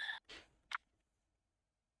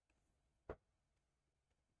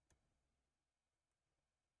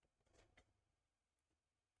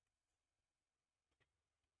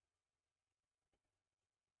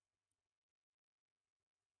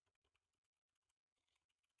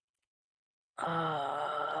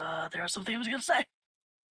 There was something I was gonna say.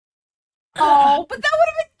 Oh, but that would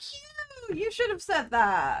have been cute! You should have said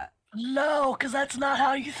that. No, because that's not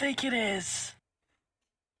how you think it is.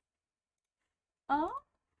 Oh?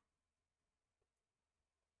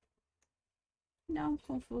 No, I'm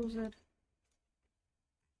confused.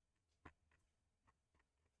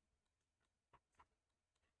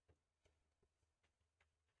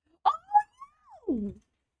 Oh, no!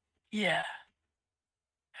 Yeah.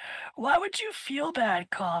 Why would you feel bad,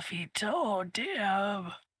 Coffee? Oh,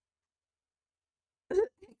 damn.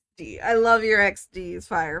 I love your XDs,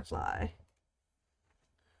 Firefly.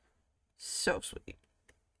 So sweet.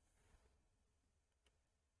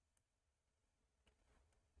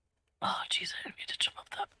 Oh, jeez, I didn't mean to jump up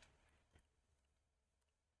that.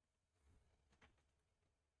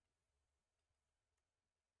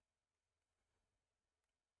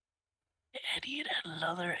 I need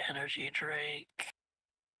another energy drink.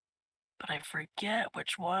 But I forget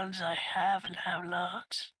which ones I have and have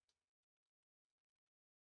not.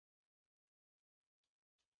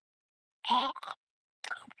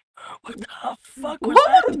 What the fuck was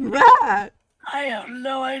What that? was that? I have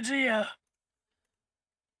no idea.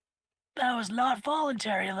 That was not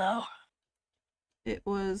voluntary, though. It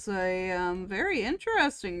was a very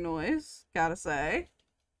interesting noise, gotta say.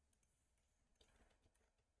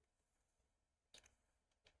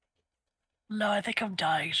 No, I think I'm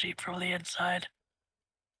dying sheep from the inside.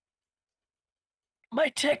 My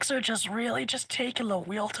ticks are just really just taking the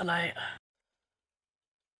wheel tonight.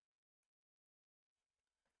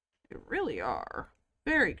 They really are.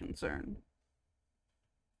 Very concerned.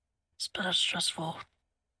 It's been a stressful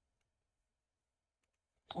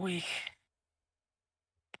week.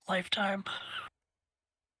 Lifetime.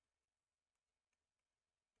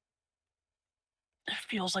 It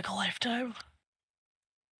feels like a lifetime.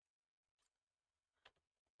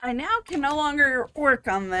 I now can no longer work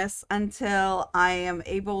on this until I am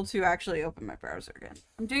able to actually open my browser again.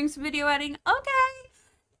 I'm doing some video editing. Okay.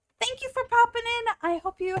 Thank you for popping in. I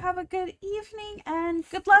hope you have a good evening and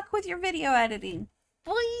good luck with your video editing.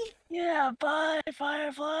 Bye. Yeah, bye,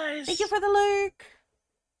 Fireflies. Thank you for the lurk.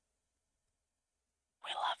 We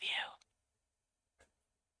love you.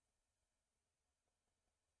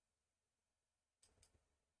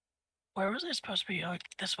 Where was I supposed to be going?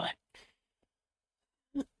 This way.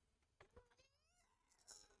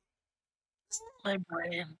 My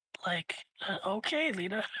brain, like, okay,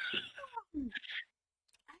 Lena. I had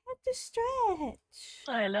to stretch.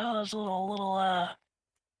 I know that's a little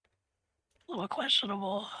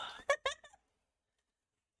questionable.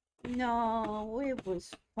 No, it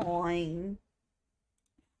was fine.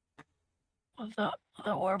 With the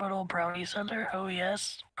orbital brownie center. Oh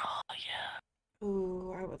yes. Oh yeah.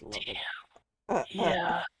 Ooh, I would love it. Damn.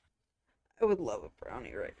 Yeah. I would love a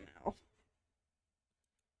brownie right now.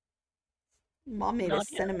 Mom made a Not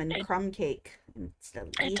yet. cinnamon crumb cake. It's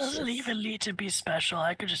delicious. It doesn't even need to be special.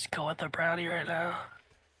 I could just go with the brownie right now.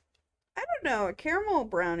 I don't know. Caramel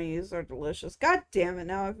brownies are delicious. God damn it!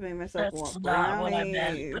 Now I've made myself That's want not brownies. what I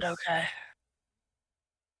meant, but okay.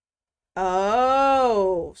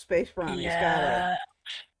 Oh, space brownies. Yeah.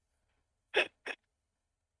 Got it.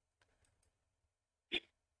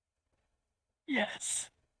 Yes.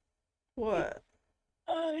 What?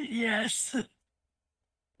 Yes.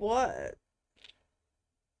 What?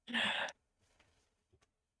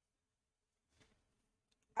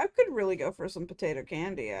 I could really go for some potato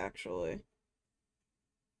candy, actually.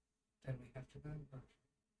 Then we have to go.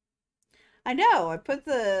 I know. I put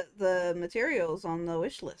the materials on the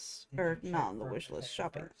wish list, Did or you not check on the for wish list, potato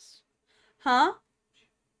shopping first? list. Huh?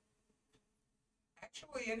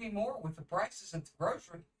 Actually, anymore with the prices at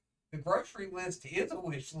the grocery list is a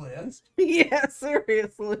wish list. Yeah,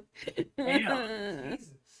 seriously. Jesus.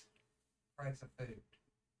 Price of food.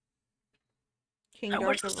 King I Dark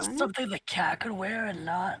wish this was Diviner? something the cat could wear and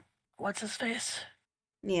not what's his face.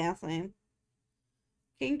 Yeah, same.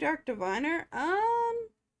 King Dark Diviner?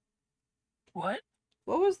 What?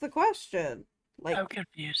 What was the question? Like, I'm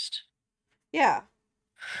confused. yeah.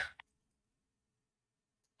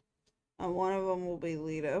 One of them will be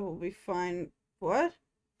Lita. Will be fine. What?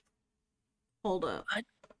 Hold up. What?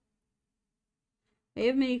 I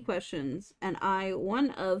have many questions, and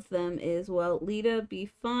one of them is, will Lita be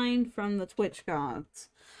fine from the Twitch gods?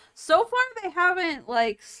 So far, they haven't,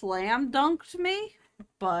 like, slam dunked me,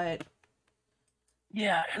 but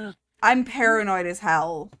Yeah, and I'm paranoid as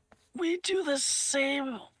hell. we do the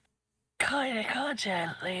same kind of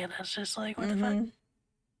content, and it's just like, what the fuck?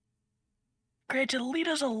 Granted,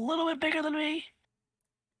 Lita's a little bit bigger than me,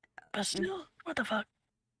 but still, what the fuck?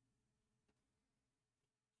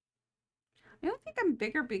 I don't think I'm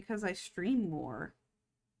bigger because I stream more.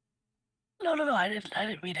 No, I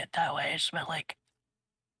didn't mean it that way. I just meant like,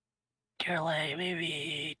 you're like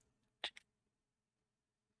maybe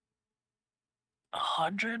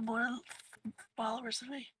 100 more followers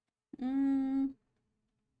than me.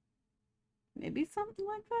 Maybe something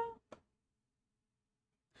like that.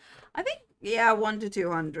 I think, yeah, 1 to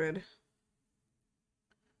 200.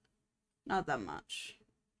 Not that much.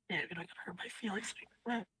 Yeah, you're not gonna hurt my feelings.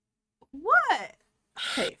 What?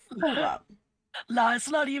 Hey, hold up. No, it's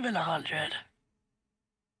not even 100.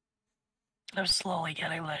 I'm slowly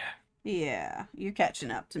getting there. Yeah, you're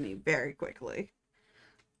catching up to me very quickly.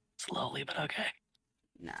 Slowly, but okay.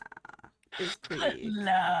 Nah, it's pretty.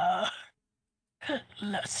 No.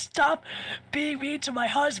 No, stop being mean to my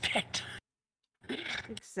husband.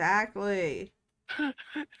 Exactly.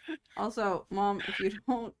 Also, Mom, if you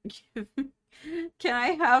don't give... Can I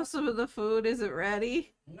have some of the food? Is it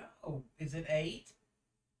ready? No. Is it 8?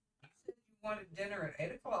 You said you wanted dinner at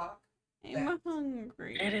 8 o'clock. I'm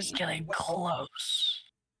hungry. It is getting Well- close.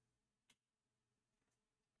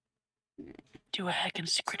 Do a heckin'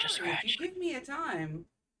 secret Sorry, if you distraction. give me a time.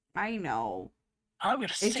 I know. I'm gonna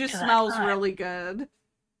It stick just to that smells time. really good. That's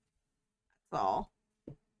all.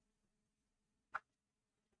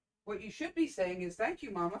 What you should be saying is, thank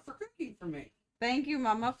you, Mama, for cooking for me. Thank you,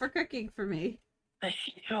 Mama, for cooking for me. Thank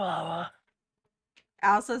you, Mama.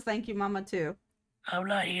 Al says thank you, Mama, too. I'm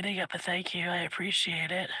not eating it, but thank you. I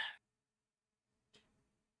appreciate it.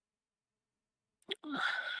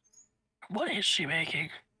 What is she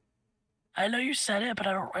making? I know you said it, but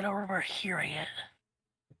I don't remember hearing it.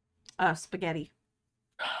 Spaghetti.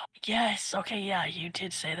 Yes, okay, yeah, you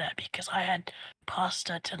did say that because I had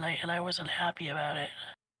pasta tonight and I wasn't happy about it.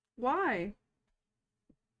 Why?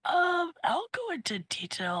 I'll go into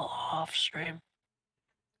detail off stream.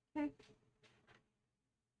 Okay.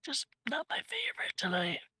 Just not my favorite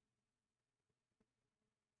tonight.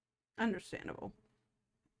 Understandable.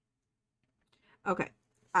 Okay.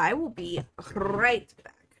 I will be right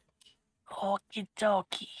back. Okie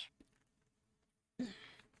dokie.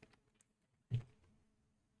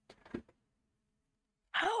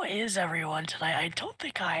 How is everyone tonight? I don't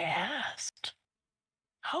think I asked.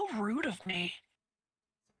 How rude of me.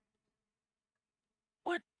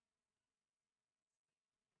 What?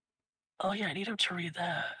 Oh yeah, I need him to read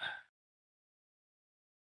that.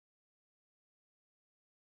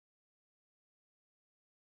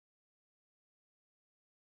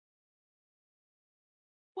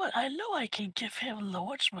 What? I know I can give him the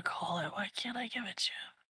whatchamacallit. Why can't I give it to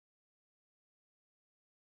him?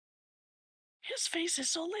 His face is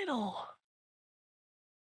so little.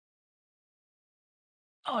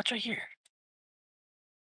 Oh, it's right here.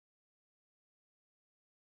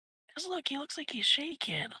 Cause look, he looks like he's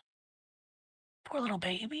shaking. Poor little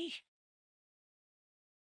baby.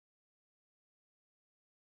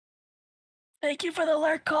 Thank you for the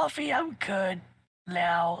alert coffee. I'm good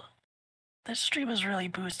now. This stream has really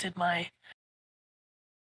boosted my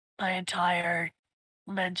entire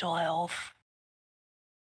mental health.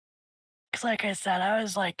 Cause like I said, I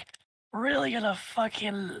was like really gonna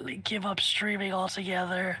fucking give up streaming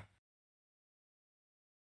altogether.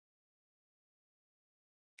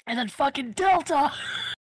 And then fucking Delta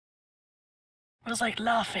was like,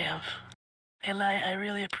 nah, fam. And I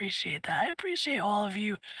really appreciate that. I appreciate all of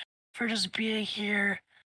you for just being here,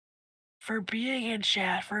 for being in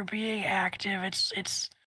chat, for being active. It's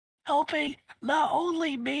helping not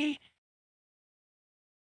only me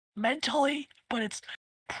mentally, but it's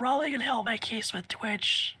probably gonna help my case with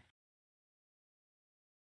Twitch.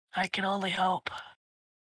 I can only hope.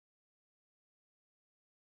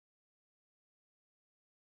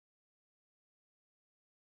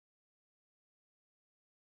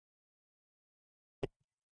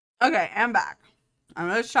 Okay, I'm back. I'm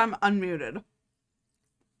this time unmuted.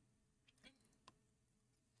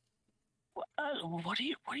 What do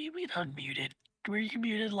you mean unmuted? Were you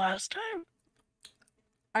muted last time?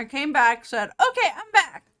 I came back, said, okay, I'm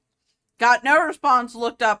back. Got no response,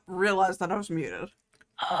 looked up, realized that I was muted.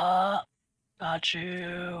 Got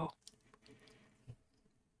you.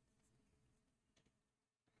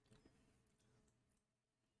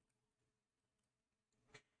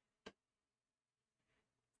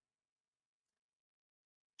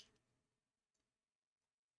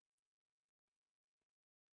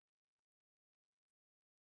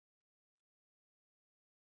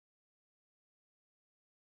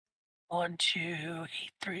 One, 2, 8,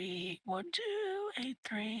 3. 1, 2, 8,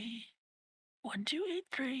 3. 1, 2, 8,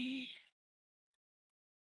 3.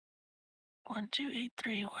 1, 2, 8,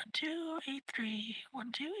 3. 1, 2, 8, 3.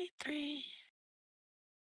 1, 2, 8, 3.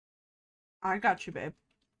 I got you, babe.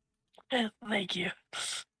 Thank you.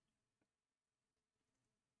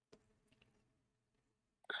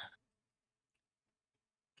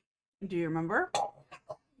 Do you remember?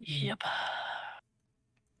 Yep.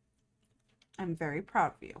 I'm very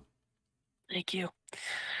proud of you. Thank you.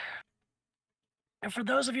 And for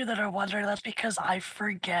those of you that are wondering, that's because I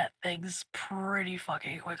forget things pretty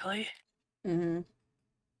fucking quickly. Mm-hmm.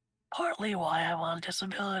 Partly why I'm on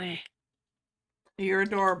disability. You're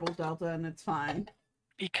adorable, Delta, and it's fine.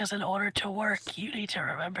 Because in order to work, you need to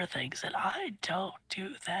remember things, and I don't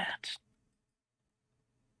do that.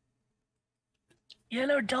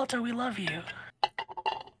 Yellow Delta, we love you.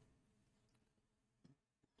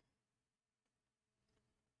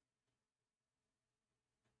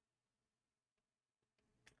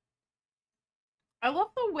 I love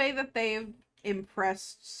the way that they've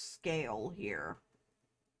impressed scale here.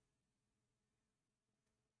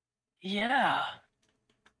 Yeah.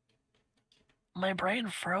 My brain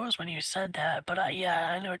froze when you said that, but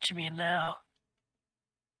yeah, I know what you mean now.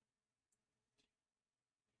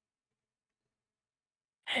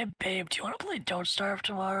 Hey, babe, do you want to play Don't Starve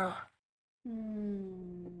tomorrow?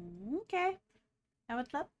 Okay. I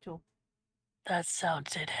would love to. That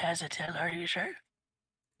sounded hesitant. Are you sure?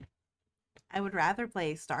 I would rather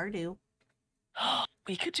play Stardew.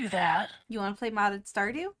 We could do that. You want to play modded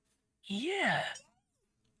Stardew? Yeah.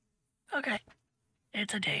 Okay.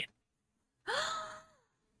 It's a date.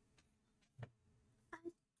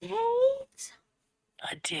 Date?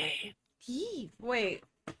 A date. Wait.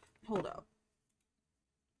 Hold up.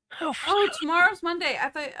 Oh, Oh, tomorrow's Monday. I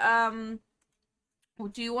thought,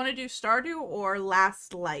 do you want to do Stardew or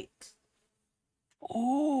Last Light?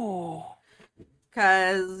 Ooh.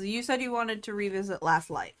 Because you said you wanted to revisit Last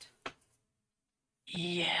Light.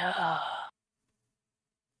 Yeah.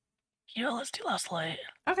 Let's do Last Light.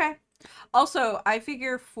 Okay. Also, I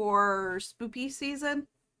figure for spoopy season,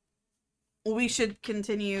 we should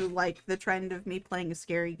continue, like, the trend of me playing a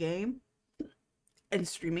scary game and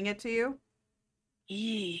streaming it to you.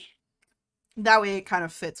 That way it kind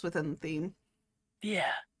of fits within the theme.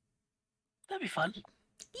 Yeah. That'd be fun.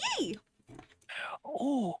 Yay!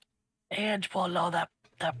 Ooh. And, well, no, that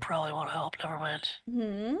probably won't help. Never mind.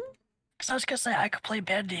 Hmm? Because I was going to say, I could play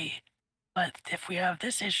Bendy, but if we have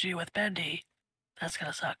this issue with Bendy, that's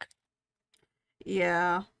going to suck.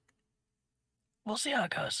 Yeah. We'll see how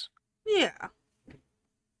it goes. Yeah.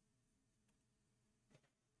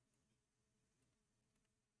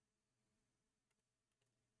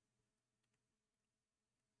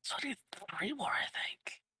 So I need 3 more, I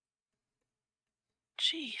think.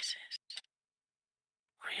 Jesus.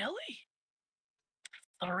 Really?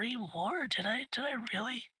 3 more? Did I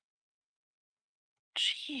really?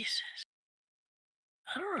 Jesus.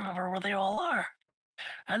 I don't remember where they all are.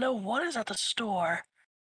 I know one is at the store,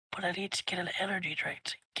 but I need to get an energy drink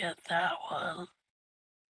to get that one.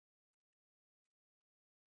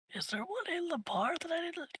 Is there one in the bar that I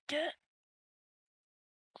need to get?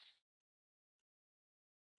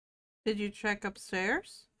 Did you check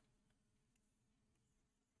upstairs?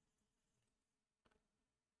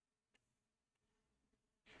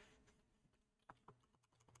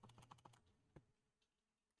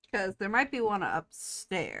 Because there might be one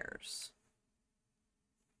upstairs.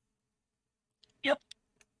 Yep.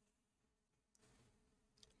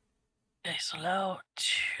 Okay, so now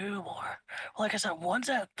 2 more. Well, like I said, one's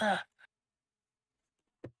at the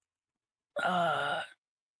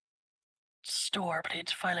store, but I need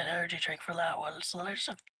to find an energy drink for that one. So then I just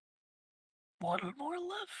have 1 more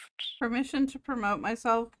left. Permission to promote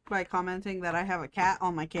myself by commenting that I have a cat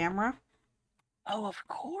on my camera. Oh, of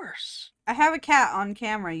course. I have a cat on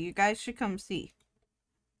camera. You guys should come see.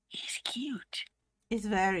 He's cute. It's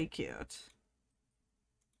very cute.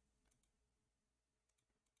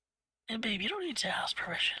 And babe, you don't need to ask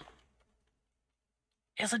permission.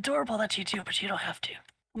 It's adorable that you do, but you don't have to.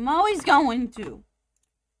 I'm always going to.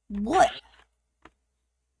 What?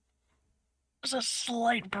 There's a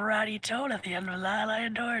slight bratty tone at the end of that. I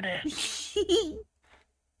adored it.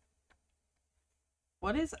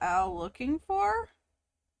 What is Al looking for?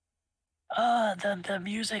 The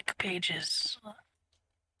music pages.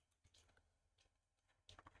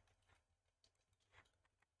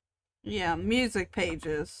 Yeah, music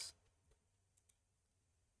pages.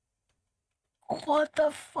 What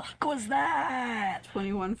the fuck was that?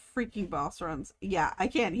 21 freaking boss runs. Yeah, I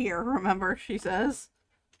can't hear, remember, she says.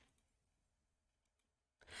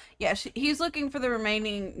 Yeah, he's looking for the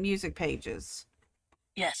remaining music pages.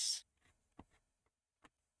 Yes.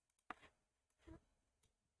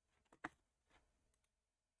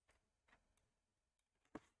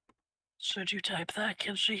 Should you type that?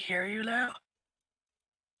 Can she hear you now?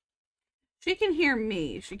 She can hear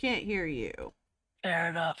me. She can't hear you. Fair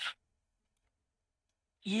enough.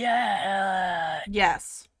 Yeah.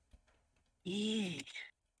 Yes. Eee.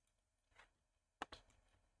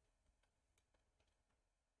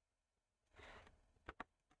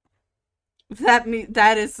 That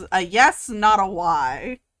is a yes, not a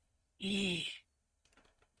why. Eee.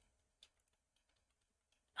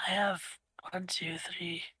 I have 1, 2,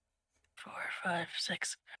 3, 4, 5,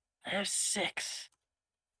 6. I have 6.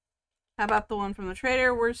 How about the one from the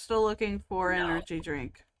trader? We're still looking for No. energy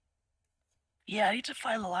drink. Yeah, I need to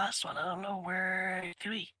find the last one. I don't know where it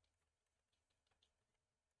could be.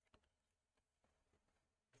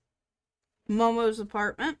 Momo's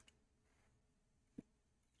apartment.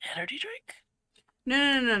 Energy drink?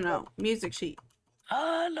 No. Music sheet.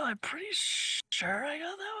 No, I'm pretty sure I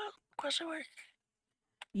got that one. Question mark.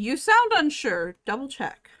 You sound unsure. Double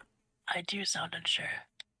check. I do sound unsure.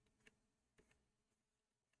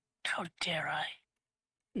 How dare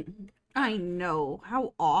I? I know.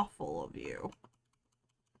 How awful of you.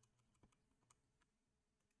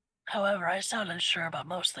 However, I sound unsure about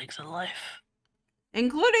most things in life.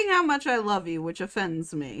 Including how much I love you, which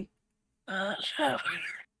offends me. No.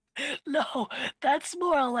 No, that's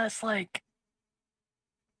more or less like...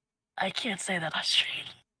 I can't say that on stream.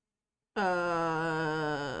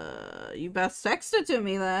 You best text it to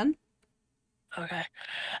me then. Okay.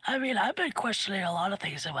 I mean, I've been questioning a lot of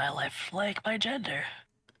things in my life, like my gender.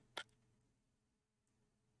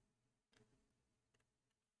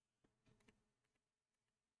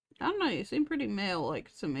 I don't know, you seem pretty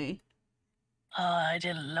male-like to me. I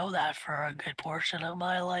didn't know that for a good portion of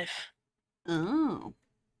my life. Oh.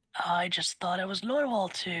 I just thought it was normal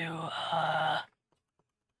to,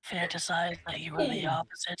 fantasize that you were the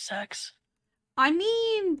opposite sex. I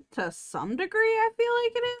mean, to some degree, I feel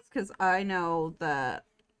like it is, because I know that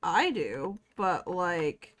I do, but,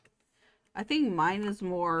 like, I think mine is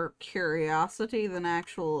more curiosity than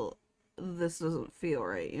actual, this doesn't feel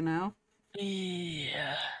right, you know?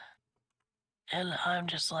 Yeah. And I'm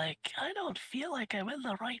just like, I don't feel like I'm in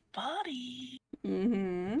the right body.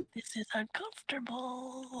 Mm-hmm. This is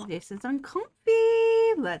uncomfortable. This is uncomfy.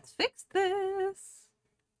 Let's fix this.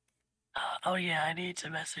 Oh yeah, I need to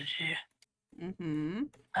message you. Mm-hmm.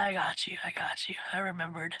 I got you. I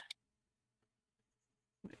remembered.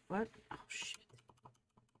 Wait, what? Oh, shit.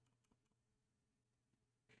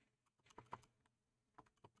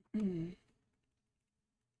 Mm.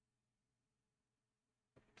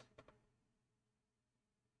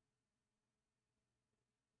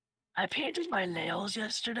 I painted my nails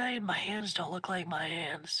yesterday and my hands don't look like my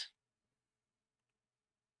hands.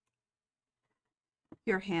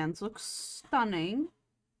 Your hands look stunning.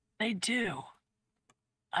 They do.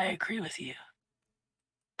 I agree with you.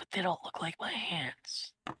 But they don't look like my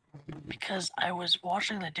hands. Because I was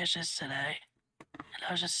washing the dishes today and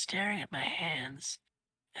I was just staring at my hands.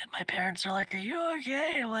 And my parents are like, "Are you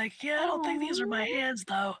okay?" I'm like, "Yeah, I don't think these are my hands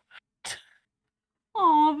though."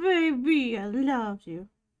 Oh, baby, I love you.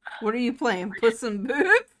 What are you playing? Puss in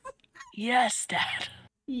Boots? Yes, Dad.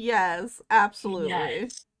 Yes, absolutely.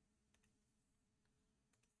 Yes.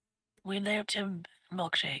 We named him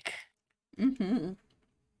Milkshake. Mm-hmm.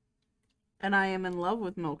 And I am in love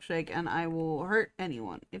with Milkshake, and I will hurt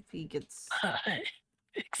anyone if he gets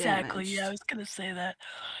Exactly. Yeah, I damaged. was gonna say that.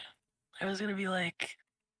 I was gonna be like,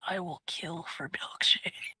 I will kill for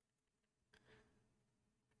Milkshake.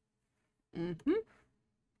 Mm-hmm.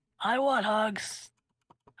 I want hugs.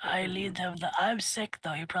 I need them. I'm sick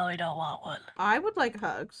though. You probably don't want one. I would like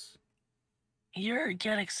hugs. You're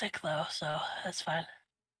getting sick though, so that's fine.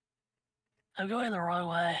 I'm going the wrong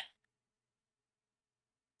way.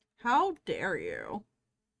 How dare you?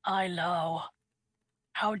 I know.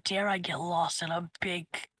 How dare I get lost in a big...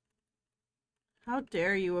 How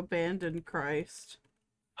dare you abandon Christ?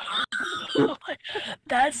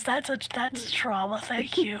 that's trauma.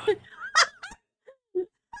 Thank you.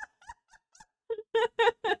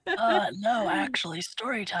 No, actually,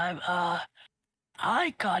 story time.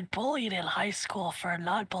 I got bullied in high school for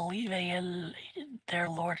not believing in their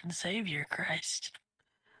Lord and Savior Christ.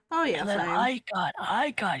 Oh yeah, And then same.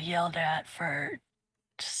 I got yelled at for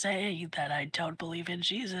saying that I don't believe in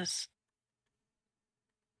Jesus.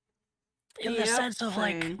 In the Yep, sense of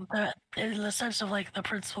same. the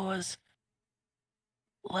principle was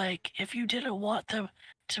like, if you didn't want them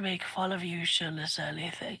to make fun of you, you shouldn't have said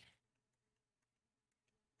anything.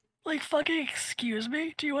 Like, fucking excuse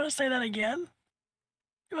me? Do you want to say that again?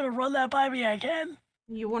 You want to run that by me again?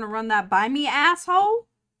 You want to run that by me, asshole?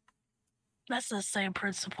 That's the same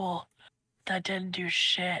principle that didn't do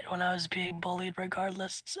shit when I was being bullied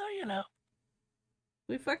regardless, so you know.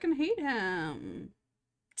 We fucking hate him.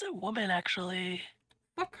 It's a woman, actually.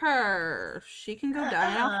 Fuck her. She can go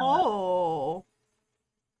die in a hole.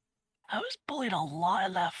 I was bullied a lot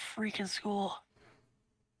in that freaking school.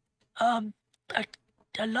 A,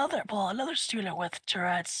 another student with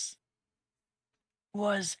Tourette's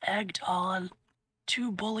was egged on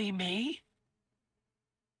to bully me.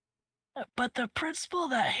 But the principal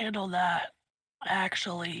that handled that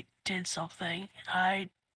actually did something. I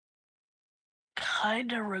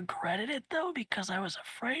kind of regretted it though, because I was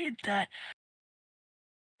afraid that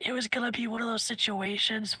it was gonna be one of those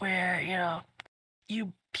situations where,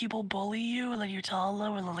 people bully you and then you tell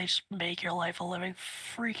them and then they just make your life a living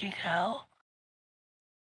freaking hell.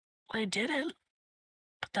 They didn't,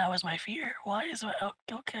 but that was my fear. Why is it? Oh,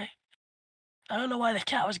 okay. I don't know why the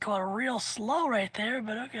cat was going real slow right there,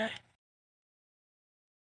 but okay.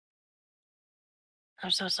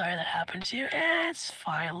 I'm so sorry that happened to you. It's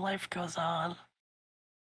fine. Life goes on.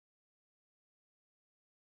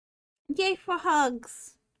 Yay for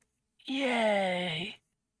hugs. Yay.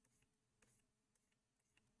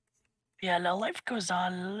 Yeah, no, life goes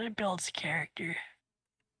on and it builds character.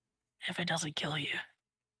 If it doesn't kill you.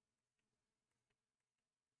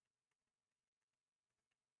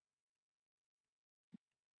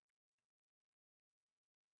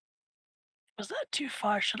 Was that too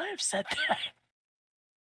far? Should I have said that?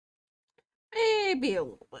 Maybe a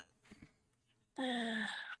little bit.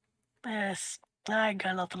 Yes, I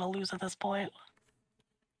got nothing to lose at this point.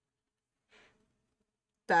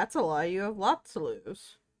 That's a lie. You have lots to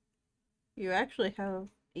lose. You actually have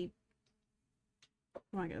a... I'm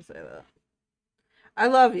not gonna say that. I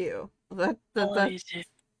love you. I love you too.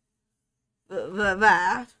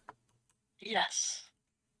 That. Yes.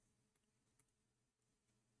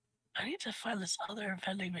 I need to find this other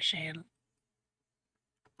vending machine.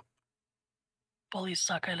 Bullies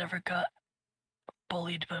suck. I never got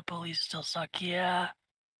bullied, but bullies still suck. Yeah.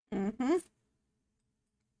 Mm-hmm.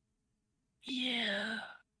 Yeah.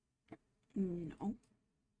 No.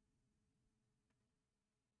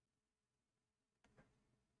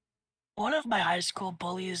 One of my high school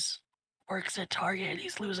bullies works at Target and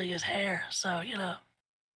he's losing his hair, so,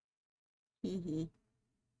 Mm-hmm.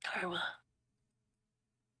 karma.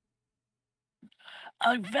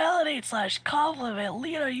 A validate/compliment.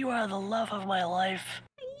 Lena, you are the love of my life.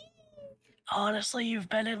 Honestly, you've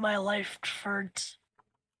been in my life for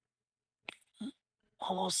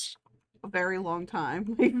almost... A very long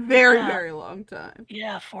time. A very, Yeah. very long time.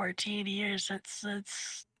 Yeah, 14 years.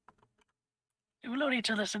 We've known each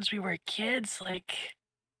other since we were kids. Like,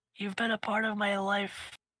 you've been a part of my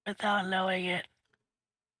life without knowing it.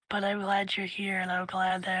 But I'm glad you're here, and I'm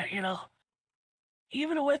glad that,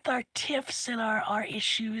 even with our tiffs and our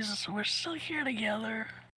issues, we're still here together.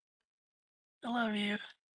 I love you.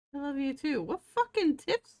 I love you too. What fucking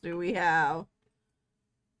tips do we have?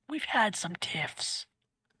 We've had some tiffs.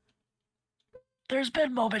 There's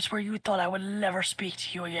been moments where you thought I would never speak to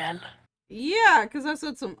you again. Yeah, because I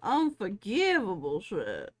said some unforgivable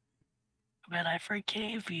shit. But I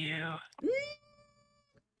forgave you.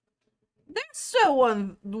 There's still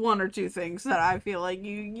one or two things that I feel like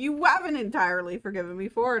you haven't entirely forgiven me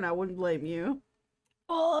for, and I wouldn't blame you.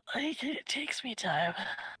 Well, it takes me time.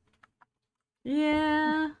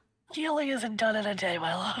 Yeah. Healing isn't done in a day,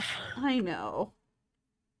 my love. I know.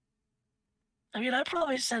 I mean, I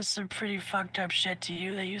probably said some pretty fucked up shit to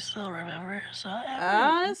you that you still remember, so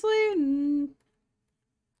Honestly,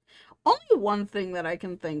 only one thing that I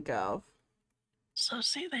can think of. So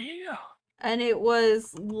see, there you go. And it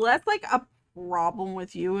was less like a problem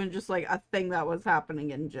with you and just like a thing that was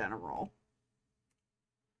happening in general.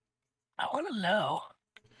 I want to know.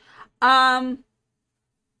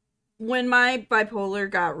 When my bipolar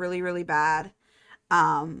got really, really bad,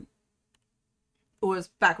 it was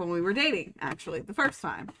back when we were dating, actually, the first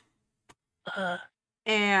time.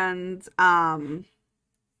 And, I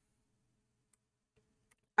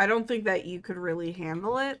don't think that you could really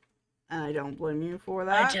handle it, and I don't blame you for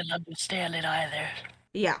that. I didn't understand it either.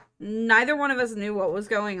 Yeah, neither one of us knew what was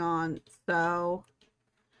going on, so...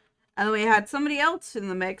 And then we had somebody else in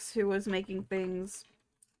the mix who was making things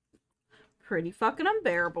pretty fucking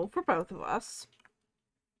unbearable for both of us.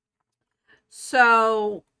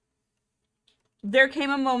 So... there came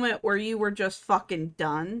a moment where you were just fucking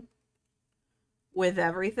done with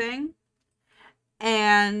everything.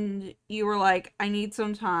 And you were like, I need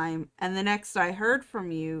some time. And the next I heard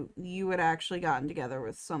from you, you had actually gotten together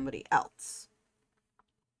with somebody else.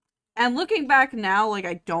 And looking back now, like,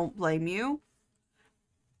 I don't blame you.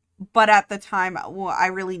 But at the time, well, I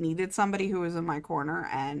really needed somebody who was in my corner,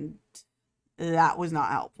 and that was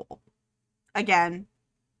not helpful. Again,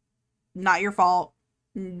 not your fault.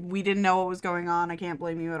 We didn't know what was going on. I can't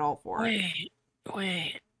blame you at all for it.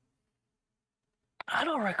 Wait. I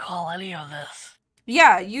don't recall any of this.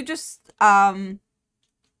 Yeah, you just,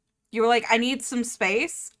 you were like, I need some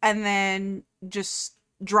space, and then just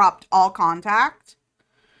dropped all contact.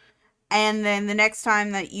 And then the next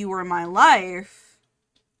time that you were in my life,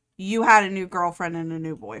 you had a new girlfriend and a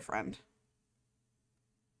new boyfriend.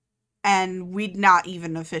 And we'd not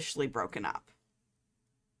even officially broken up.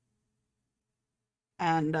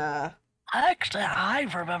 And Actually, I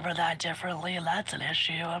remember that differently, and that's an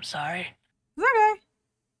issue. I'm sorry. it's okay.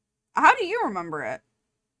 How do you remember it?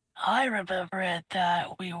 I remember it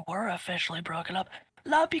that we were officially broken up,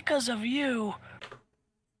 not because of you,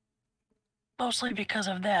 mostly because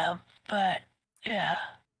of them, but yeah.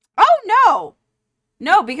 Oh no.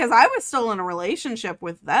 No, because I was still in a relationship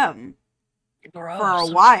with them for a Gross.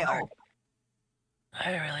 I'm sorry. while.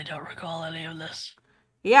 I really don't recall any of this.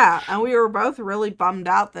 Yeah, and we were both really bummed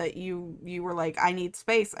out that you were like, I need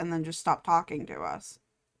space, and then just stopped talking to us.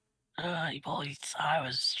 Well, I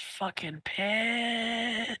was fucking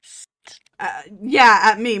pissed. Yeah,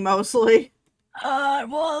 at me mostly.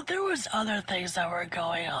 Well, there was other things that were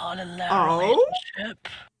going on in that Oh? relationship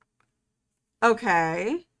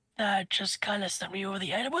Okay. that just kind of sent me over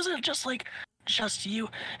the edge. It wasn't just like just you,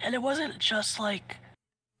 and it wasn't just like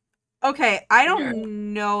Okay, I your.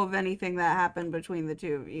 don't know of anything that happened between the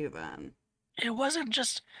two of you then. It wasn't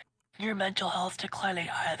just your mental health declining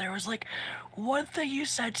either. There was like one thing you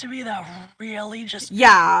said to me that really just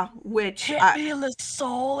Yeah, which hit I me in the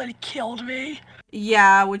soul and killed me.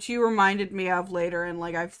 yeah, which you reminded me of later, and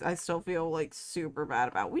like I still feel like super bad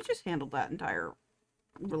about. We just handled that entire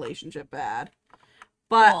relationship bad.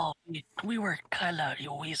 But Well, we were kind of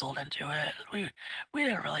weaseled into it. We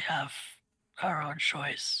didn't really have our own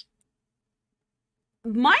choice.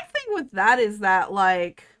 my thing with that is that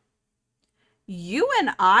like you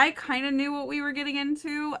and I kind of knew what we were getting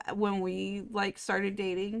into when we like started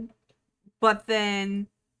dating, but then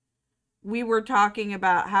we were talking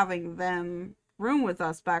about having them room with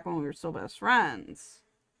us back when we were still best friends.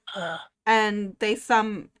 Uh, And they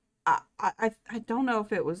I don't know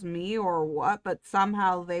if it was me or what, but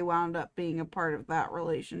somehow they wound up being a part of that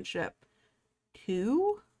relationship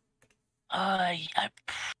too. I'm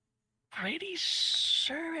pretty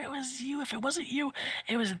sure it was you. If it wasn't you,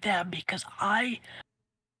 it was them because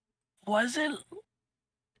wasn't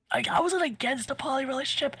I wasn't against a poly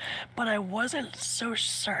relationship, but I wasn't so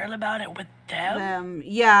certain about it with them. Them.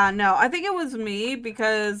 Yeah, no, I think it was me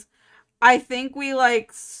because I think we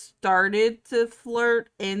like started to flirt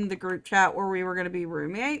in the group chat where we were going to be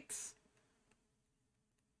roommates.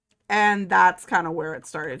 And that's kind of where it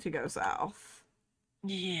started to go south.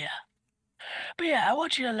 Yeah. But yeah, I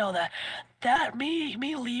want you to know that me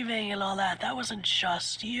leaving and all that wasn't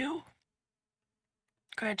just you.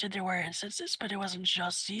 Granted, there were instances, but it wasn't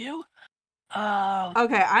just you.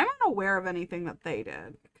 Okay, I'm unaware of anything that they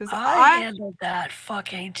did because I handled that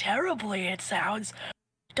fucking terribly, it sounds.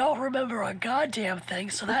 Don't remember a goddamn thing,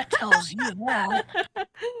 so that tells you that.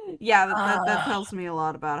 yeah, that tells me a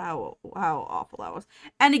lot about how awful that was.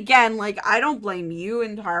 And again, like I don't blame you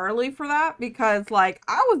entirely for that because like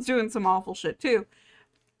I was doing some awful shit too.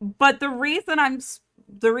 But the reason I'm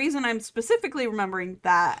specifically remembering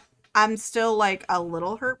that I'm still like a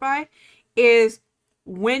little hurt by is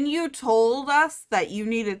when you told us that you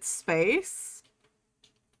needed space,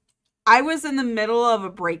 I was in the middle of a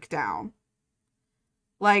breakdown.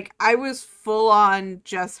 Like, I was full on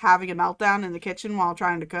just having a meltdown in the kitchen while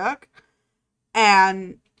trying to cook.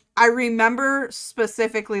 And I remember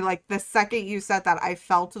specifically, like, the second you said that, I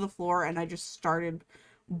fell to the floor and I just started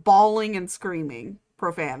bawling and screaming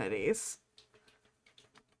profanities.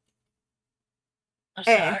 I'm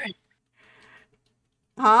Eh. sorry.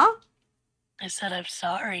 Huh? I said I'm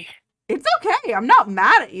sorry. It's okay. I'm not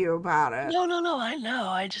mad at you about it. No, I know.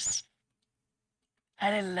 I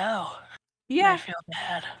didn't know. Yeah. I feel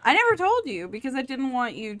bad. I never told you because I didn't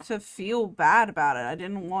want you to feel bad about it. I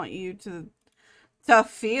didn't want you to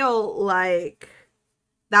feel like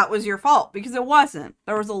that was your fault because it wasn't.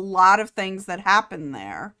 There was a lot of things that happened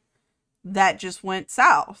there that just went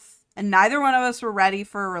south. And neither one of us were ready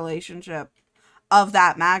for a relationship of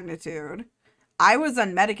that magnitude. I was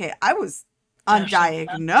unmedicated. I was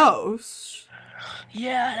undiagnosed.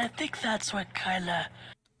 Yeah, and I think that's what kind of,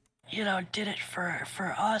 did it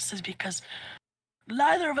for us is because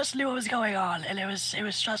neither of us knew what was going on, and it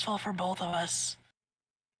was stressful for both of us.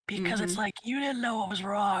 Because it's like, you didn't know what was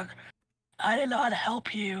wrong. I didn't know how to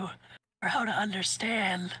help you or how to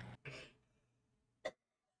understand.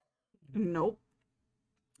 Nope.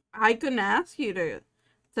 I couldn't ask you to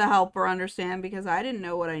help or understand because I didn't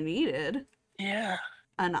know what I needed. Yeah.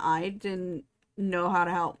 And I didn't know how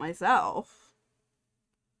to help myself.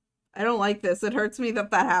 I don't like this. It hurts me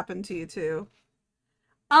that happened to you too.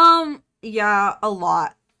 Yeah, a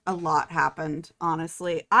lot happened,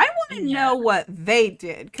 honestly. I want to know what they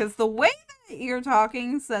did because the way that you're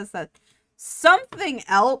talking says that something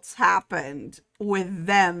else happened with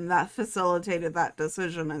them that facilitated that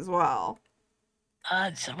decision as well.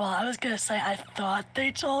 Well, I was gonna say I thought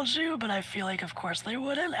they told you, but I feel like, of course, they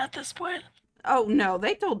wouldn't at this point. Oh, no,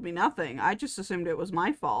 they told me nothing. I just assumed it was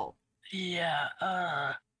my fault. Yeah,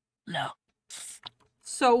 no.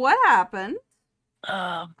 So what happened?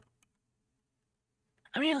 Um,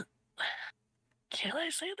 I mean, can I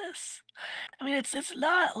say this? I mean, it's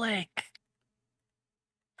not like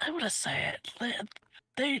I'm gonna say it.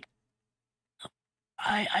 They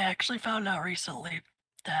I actually found out recently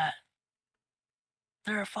that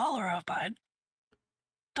they're a follower of mine.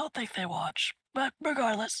 Don't think they watch, but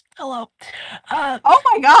regardless, hello. Oh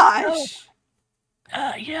my So, gosh!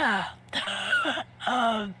 yeah.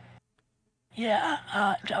 um,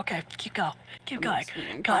 yeah. Okay, keep going. Keep That going. makes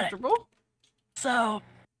me Got it. uncomfortable. So,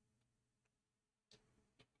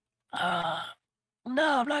 uh,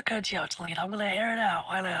 no, I'm not gonna tell you, I'm gonna air it out.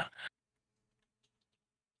 Why not?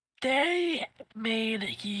 They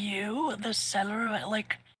made you the center of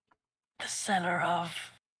like the center of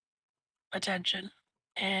attention,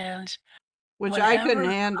 and Which I couldn't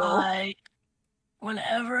whenever handle. I,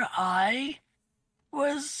 whenever I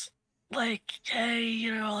was like,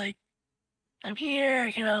 hey, like I'm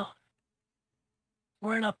here,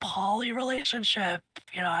 we're in a poly relationship,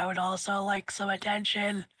 I would also like some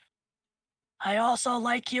attention. I also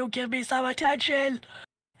like you, give me some attention.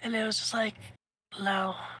 And it was just like,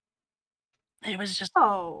 no. It was just,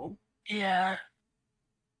 Oh. yeah.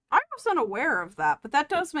 I was unaware of that, but that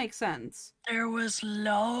does make sense. There was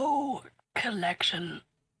no connection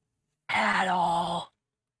at all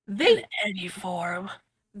in They any form.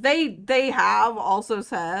 they have also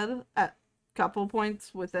said at couple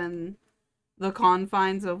points within the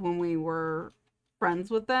confines of when we were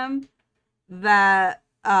friends with them that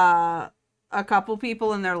a couple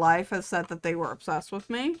people in their life has said that they were obsessed with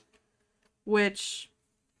me, which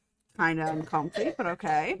kind of uncomfy, but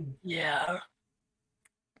okay. Yeah.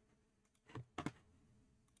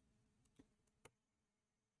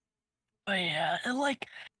 But yeah, and like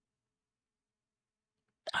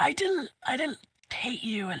I didn't hate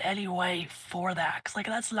you in any way for that, 'cause like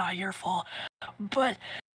that's not your fault. But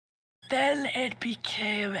then it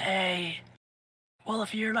became well,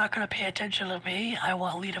 if you're not gonna pay attention to me, I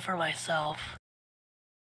want Lita for myself.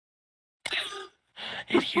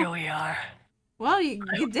 And here we are. Well, you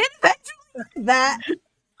did eventually do that.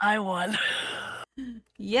 I won.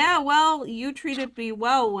 Yeah, well, you treated me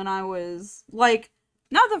well when I was like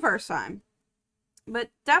not the first time, but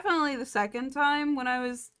definitely the second time when I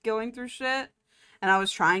was going through shit and I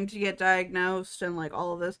was trying to get diagnosed and like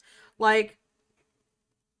all of this. Like,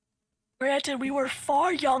 Granted, we were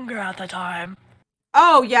far younger at the time.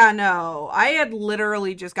 oh yeah, no. I had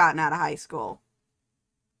literally just gotten out of high school.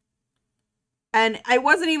 And it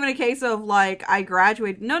wasn't even a case of like I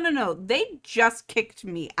graduated. No, no, no. They just kicked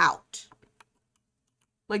me out.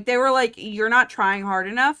 Like they were like, "You're not trying hard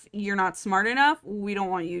enough. You're not smart enough. We don't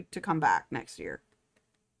want you to come back next year."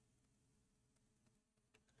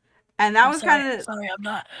 And that I'm was sorry, kind of sorry, I'm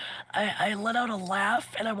not. I let out a laugh,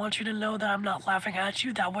 and I want you to know that I'm not laughing at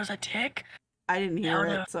you. That was a tick I didn't hear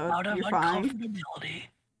it, so out of you're fine. uncomfortability.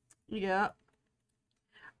 Yeah.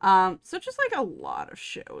 So just like a lot of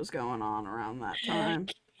shit was going on around that Heck time.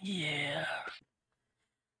 yeah.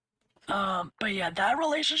 But yeah, that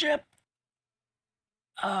relationship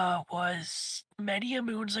was many a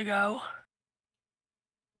moons ago.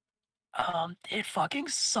 It fucking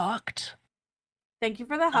sucked. Thank you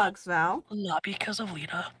for the Not, hugs, Val. not because of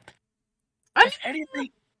Lita. I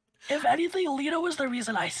If anything, Lita was the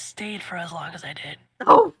reason I stayed for as long as I did.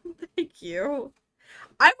 oh, thank you.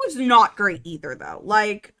 I was not great either, though.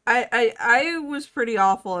 Like, I was pretty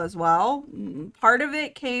awful as well. Part of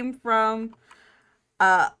it came from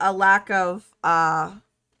a lack of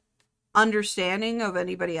understanding of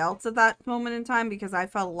anybody else at that moment in time because I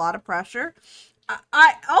felt a lot of pressure.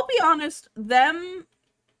 I'll be honest, them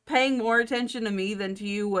paying more attention to me than to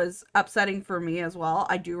you was upsetting for me as well.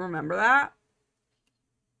 I do remember that.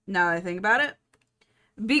 Now that I think about it.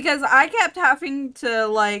 Because I kept having to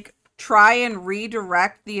like try and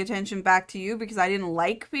redirect the attention back to you because I didn't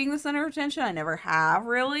like being the center of attention. I never have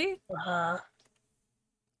really. I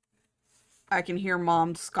can hear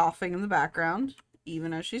mom scoffing in the background,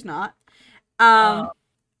 even though she's not. Uh,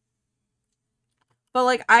 But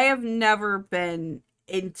like I have never been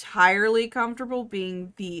entirely comfortable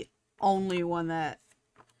being the only one that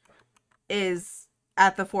is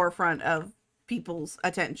at the forefront of people's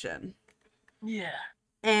attention. yeah.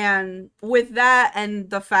 And with that and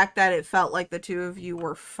the fact that it felt like the two of you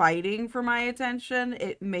were fighting for my attention,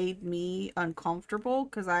 it made me uncomfortable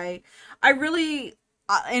because I really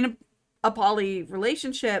in a poly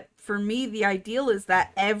relationship, for me the ideal is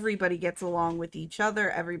that everybody gets along with each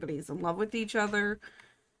other, everybody's in love with each other,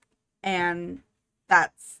 and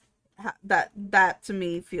that to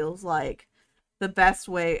me feels like the best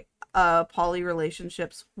way poly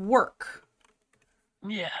relationships work.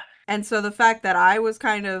 Yeah. And so the fact that I was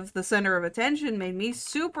kind of the center of attention made me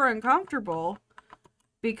super uncomfortable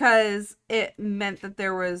because it meant that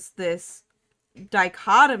there was this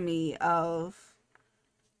dichotomy of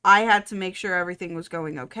I had to make sure everything was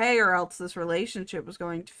going okay or else this relationship was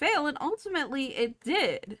going to fail, and ultimately it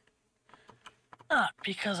did. Not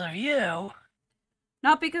because of you.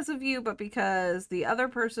 Not because of you, but because the other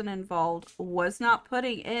person involved was not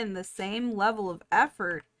putting in the same level of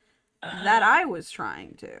effort that I was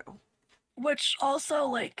trying to. Which also,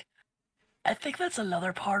 like, I think that's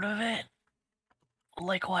another part of it.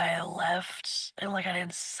 Like, why I left and, like, I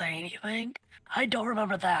didn't say anything. I don't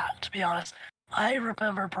remember that, to be honest. I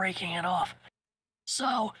remember breaking it off.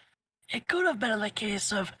 So, it could have been the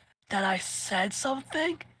case of that I said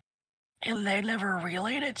something and they never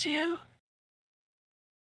relayed it to you.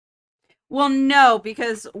 Well, no,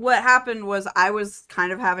 because what happened was I was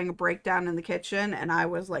kind of having a breakdown in the kitchen and I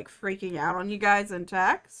was like freaking out on you guys in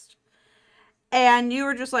text. And you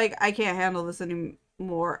were just like, I can't handle this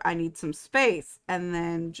anymore. I need some space. And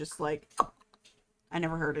then just like, I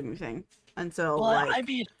never heard anything until Well, like.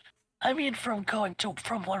 I mean from going to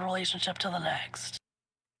from one relationship to the next.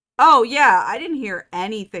 Oh, yeah, I didn't hear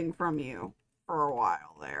anything from you for a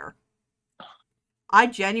while there. I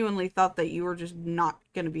genuinely thought that you were just not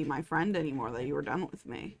going to be my friend anymore, that you were done with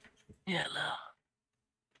me. Yeah, no.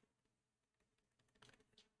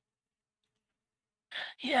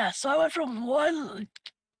 Yeah, so I went from one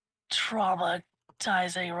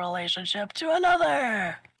traumatizing relationship to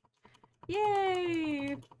another.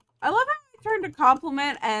 Yay! I love how I turned a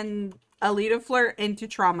compliment and Alita flirt into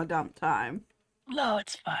trauma dump time. No,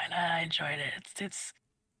 it's fine. I enjoyed it. It's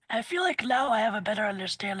I feel like now I have a better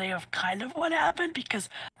understanding of kind of what happened because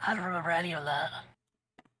I don't remember any of that.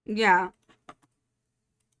 Yeah.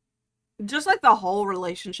 Just like the whole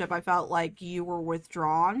relationship, I felt like you were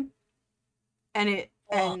withdrawn and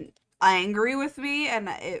angry with me, and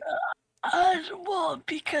it. Well,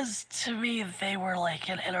 because to me they were like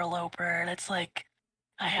an interloper, and it's like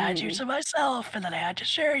I had you to myself, and then I had to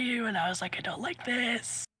share you, and I was like, I don't like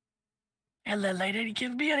this. And then they didn't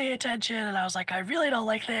give me any attention, and I was like, I really don't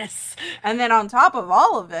like this. And then on top of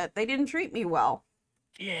all of it, they didn't treat me well.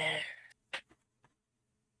 Yeah.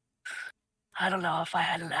 I don't know, if I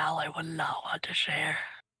had an owl, I would not want to share.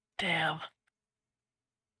 Damn.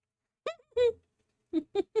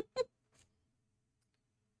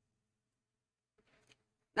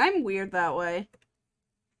 I'm weird that way.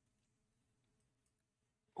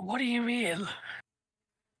 What do you mean?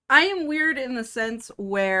 I am weird in the sense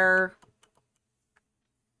where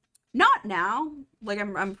not now, like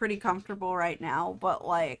I'm pretty comfortable right now, but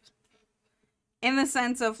like in the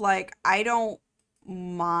sense of like I don't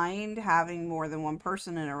mind having more than one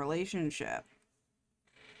person in a relationship.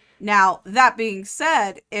 Now, that being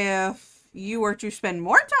said, if you were to spend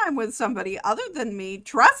more time with somebody other than me,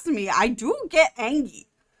 trust me, I do get angry.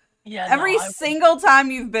 Yeah, Every single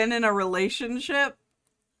time you've been in a relationship,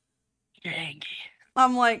 you're angry.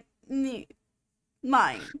 I'm like,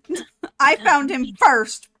 mine. I found him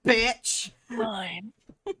first, bitch. Mine.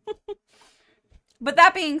 But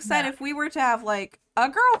that being said, if we were to have like a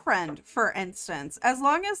girlfriend, for instance, as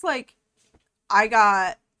long as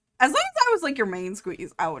I was like your main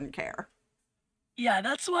squeeze, I wouldn't care. Yeah,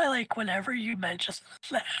 that's why like whenever you mention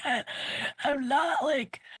that, I'm not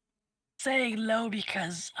like saying no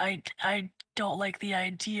because I don't like the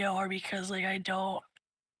idea or because like I don't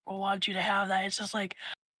want you to have that. It's just like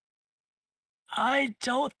I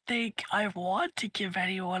don't think I want to give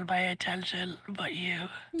anyone my attention but you.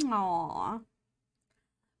 Aww.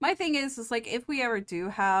 My thing is like if we ever do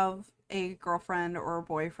have a girlfriend or a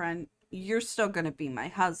boyfriend, you're still gonna be my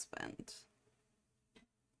husband.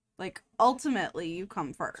 Like ultimately, you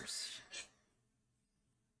come first.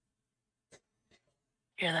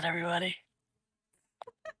 Hear that, everybody?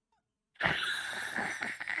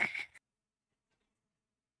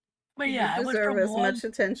 But yeah, You deserve as much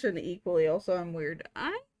attention equally. Also, I'm weird.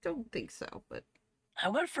 I don't think so, but I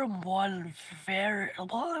went from one very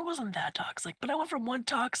well, it wasn't that toxic, but I went from one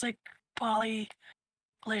toxic poly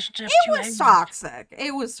relationship it was toxic.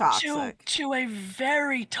 It was toxic. To a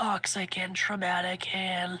very toxic and traumatic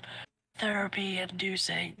and therapy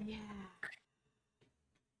inducing. Yeah.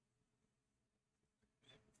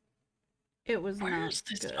 It was Where's not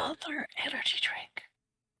this good. other energy drink?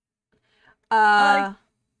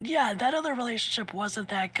 Yeah, that other relationship wasn't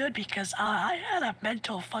that good because I had a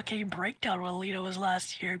mental fucking breakdown when Lita was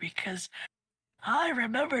last year because I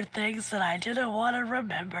remembered things that I didn't want to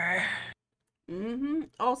remember.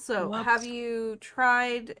 Also, Whoops. have you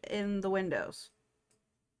tried in the windows?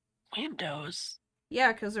 Windows?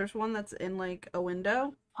 Yeah, because there's one that's in, like, a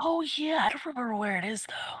window. Oh, yeah, I don't remember where it is,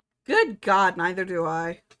 though. Good God, neither do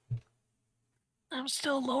I. I'm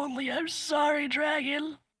still lonely. I'm sorry,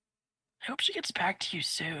 Dragon. I hope she gets back to you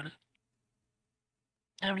soon.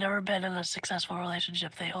 I've never been in a successful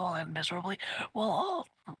relationship. They all end miserably. Well, all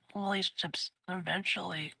relationships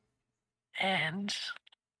eventually end.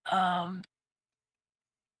 Um,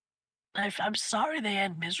 I'm sorry they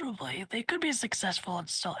end miserably. They could be successful and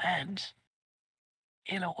still end,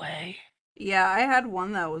 in a way. Yeah, I had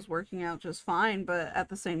one that was working out just fine, but at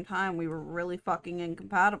the same time, we were really fucking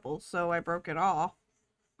incompatible, so I broke it off.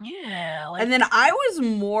 Yeah, like... And then I was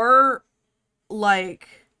more, like,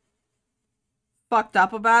 fucked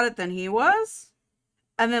up about it than he was.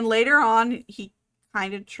 And then later on, he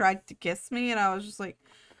kind of tried to kiss me, and I was just like,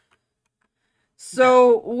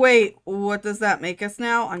 so, wait, what does that make us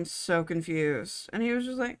now? I'm so confused. And he was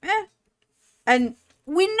just like, eh. And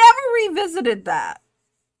we never revisited that.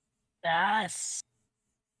 That's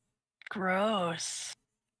gross.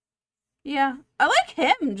 Yeah, I like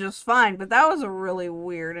him just fine, but that was a really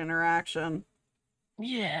weird interaction.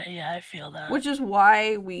 Yeah, I feel that. Which is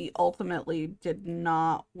why we ultimately did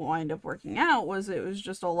not wind up working out, was it was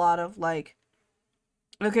just a lot of like,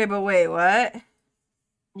 okay, but wait, what?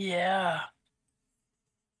 Yeah.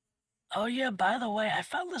 Oh yeah, by the way, I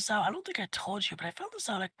found this out. I don't think I told you, but I found this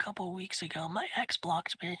out a couple weeks ago. My ex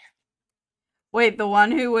blocked me. Wait, the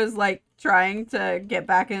one who was like trying to get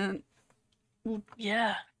back in.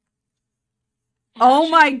 Yeah. Oh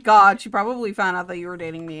my God, she probably found out that you were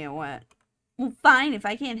dating me and went, well, fine, if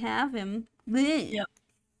I can't have him. Bleh. Yep.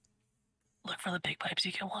 Look for the big pipes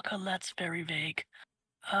you can walk on. That's very vague.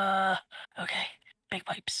 Okay. Big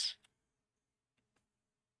pipes.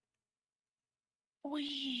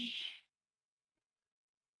 Wee.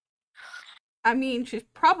 I mean, she's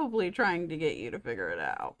probably trying to get you to figure it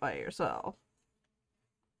out by yourself.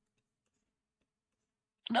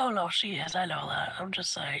 No, she is. I know that. I'm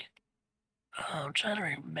just saying. I'm trying to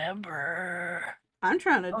remember. I'm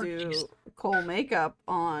trying to Oh, do geez. Cole makeup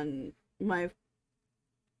on my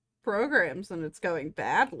programs and it's going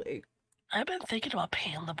badly. I've been thinking about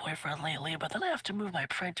paying the boyfriend lately, but then I have to move my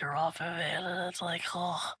printer off of it, and it's like,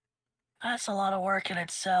 oh, that's a lot of work in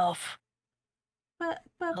itself. But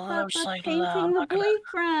And then I'm just like, no, painting I'm the not gonna.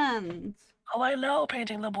 boyfriend. Oh, I know,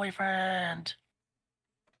 painting the boyfriend.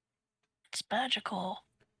 It's magical.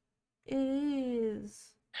 It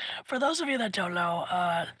is. For those of you that don't know,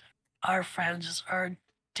 our friends are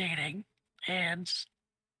dating, and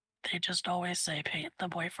they just always say paint the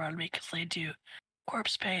boyfriend because they do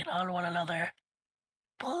corpse paint on one another.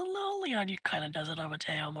 Well, Leon kind of does it on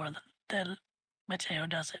Mateo more than Mateo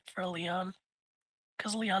does it for Leon,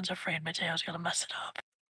 because Leon's afraid Mateo's gonna mess it up.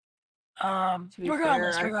 To be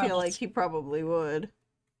Regardless, fair, I feel like he probably would.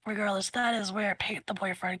 regardless, that is where paint the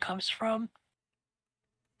boyfriend comes from.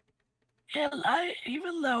 And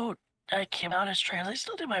even though I came out as trans, I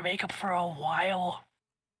still did my makeup for a while.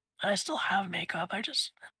 And I still have makeup. I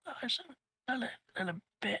just haven't done it in a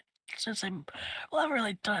bit since I haven't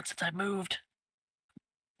really done it since I moved.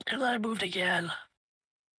 And then I moved again.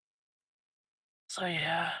 So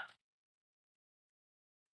yeah.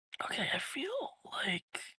 Okay, I feel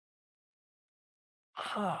like,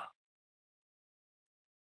 I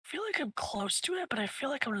feel like I'm close to it, but I feel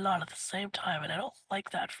like I'm not at the same time, and I don't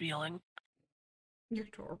like that feeling. You're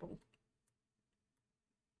adorable.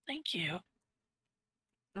 Thank you.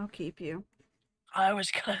 I'll keep you. I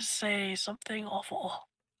was gonna say something awful.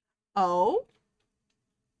 Oh?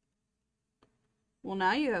 Well,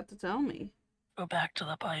 now you have to tell me. Go back to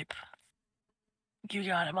the pipe. You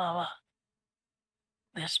got it, Mama.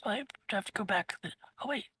 This pipe? Do I have to go back? Oh,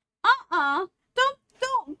 wait.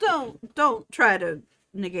 Don't try to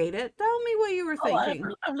negate it. Tell me what you were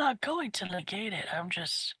thinking. I'm not going to negate it. I'm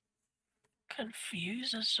just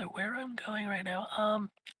confused as to where I'm going right now.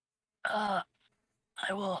 I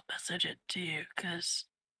will message it to you, because...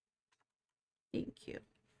 Thank you.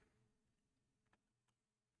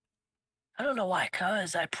 I don't know why,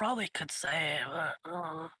 because I probably could say it,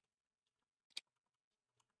 but...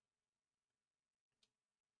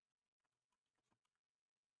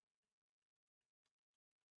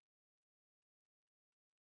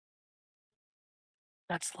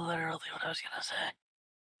 That's literally what I was gonna say.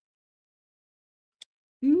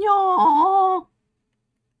 No.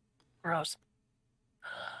 Gross.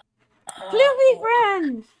 Fluffy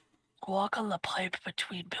friend. Walk on the pipe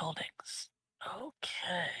between buildings.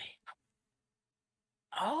 Okay.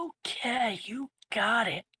 Okay, you got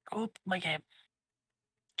it. Oh, my game.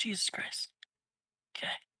 Jesus Christ.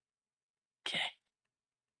 Okay. Okay.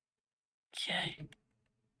 Okay.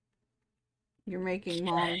 You're making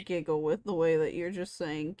Mom giggle with the way that you're just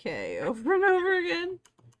saying K over and over again.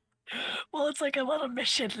 Well, it's like I'm on a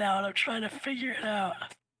mission now and I'm trying to figure it out.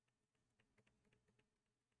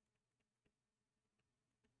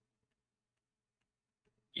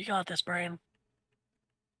 You got this, brain.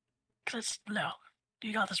 No.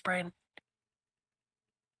 You got this, brain.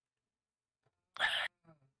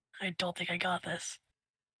 I don't think I got this.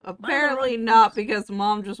 Apparently not, because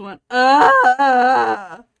Mom just went,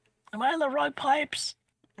 ah! Am I in the wrong pipes?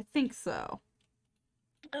 I think so.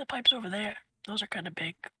 The pipes over there. Those are kind of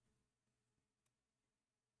big.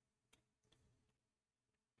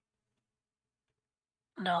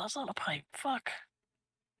 No, that's not a pipe. Fuck.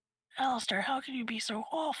 Alistair, how can you be so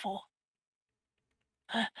awful?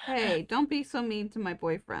 Hey, don't be so mean to my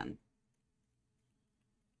boyfriend.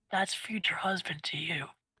 That's future husband to you.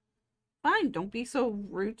 Fine, don't be so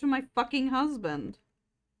rude to my fucking husband.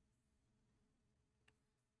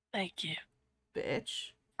 Thank you.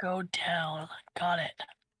 Bitch. Go down. Got it.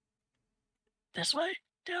 This way?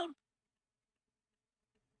 Down?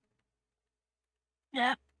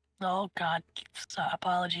 Yeah. Oh, God. So,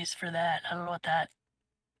 apologies for that. I don't know what that...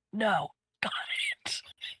 No. Got it.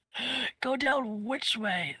 Go down which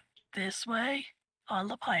way? This way? On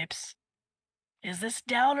the pipes. Is this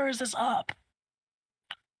down or is this up?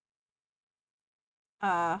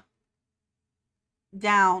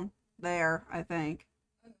 Down there, I think.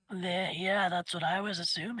 Yeah, that's what I was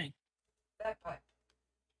assuming. That pipe.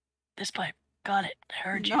 This pipe. Got it. I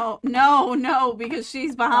heard you. No, because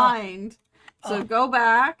she's behind. So go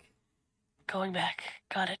back. Going back.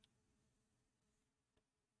 Got it.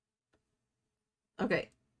 Okay.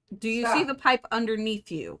 Do you see the pipe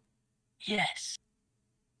underneath you? Yes.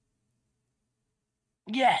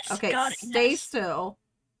 Yes. Okay, got it. stay yes. still.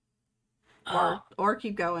 Oh, Or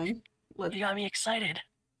keep going. you got me excited.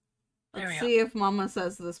 There Let's we see if Mama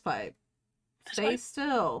says this pipe. This Stay pipe?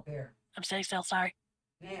 still. There. I'm staying still, sorry.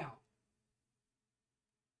 Now.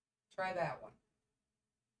 Try that one.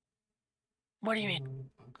 What do you mean?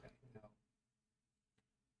 Okay, no.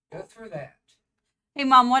 Go through that. Hey,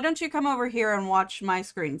 Mom, why don't you come over here and watch my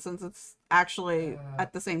screen, since it's actually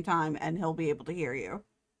at the same time, and he'll be able to hear you.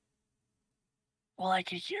 Well, I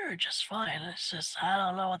can hear her just fine. It's just, I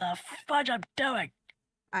don't know what the fudge I'm doing.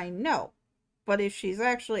 I know. But if she's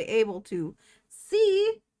actually able to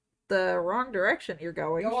see the wrong direction you're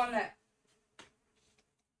going... Go on that.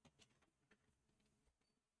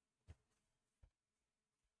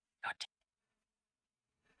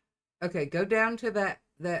 Okay, go down to that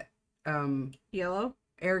Yellow?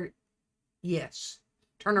 air. Yes.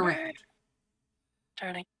 Turn around.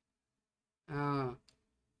 Turning. I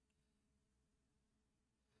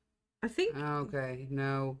think... Okay,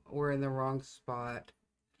 no, we're in the wrong spot.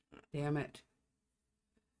 Damn it.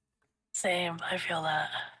 Same, I feel that.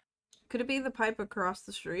 Could it be the pipe across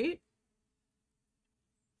the street?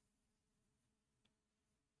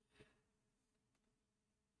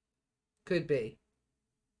 Could be.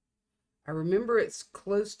 I remember it's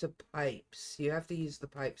close to pipes. You have to use the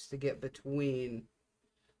pipes to get between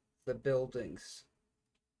the buildings.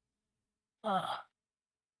 I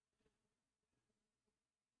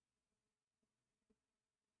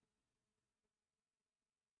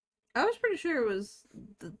was pretty sure it was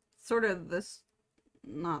sort of this,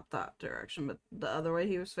 not that direction, but the other way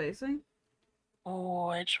he was facing.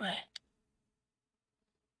 Which way?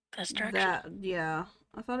 This direction? Yeah.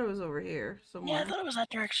 I thought it was over here somewhere. Yeah, I thought it was that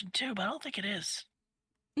direction too, but I don't think it is.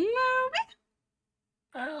 No.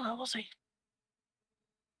 I don't know, we'll see.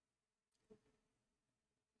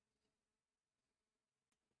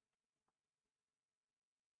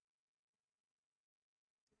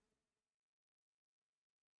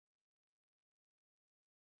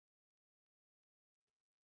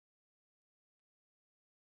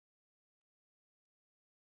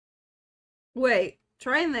 Wait,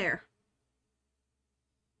 try in there.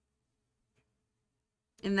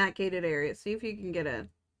 In that gated area. See if you can get in.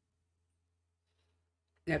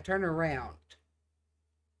 Now turn around.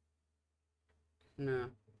 No.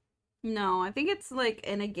 No, I think it's like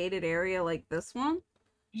in a gated area like this one.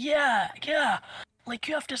 Yeah. Like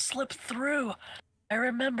you have to slip through. I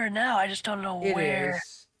remember now, I just don't know where. It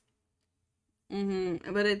is.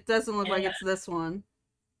 Mm-hmm. But it doesn't look like it's this one.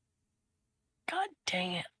 God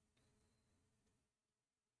dang it.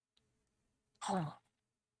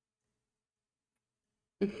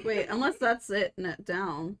 Wait, unless that's it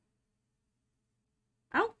down.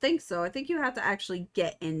 I don't think so. I think you have to actually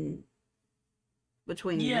get in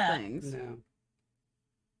between the things. No.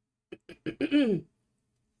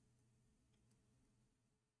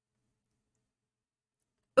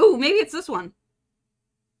 Ooh, maybe it's this one.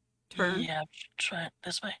 Turn. Yeah, try it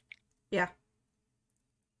this way. Yeah.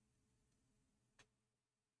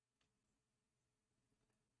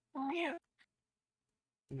 Meow.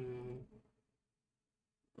 No.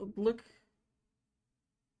 Look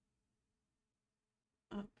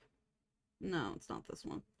up. No, it's not this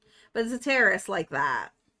one. But it's a terrace like that.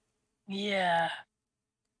 Yeah.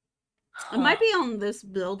 It might Huh. be on this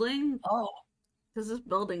building, Oh, because this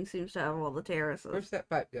building seems to have all the terraces. Where's that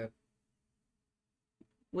pipe go?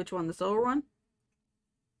 Which one? The silver one?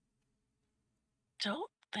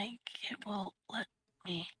 don't think it will let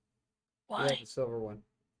me. Yeah, Why? the silver one.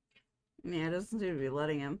 Yeah, it doesn't seem to be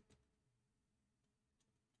letting him.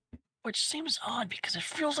 Which seems odd because it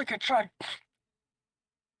feels like I tried.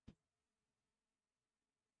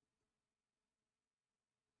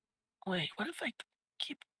 Wait, what if I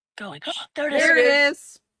keep going? There it is. There it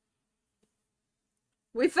is.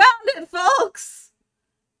 We found it, folks.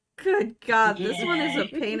 Good God, this one is a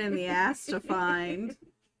Yay. pain in the ass to find.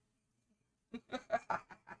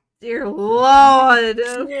 Dear Lord.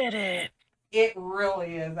 Did it. It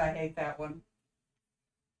really is. I hate that one.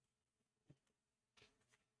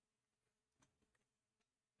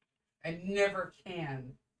 I never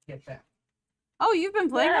can get that. Oh, you've been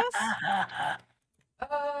playing this?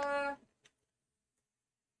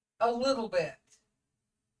 A little bit.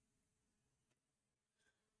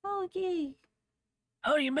 Oh, yay.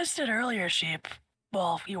 Oh, you missed it earlier, Sheep.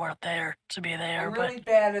 Well, you weren't there to be there, I'm but really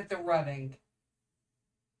bad at the running.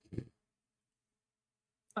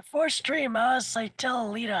 before stream, I was like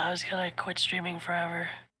telling Lita I was gonna quit streaming forever.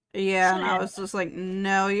 Yeah, and I was just like,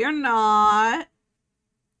 no, you're not.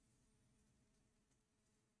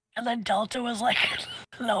 And then Delta was like,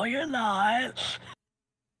 no, you're not.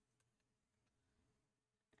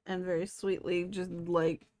 And very sweetly just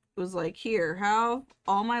like was like, here, have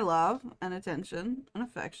all my love and attention and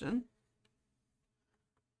affection.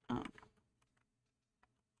 Oh.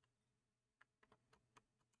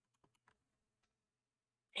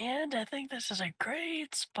 And I think this is a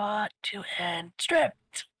great spot to end strip.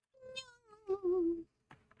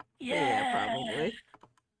 Yeah, probably.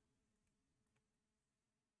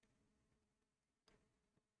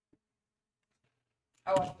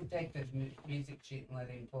 Oh, I would take the music sheet and let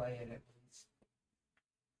him play it at least.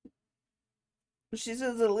 She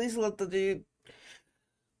says at least let the dude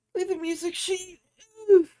leave the music sheet.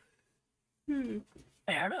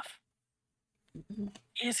 Fair enough.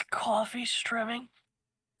 Is coffee streaming?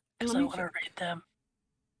 Because I want to rate them.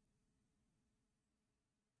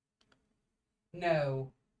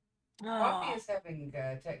 No. Coffee Oh, is having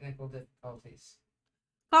technical difficulties.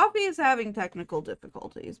 Coffee is having technical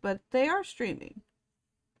difficulties, but they are streaming.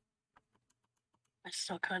 I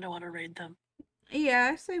still kind of want to rate them.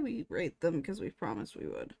 Yeah, I say we rate them because we promised we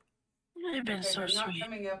would. They've been Okay, so they're not sweet.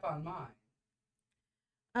 coming up on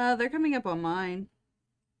mine. They're coming up on mine.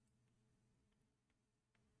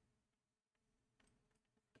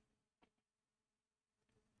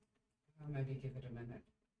 I'll maybe give it a minute.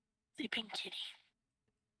 Sleeping kitty.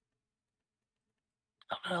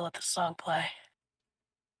 I'm gonna let the song play.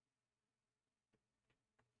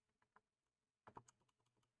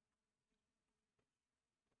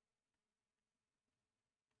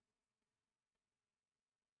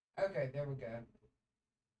 Okay, there we go.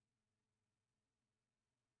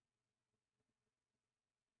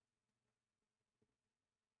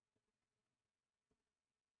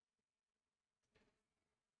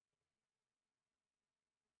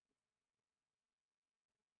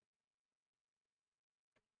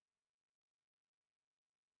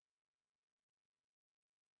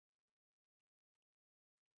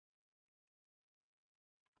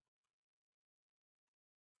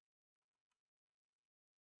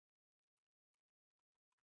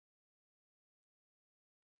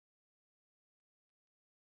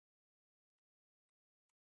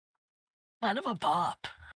 Kind of a bop.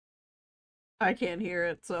 I can't hear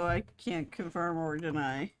it, so I can't confirm or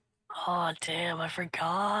deny. Oh, damn, I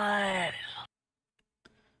forgot.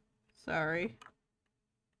 Sorry.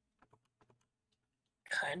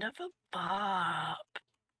 Kind of a bop.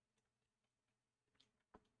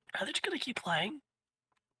 Are they just gonna keep playing?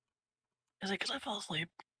 Is it because I fell asleep?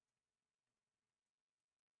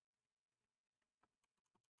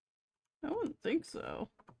 I wouldn't think so.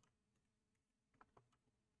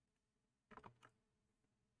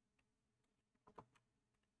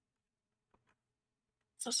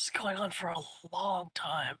 This is going on for a long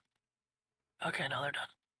time. Okay, now they're done.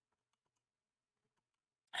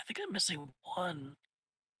 I think I'm missing one.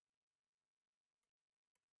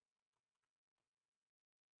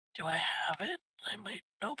 Do I have it? I might.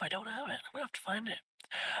 Nope, I don't have it. I'm gonna have to find it.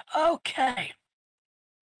 Okay.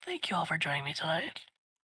 Thank you all for joining me tonight.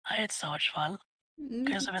 I had so much fun. You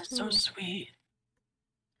guys have been so sweet.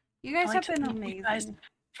 You guys I'd have like to been thank you guys amazing.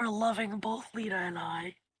 for loving both Lita and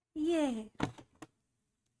I. Yeah.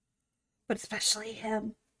 But especially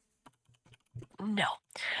him. No.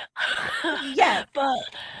 Yes. But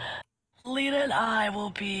Lena and I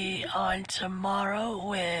will be on tomorrow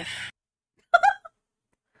with.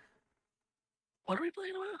 What are we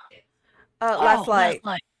playing tomorrow? Last light. Last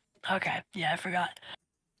Light. Okay, yeah, I forgot.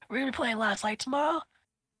 We're gonna be playing Last Light tomorrow,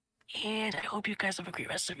 and I hope you guys have a great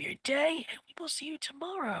rest of your day, and we will see you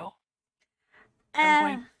tomorrow. I'm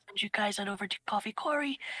going to send you guys on over to Coffee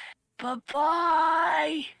Corey.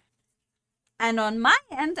 Bye-bye! And on my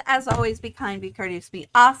end, as always, be kind, be courteous, be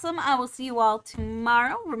awesome. I will see you all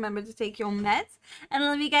tomorrow. Remember to take your meds. And I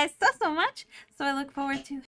love you guys so, so much. So I look forward to